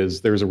one,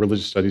 is there's a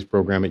religious studies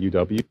program at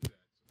UW that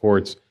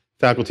supports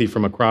faculty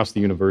from across the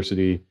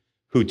university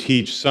who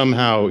teach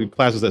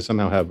classes that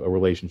somehow have a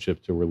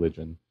relationship to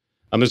religion.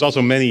 There's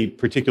also many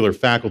particular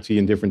faculty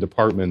in different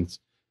departments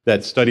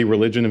that study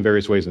religion in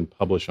various ways and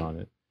publish on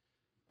it,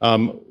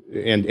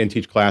 and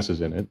teach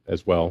classes in it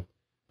as well.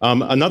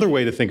 Another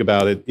way to think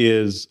about it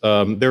is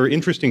there are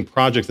interesting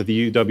projects that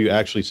the UW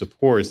actually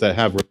supports that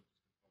have.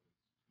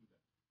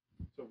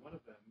 So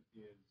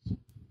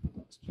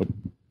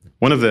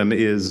one of them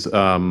is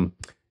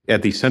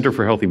at the Center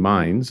for Healthy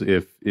Minds,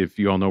 if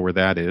you all know where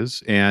that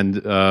is,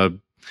 and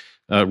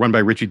run by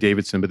Richie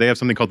Davidson. But they have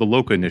something called the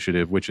LOCA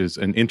Initiative, which is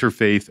an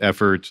interfaith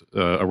effort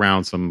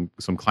around some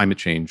climate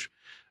change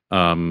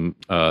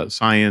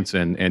science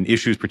and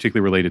issues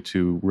particularly related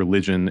to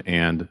religion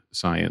and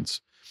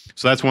science.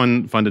 So that's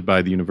one funded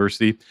by the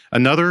university.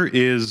 Another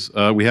is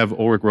we have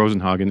Ulrich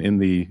Rosenhagen in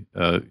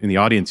the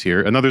audience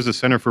here. Another is the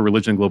Center for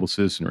Religion and Global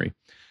Citizenry,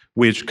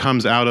 which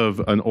comes out of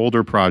an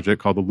older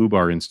project called the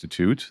Lubar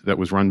Institute that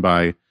was run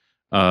by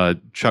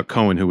Chuck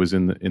Cohen, who was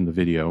in the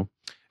video.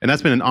 And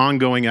that's been an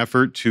ongoing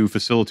effort to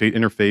facilitate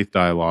interfaith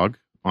dialogue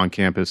on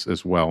campus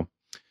as well.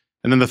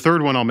 And then the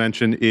third one I'll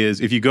mention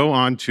is if you go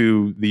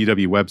onto the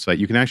UW website,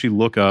 you can actually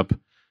look up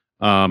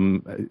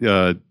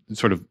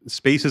sort of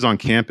spaces on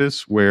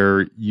campus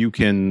where you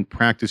can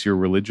practice your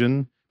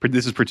religion.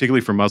 This is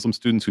particularly for Muslim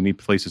students who need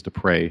places to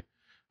pray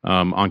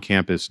on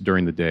campus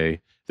during the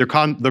day. They're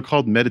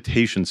called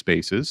meditation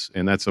spaces,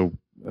 and that's a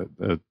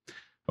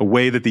a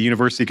way that the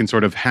university can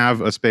sort of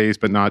have a space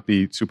but not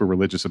be super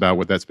religious about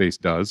what that space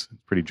does.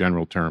 Pretty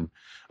general term.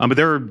 But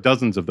there are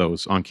dozens of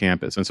those on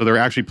campus. And so there are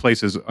actually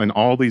places in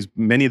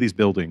many of these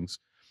buildings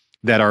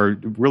that are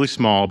really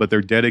small, but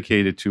they're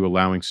dedicated to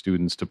allowing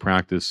students to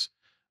practice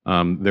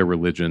their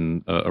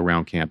religion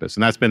around campus.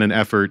 And that's been an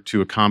effort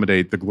to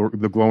accommodate the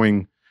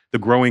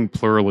growing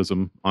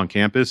pluralism on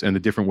campus and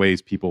the different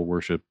ways people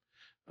worship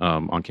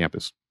on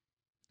campus.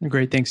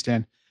 Great, thanks,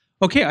 Dan.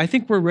 Okay, I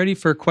think we're ready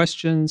for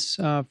questions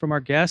from our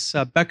guests.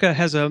 Becca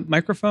has a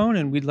microphone,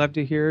 and we'd love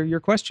to hear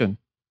your question.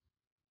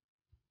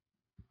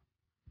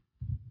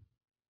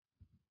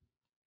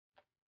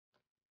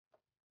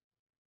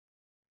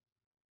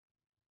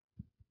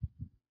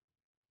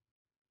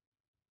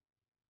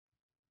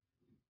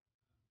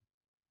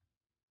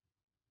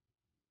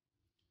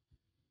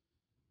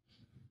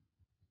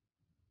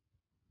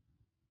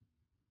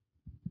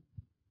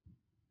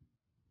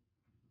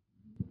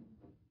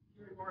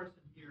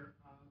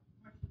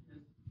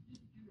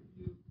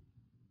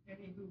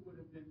 Who would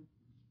have been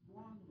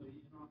strongly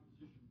in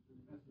opposition to the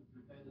message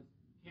that is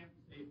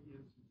campus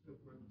atheists and so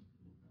forth?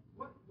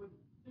 What would,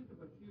 think of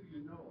a few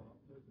you know of,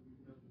 those of you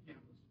who know the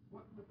campus,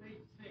 what would they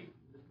say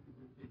to this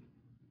presentation?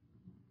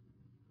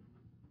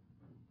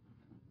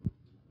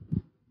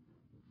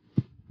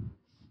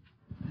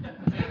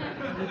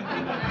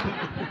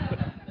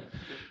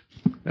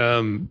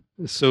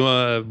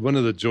 So one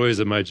of the joys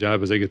of my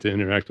job is I get to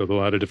interact with a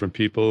lot of different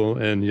people.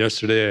 And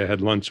yesterday I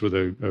had lunch with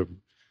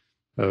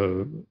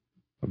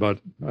about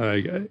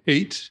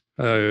 8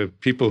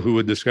 people who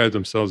would describe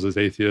themselves as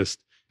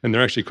atheists, and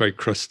they're actually quite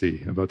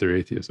crusty about their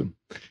atheism.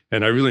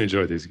 And I really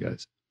enjoy these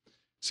guys.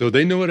 So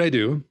they know what I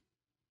do,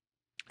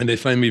 and they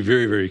find me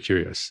very, very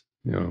curious.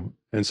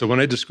 And so when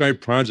I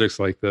describe projects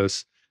like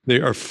this, they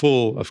are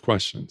full of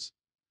questions.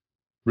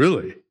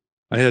 Really?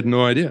 I had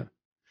no idea.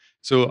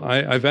 So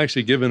I've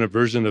actually given a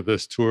version of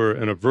this tour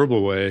in a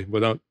verbal way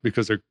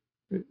because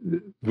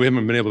we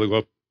haven't been able to go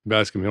up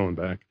Bascom Hill and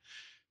back.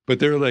 But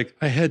they're like,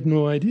 I had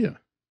no idea.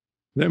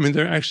 I mean,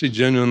 they're actually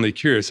genuinely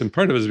curious. And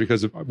part of it is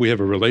because we have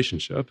a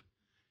relationship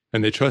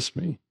and they trust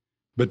me.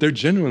 But they're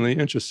genuinely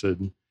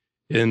interested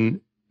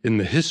in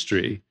the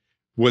history.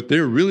 What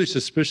they're really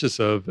suspicious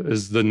of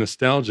is the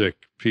nostalgic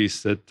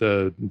piece that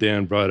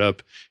Dan brought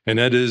up. And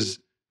that is,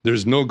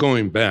 there's no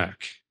going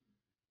back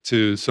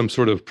to some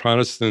sort of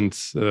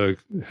Protestant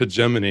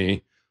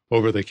hegemony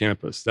over the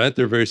campus. That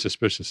they're very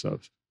suspicious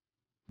of.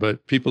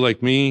 But people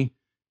like me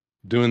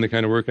doing the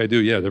kind of work I do,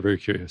 yeah, they're very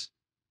curious.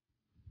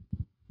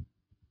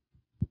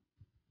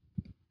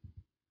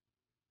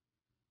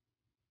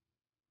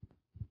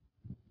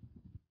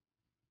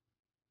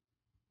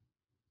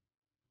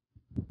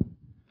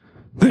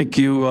 Thank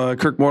you,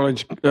 Kirk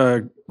Morledge.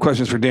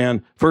 Questions for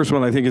Dan. First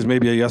one I think is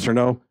maybe a yes or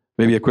no,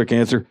 maybe a quick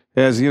answer.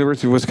 Has the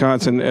University of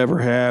Wisconsin ever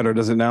had, or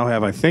does it now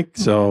have, I think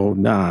so,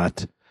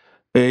 not,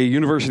 a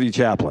university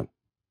chaplain?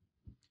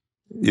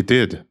 It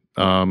did,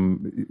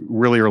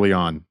 really early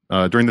on.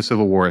 During the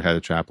Civil War, it had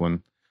a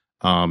chaplain,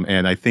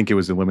 and I think it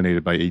was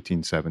eliminated by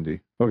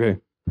 1870. Okay.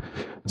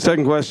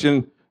 Second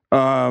question,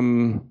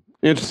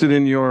 interested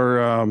in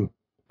your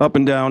up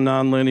and down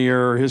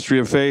nonlinear history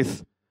of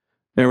faith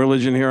and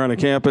religion here on the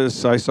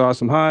campus. I saw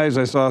some highs,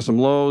 I saw some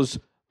lows.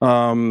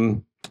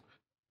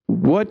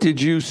 What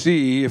did you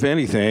see, if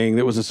anything,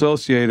 that was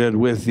associated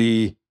with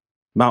the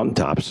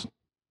mountaintops?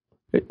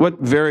 What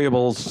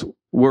variables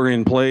were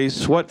in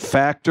place? What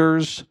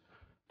factors?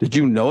 Did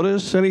you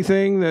notice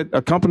anything that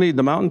accompanied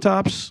the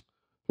mountaintops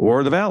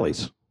or the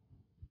valleys?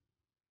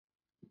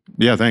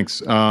 Yeah,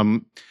 thanks.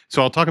 So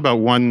I'll talk about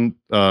one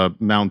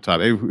mountaintop.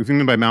 If you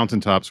mean by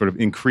mountaintop, sort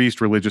of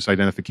increased religious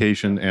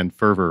identification and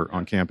fervor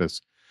on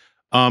campus.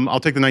 I'll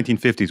take the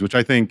 1950s, which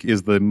I think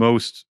is the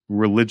most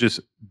religious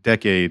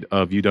decade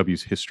of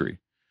UW's history.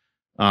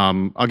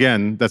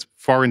 Again, that's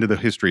far into the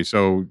history,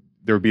 so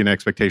there would be an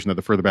expectation that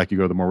the further back you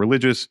go, the more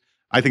religious.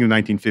 I think the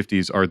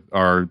 1950s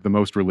are the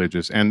most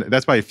religious, and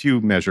that's by a few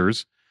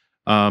measures.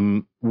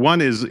 One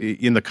is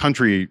in the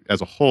country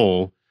as a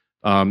whole,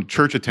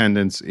 church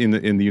attendance in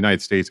the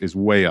United States is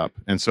way up,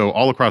 and so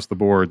all across the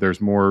board,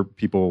 there's more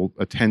people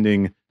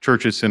attending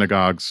churches,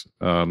 synagogues,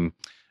 and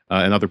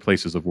other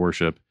places of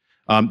worship.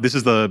 This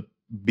is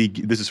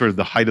sort of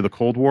the height of the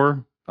Cold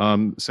War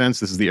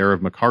sense. This is the era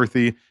of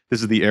McCarthy.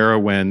 This is the era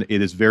when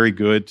it is very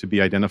good to be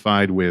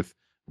identified with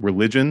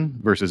religion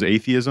versus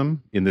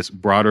atheism in this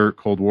broader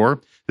Cold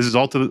War. This is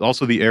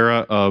also the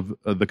era of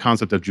the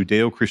concept of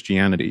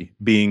Judeo-Christianity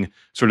being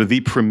sort of the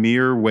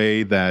premier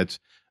way that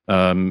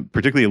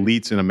particularly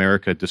elites in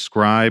America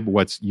describe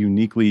what's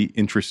uniquely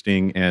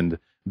interesting and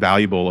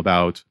valuable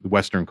about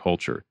Western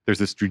culture. There's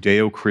this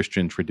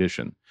Judeo-Christian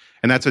tradition.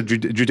 And that's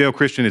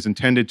Judeo-Christian is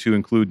intended to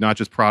include not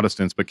just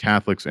Protestants, but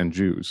Catholics and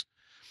Jews.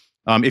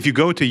 If you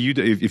go to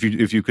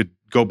if you could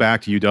go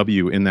back to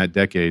UW in that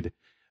decade,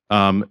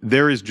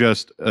 there is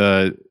just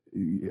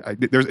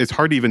it's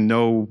hard to even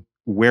know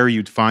where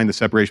you'd find the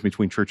separation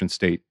between church and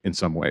state in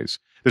some ways.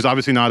 There's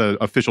obviously not an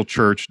official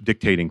church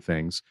dictating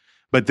things,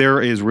 but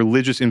there is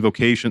religious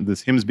invocation.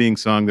 There's hymns being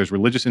sung. There's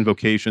religious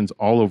invocations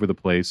all over the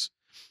place.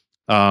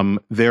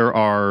 There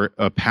are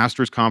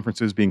pastors'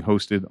 conferences being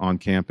hosted on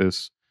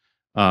campus.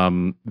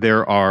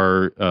 There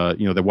are,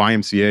 the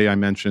YMCA I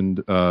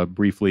mentioned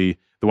briefly.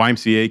 The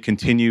YMCA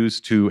continues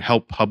to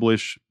help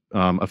publish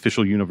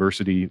official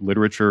university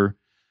literature.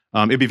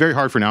 It'd be very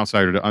hard for an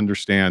outsider to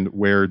understand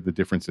where the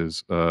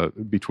differences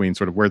between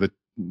sort of where the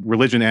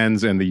religion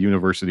ends and the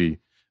university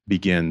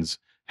begins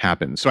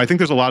happen. So I think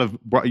there's a lot of,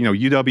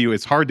 UW,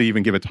 it's hard to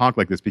even give a talk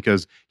like this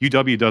because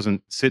UW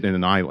doesn't sit in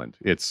an island.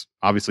 It's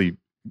obviously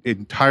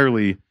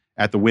entirely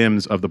at the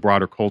whims of the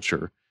broader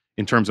culture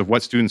in terms of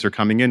what students are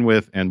coming in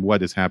with and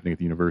what is happening at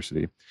the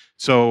university.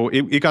 So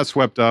it got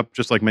swept up,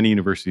 just like many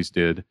universities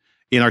did,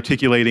 in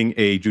articulating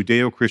a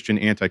Judeo-Christian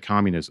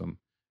anti-communism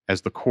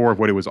as the core of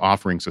what it was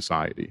offering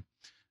society.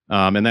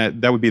 And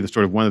that would be the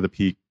sort of one of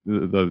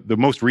the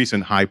most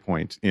recent high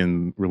point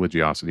in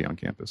religiosity on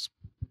campus.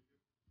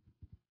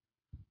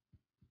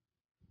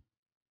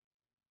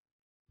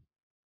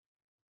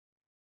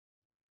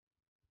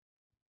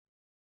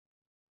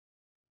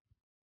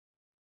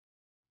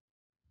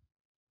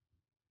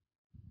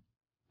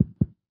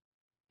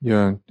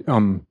 Yeah,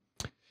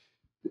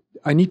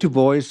 I need to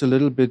voice a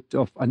little bit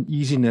of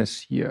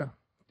uneasiness here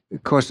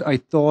because I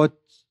thought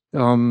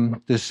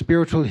the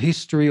spiritual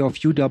history of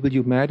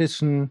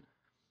UW-Madison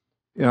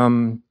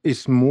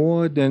is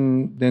more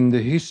than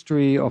the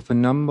history of a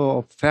number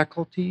of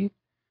faculty,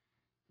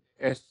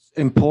 as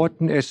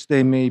important as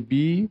they may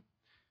be.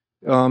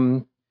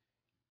 And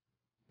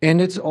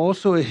it's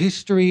also a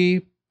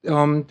history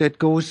that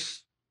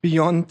goes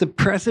beyond the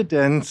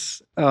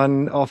precedents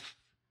of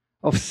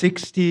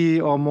 60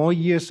 or more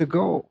years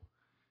ago.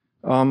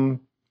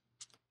 I'm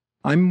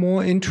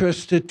more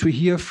interested to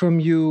hear from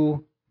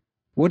you,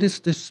 what is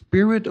the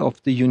spirit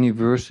of the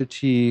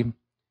university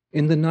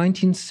in the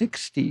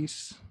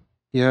 1960s?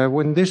 Yeah,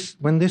 when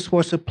this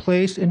was a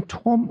place in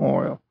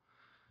turmoil.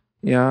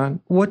 Yeah,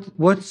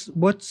 what's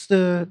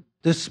the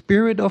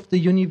spirit of the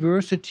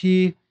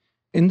university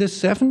in the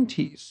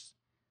 70s?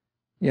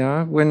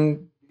 Yeah,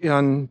 when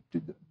the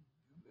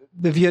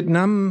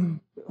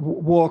Vietnam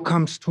War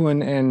comes to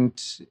an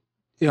end,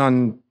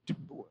 and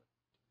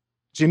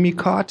Jimmy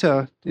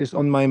Carter is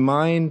on my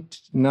mind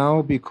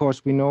now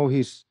because we know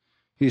he's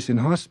in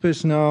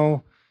hospice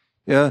now.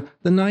 The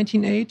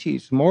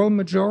 1980s, moral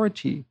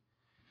majority.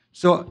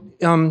 So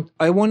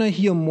I want to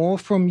hear more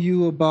from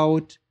you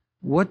about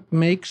what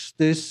makes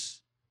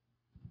this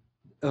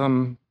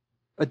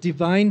a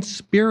divine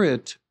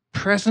spirit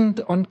present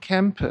on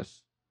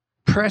campus,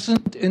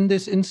 present in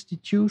this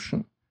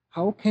institution.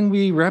 How can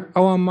we wrap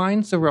our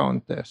minds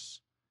around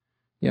this?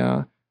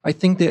 Yeah, I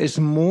think there is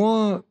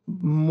more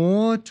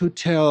to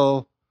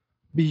tell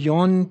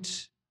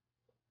beyond,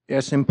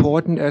 as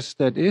important as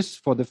that is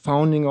for the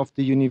founding of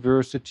the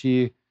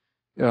university,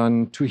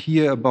 to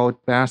hear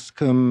about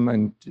Bascom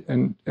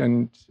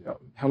and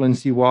Helen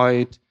C.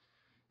 White,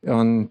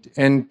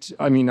 and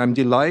I mean, I'm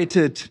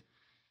delighted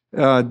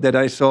that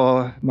I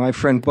saw my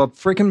friend Bob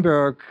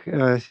Frickenberg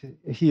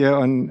here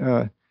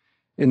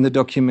in the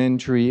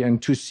documentary,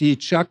 and to see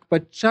Chuck.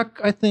 But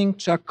Chuck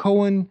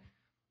Cohen,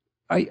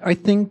 I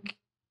think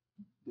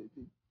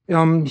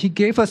he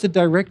gave us a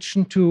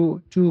direction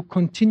to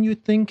continue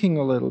thinking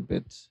a little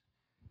bit.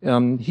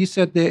 He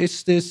said there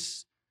is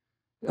this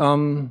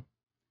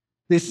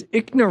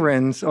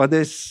ignorance or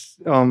this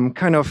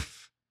kind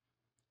of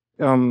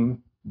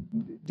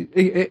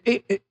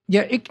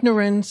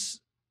ignorance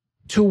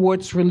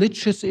towards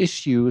religious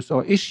issues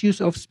or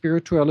issues of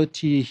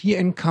spirituality he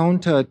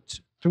encountered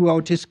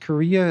throughout his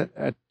career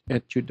at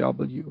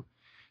UW.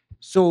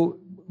 So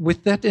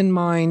with that in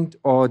mind,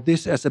 or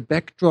this as a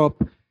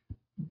backdrop,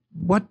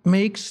 what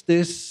makes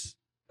this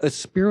a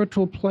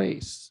spiritual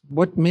place?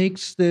 What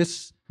makes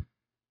this,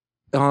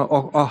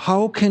 or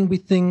how can we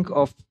think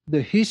of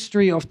the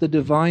history of the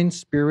divine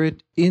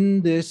spirit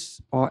in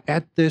this or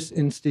at this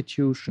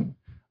institution?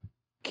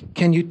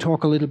 Can you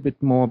talk a little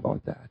bit more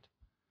about that?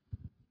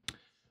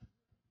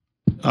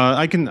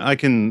 I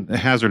can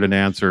hazard an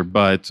answer,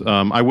 but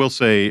I will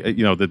say,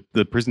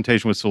 the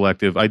presentation was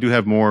selective. I do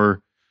have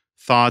more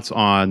thoughts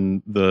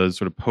on the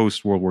sort of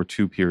post-World War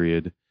II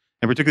period,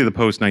 and particularly the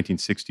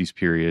post-1960s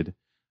period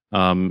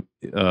in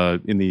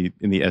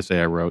the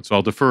essay I wrote. So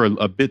I'll defer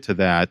a bit to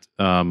that.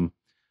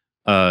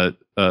 But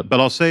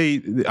I'll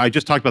say, I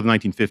just talked about the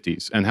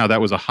 1950s and how that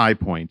was a high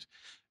point.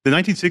 The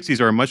 1960s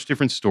are a much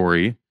different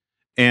story.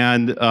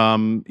 And,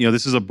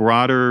 this is a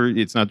broader,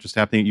 it's not just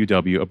happening at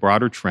UW, a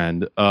broader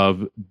trend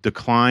of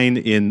decline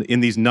in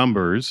these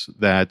numbers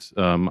that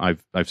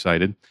I've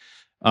cited.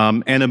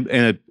 And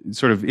a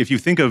sort of, if you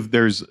think of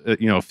there's,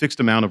 a fixed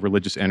amount of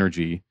religious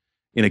energy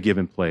in a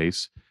given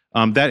place,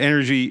 that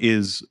energy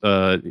is,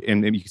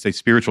 and you can say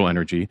spiritual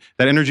energy,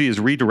 that energy is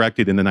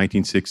redirected in the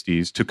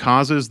 1960s to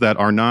causes that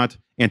are not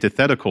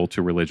antithetical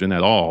to religion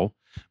at all,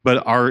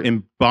 but are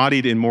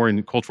embodied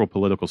in cultural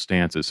political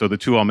stances. So the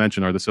two I'll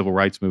mention are the civil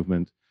rights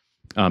movement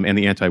and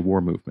the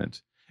anti-war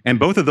movement. And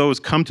both of those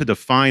come to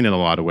define in a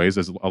lot of ways,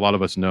 as a lot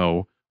of us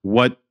know,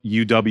 what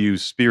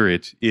UW's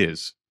spirit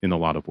is in a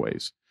lot of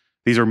ways.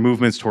 These are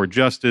movements toward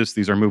justice.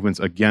 These are movements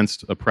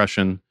against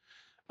oppression.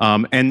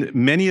 And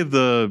many of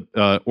the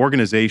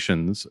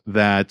organizations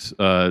that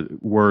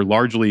were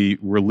largely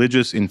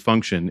religious in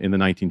function in the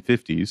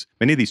 1950s,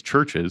 many of these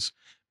churches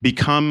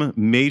become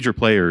major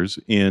players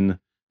in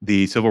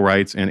the civil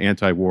rights and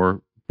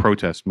anti-war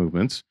protest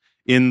movements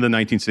in the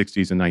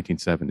 1960s and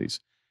 1970s.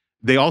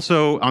 They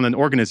also, on an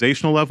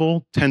organizational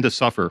level, tend to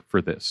suffer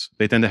for this.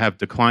 They tend to have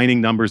declining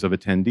numbers of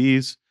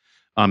attendees.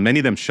 Many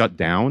of them shut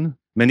down.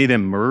 Many of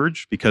them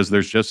merge because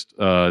there's just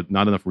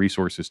not enough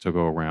resources to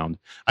go around.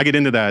 I get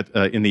into that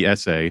in the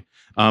essay,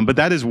 but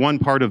that is one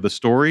part of the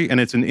story, and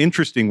it's an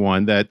interesting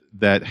one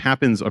that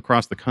happens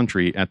across the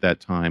country at that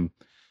time.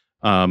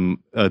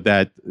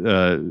 That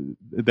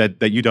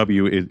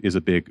UW is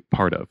a big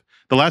part of.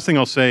 The last thing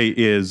I'll say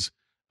is,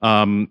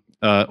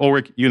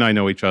 Ulrich, you and I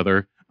know each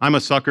other. I'm a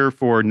sucker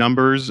for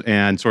numbers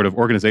and sort of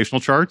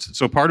organizational charts.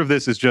 So part of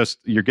this is just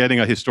you're getting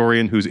a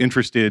historian who's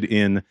interested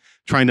in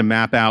trying to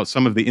map out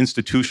some of the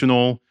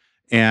institutional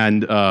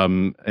and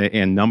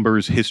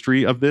numbers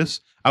history of this.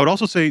 I would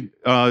also say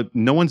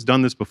no one's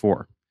done this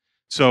before.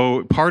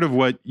 So part of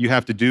what you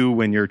have to do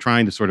when you're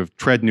trying to sort of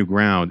tread new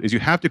ground is you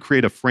have to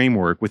create a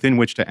framework within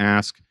which to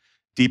ask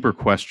deeper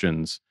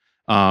questions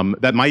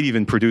that might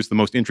even produce the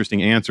most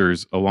interesting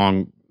answers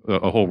along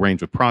a whole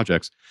range of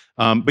projects.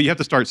 But you have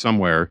to start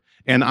somewhere.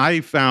 And I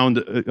found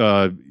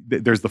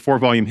there's the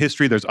 4-volume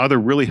history. There's other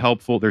really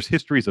helpful, there's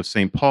histories of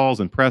St.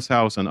 Paul's and Press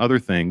House and other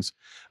things.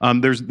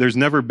 There's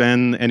never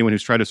been anyone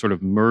who's tried to sort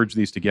of merge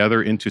these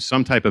together into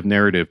some type of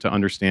narrative to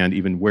understand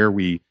even where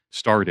we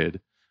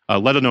started,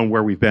 let alone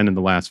where we've been in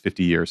the last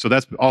 50 years. So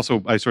that's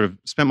also, I sort of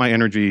spent my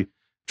energy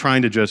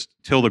trying to just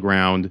till the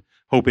ground,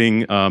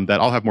 hoping that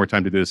I'll have more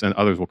time to do this and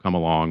others will come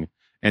along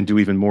and do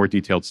even more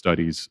detailed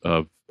studies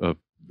of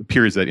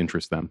periods that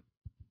interest them.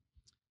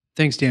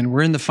 Thanks, Dan.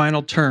 We're in the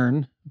final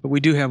turn, but we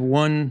do have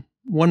one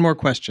more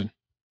question.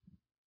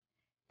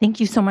 Thank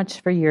you so much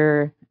for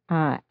your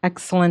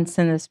excellence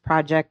in this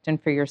project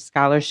and for your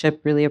scholarship.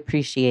 Really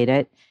appreciate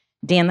it.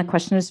 Dan, the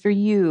question is for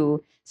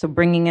you. So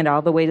bringing it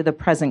all the way to the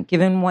present,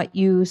 given what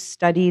you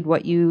studied,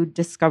 what you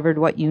discovered,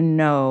 what you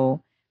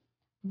know,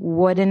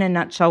 what in a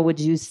nutshell would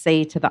you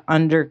say to the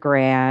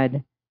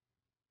undergrad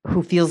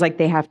who feels like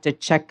they have to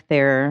check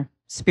their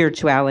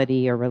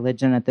spirituality or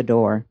religion at the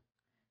door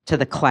to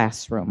the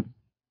classroom?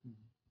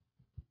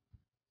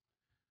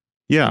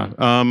 Yeah,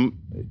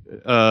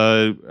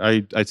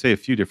 I'd say a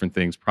few different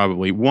things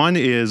probably. One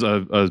is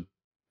a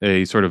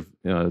sort of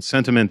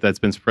sentiment that's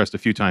been suppressed a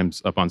few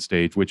times up on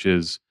stage, which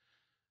is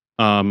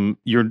I'm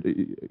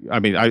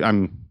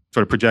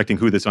sort of projecting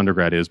who this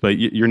undergrad is, but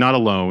you're not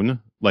alone.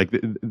 Like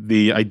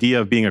the idea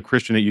of being a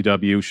Christian at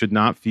UW should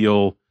not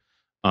feel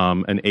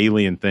an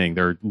alien thing.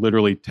 There are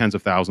literally tens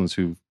of thousands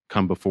who've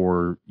come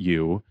before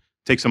you.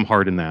 Take some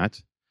heart in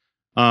that.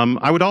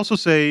 I would also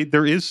say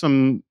there is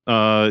some.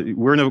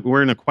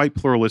 We're in a quite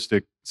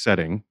pluralistic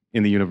setting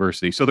in the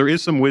university, so there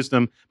is some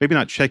wisdom. Maybe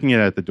not checking it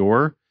at the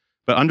door,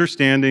 but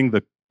understanding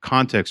the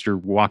context you're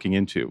walking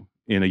into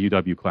in a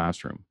UW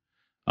classroom.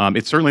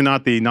 It's certainly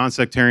not the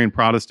non-sectarian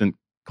Protestant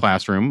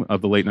classroom of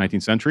the late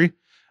 19th century,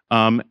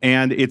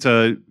 and it's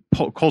a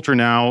culture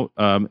now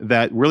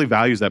that really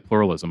values that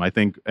pluralism. I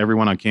think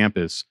everyone on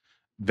campus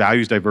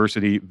values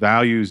diversity,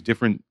 values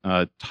different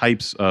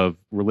types of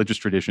religious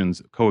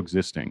traditions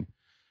coexisting.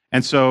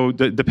 And so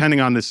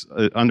depending on this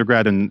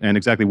undergrad and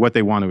exactly what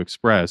they want to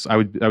express, I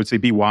would say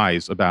be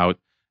wise about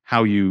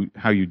how you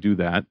do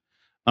that.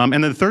 And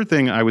then the third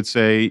thing I would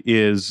say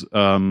is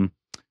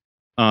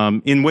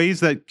in ways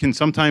that can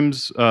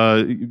sometimes,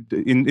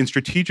 in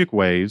strategic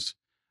ways,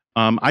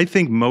 I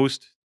think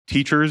most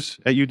teachers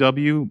at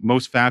UW,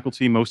 most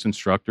faculty, most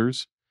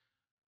instructors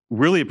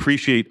really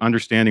appreciate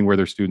understanding where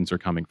their students are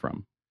coming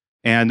from.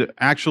 And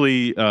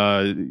actually,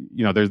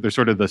 there's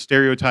sort of the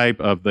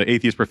stereotype of the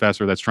atheist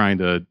professor that's trying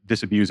to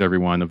disabuse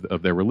everyone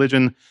of their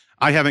religion.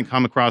 I haven't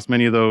come across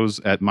many of those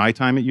at my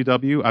time at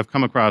UW. I've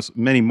come across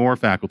many more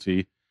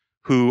faculty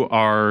who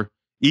are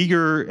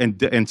eager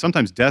and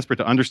sometimes desperate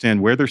to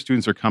understand where their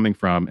students are coming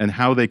from and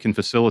how they can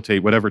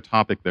facilitate whatever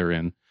topic they're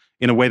in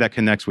a way that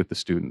connects with the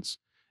students.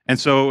 And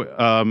so,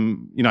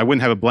 I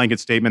wouldn't have a blanket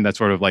statement that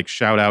sort of like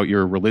shout out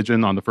your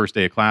religion on the first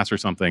day of class or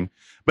something.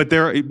 But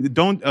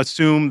don't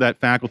assume that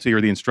faculty or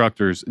the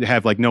instructors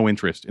have like no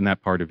interest in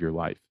that part of your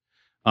life,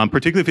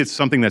 particularly if it's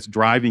something that's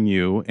driving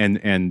you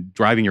and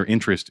driving your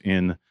interest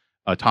in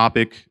a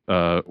topic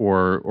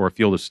or a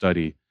field of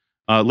study.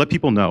 Let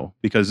people know,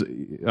 because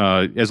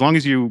as long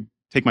as you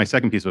take my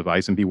second piece of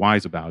advice and be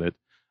wise about it,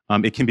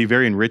 it can be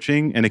very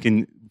enriching, and it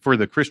can, for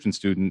the Christian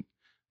student.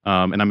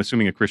 And I'm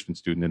assuming a Christian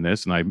student in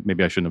this, and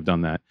maybe I shouldn't have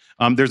done that.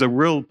 There's a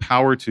real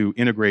power to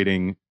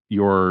integrating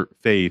your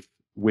faith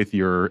with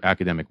your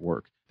academic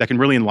work that can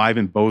really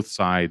enliven both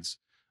sides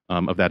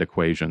of that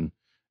equation.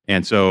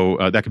 And so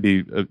that could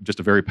be just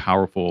a very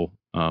powerful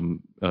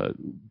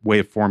way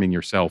of forming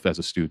yourself as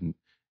a student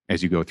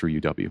as you go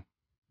through UW.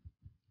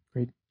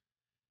 Great.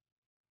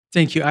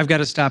 Thank you. I've got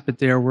to stop it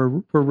there.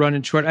 We're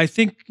running short. I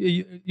think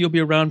you'll be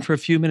around for a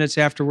few minutes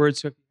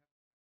afterwards. So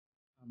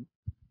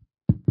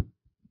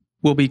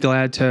we'll be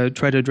glad to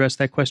try to address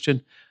that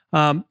question.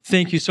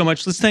 Thank you so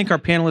much. Let's thank our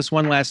panelists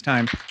one last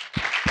time.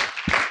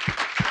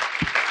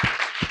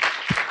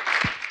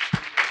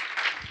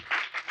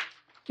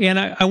 And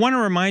I want to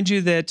remind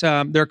you that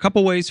there are a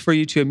couple ways for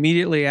you to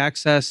immediately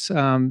access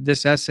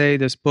this essay,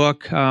 this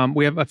book.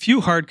 We have a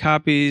few hard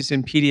copies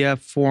in PDF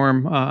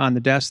form on the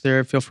desk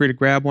there. Feel free to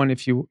grab one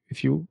if you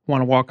want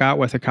to walk out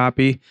with a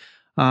copy.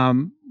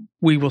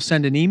 We will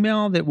send an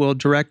email that will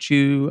direct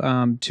you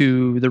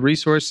to the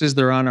resources.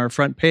 They're on our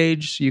front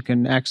page. You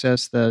can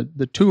access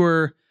the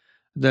tour,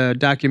 the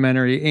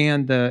documentary,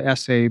 and the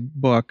essay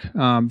book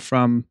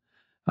from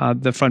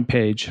the front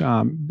page.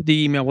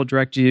 The email will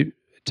direct you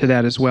to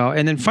that as well.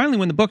 And then finally,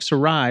 when the books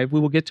arrive,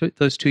 we will get to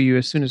those to you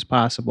as soon as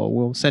possible.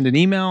 We'll send an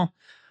email.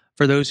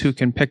 For those who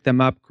can pick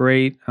them up,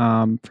 great.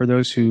 For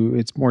those who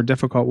it's more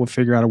difficult, we'll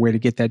figure out a way to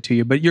get that to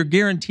you. But you're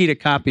guaranteed a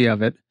copy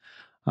of it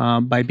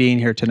by being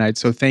here tonight.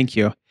 So thank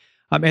you.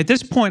 At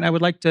this point, I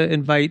would like to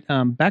invite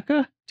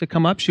Becca to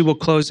come up. She will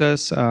close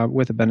us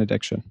with a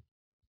benediction.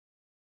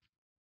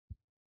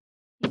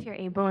 If you're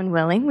able and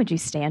willing, would you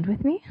stand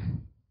with me?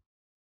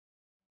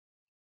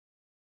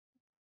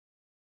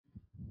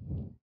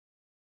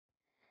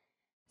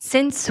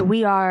 Since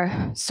we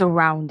are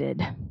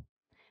surrounded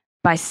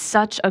by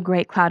such a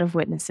great cloud of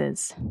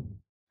witnesses,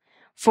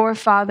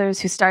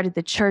 forefathers who started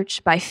the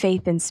church by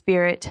faith and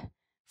spirit,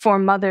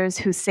 foremothers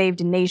who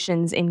saved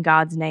nations in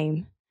God's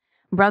name,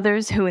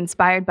 brothers who,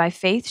 inspired by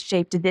faith,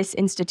 shaped this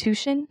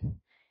institution,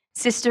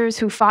 sisters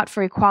who fought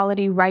for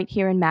equality right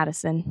here in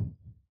Madison,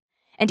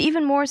 and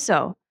even more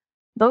so,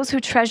 those who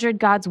treasured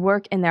God's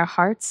work in their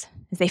hearts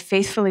as they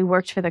faithfully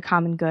worked for the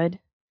common good,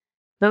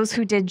 those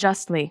who did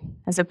justly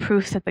as a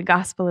proof that the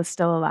gospel is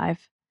still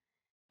alive,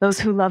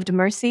 those who loved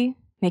mercy,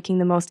 making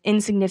the most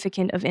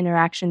insignificant of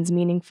interactions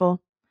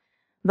meaningful,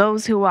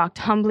 those who walked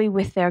humbly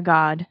with their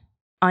God,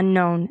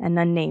 unknown and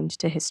unnamed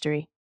to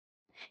history.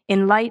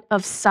 In light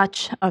of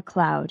such a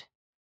cloud,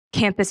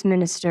 campus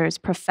ministers,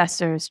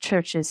 professors,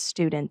 churches,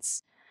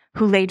 students,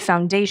 who laid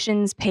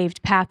foundations,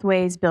 paved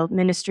pathways, built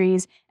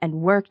ministries, and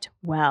worked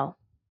well.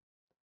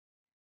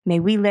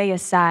 May we lay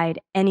aside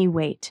any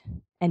weight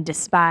and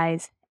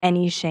despise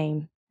any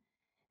shame,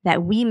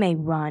 that we may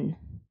run,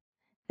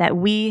 that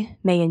we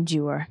may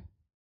endure.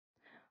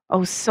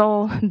 O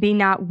soul, be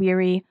not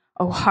weary.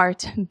 O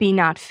heart, be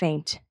not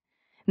faint.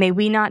 May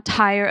we not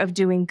tire of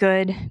doing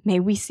good. May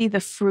we see the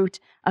fruit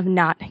of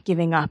not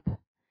giving up.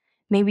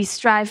 May we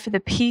strive for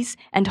the peace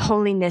and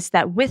holiness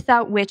that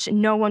without which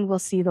no one will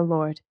see the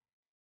Lord.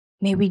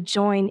 May we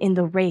join in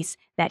the race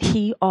that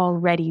he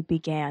already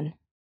began.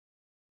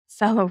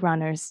 Fellow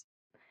runners,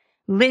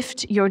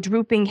 lift your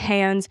drooping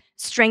hands,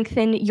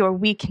 strengthen your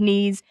weak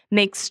knees,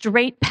 make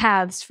straight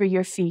paths for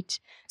your feet,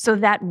 so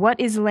that what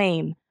is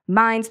lame,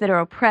 minds that are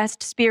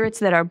oppressed, spirits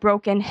that are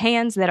broken,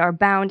 hands that are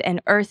bound,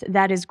 and earth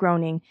that is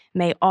groaning,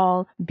 may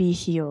all be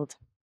healed.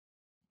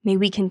 May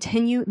we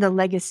continue the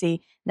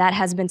legacy that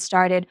has been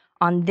started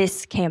on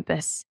this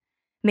campus.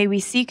 May we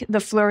seek the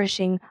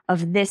flourishing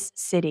of this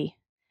city.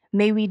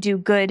 May we do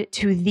good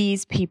to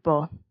these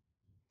people.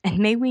 And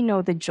may we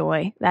know the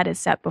joy that is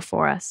set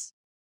before us.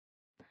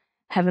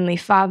 Heavenly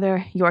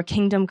Father, your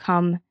kingdom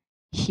come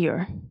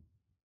here.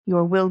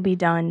 Your will be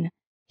done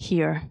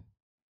here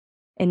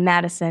in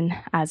Madison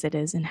as it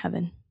is in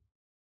heaven.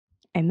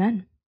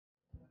 Amen.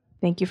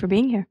 Thank you for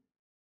being here.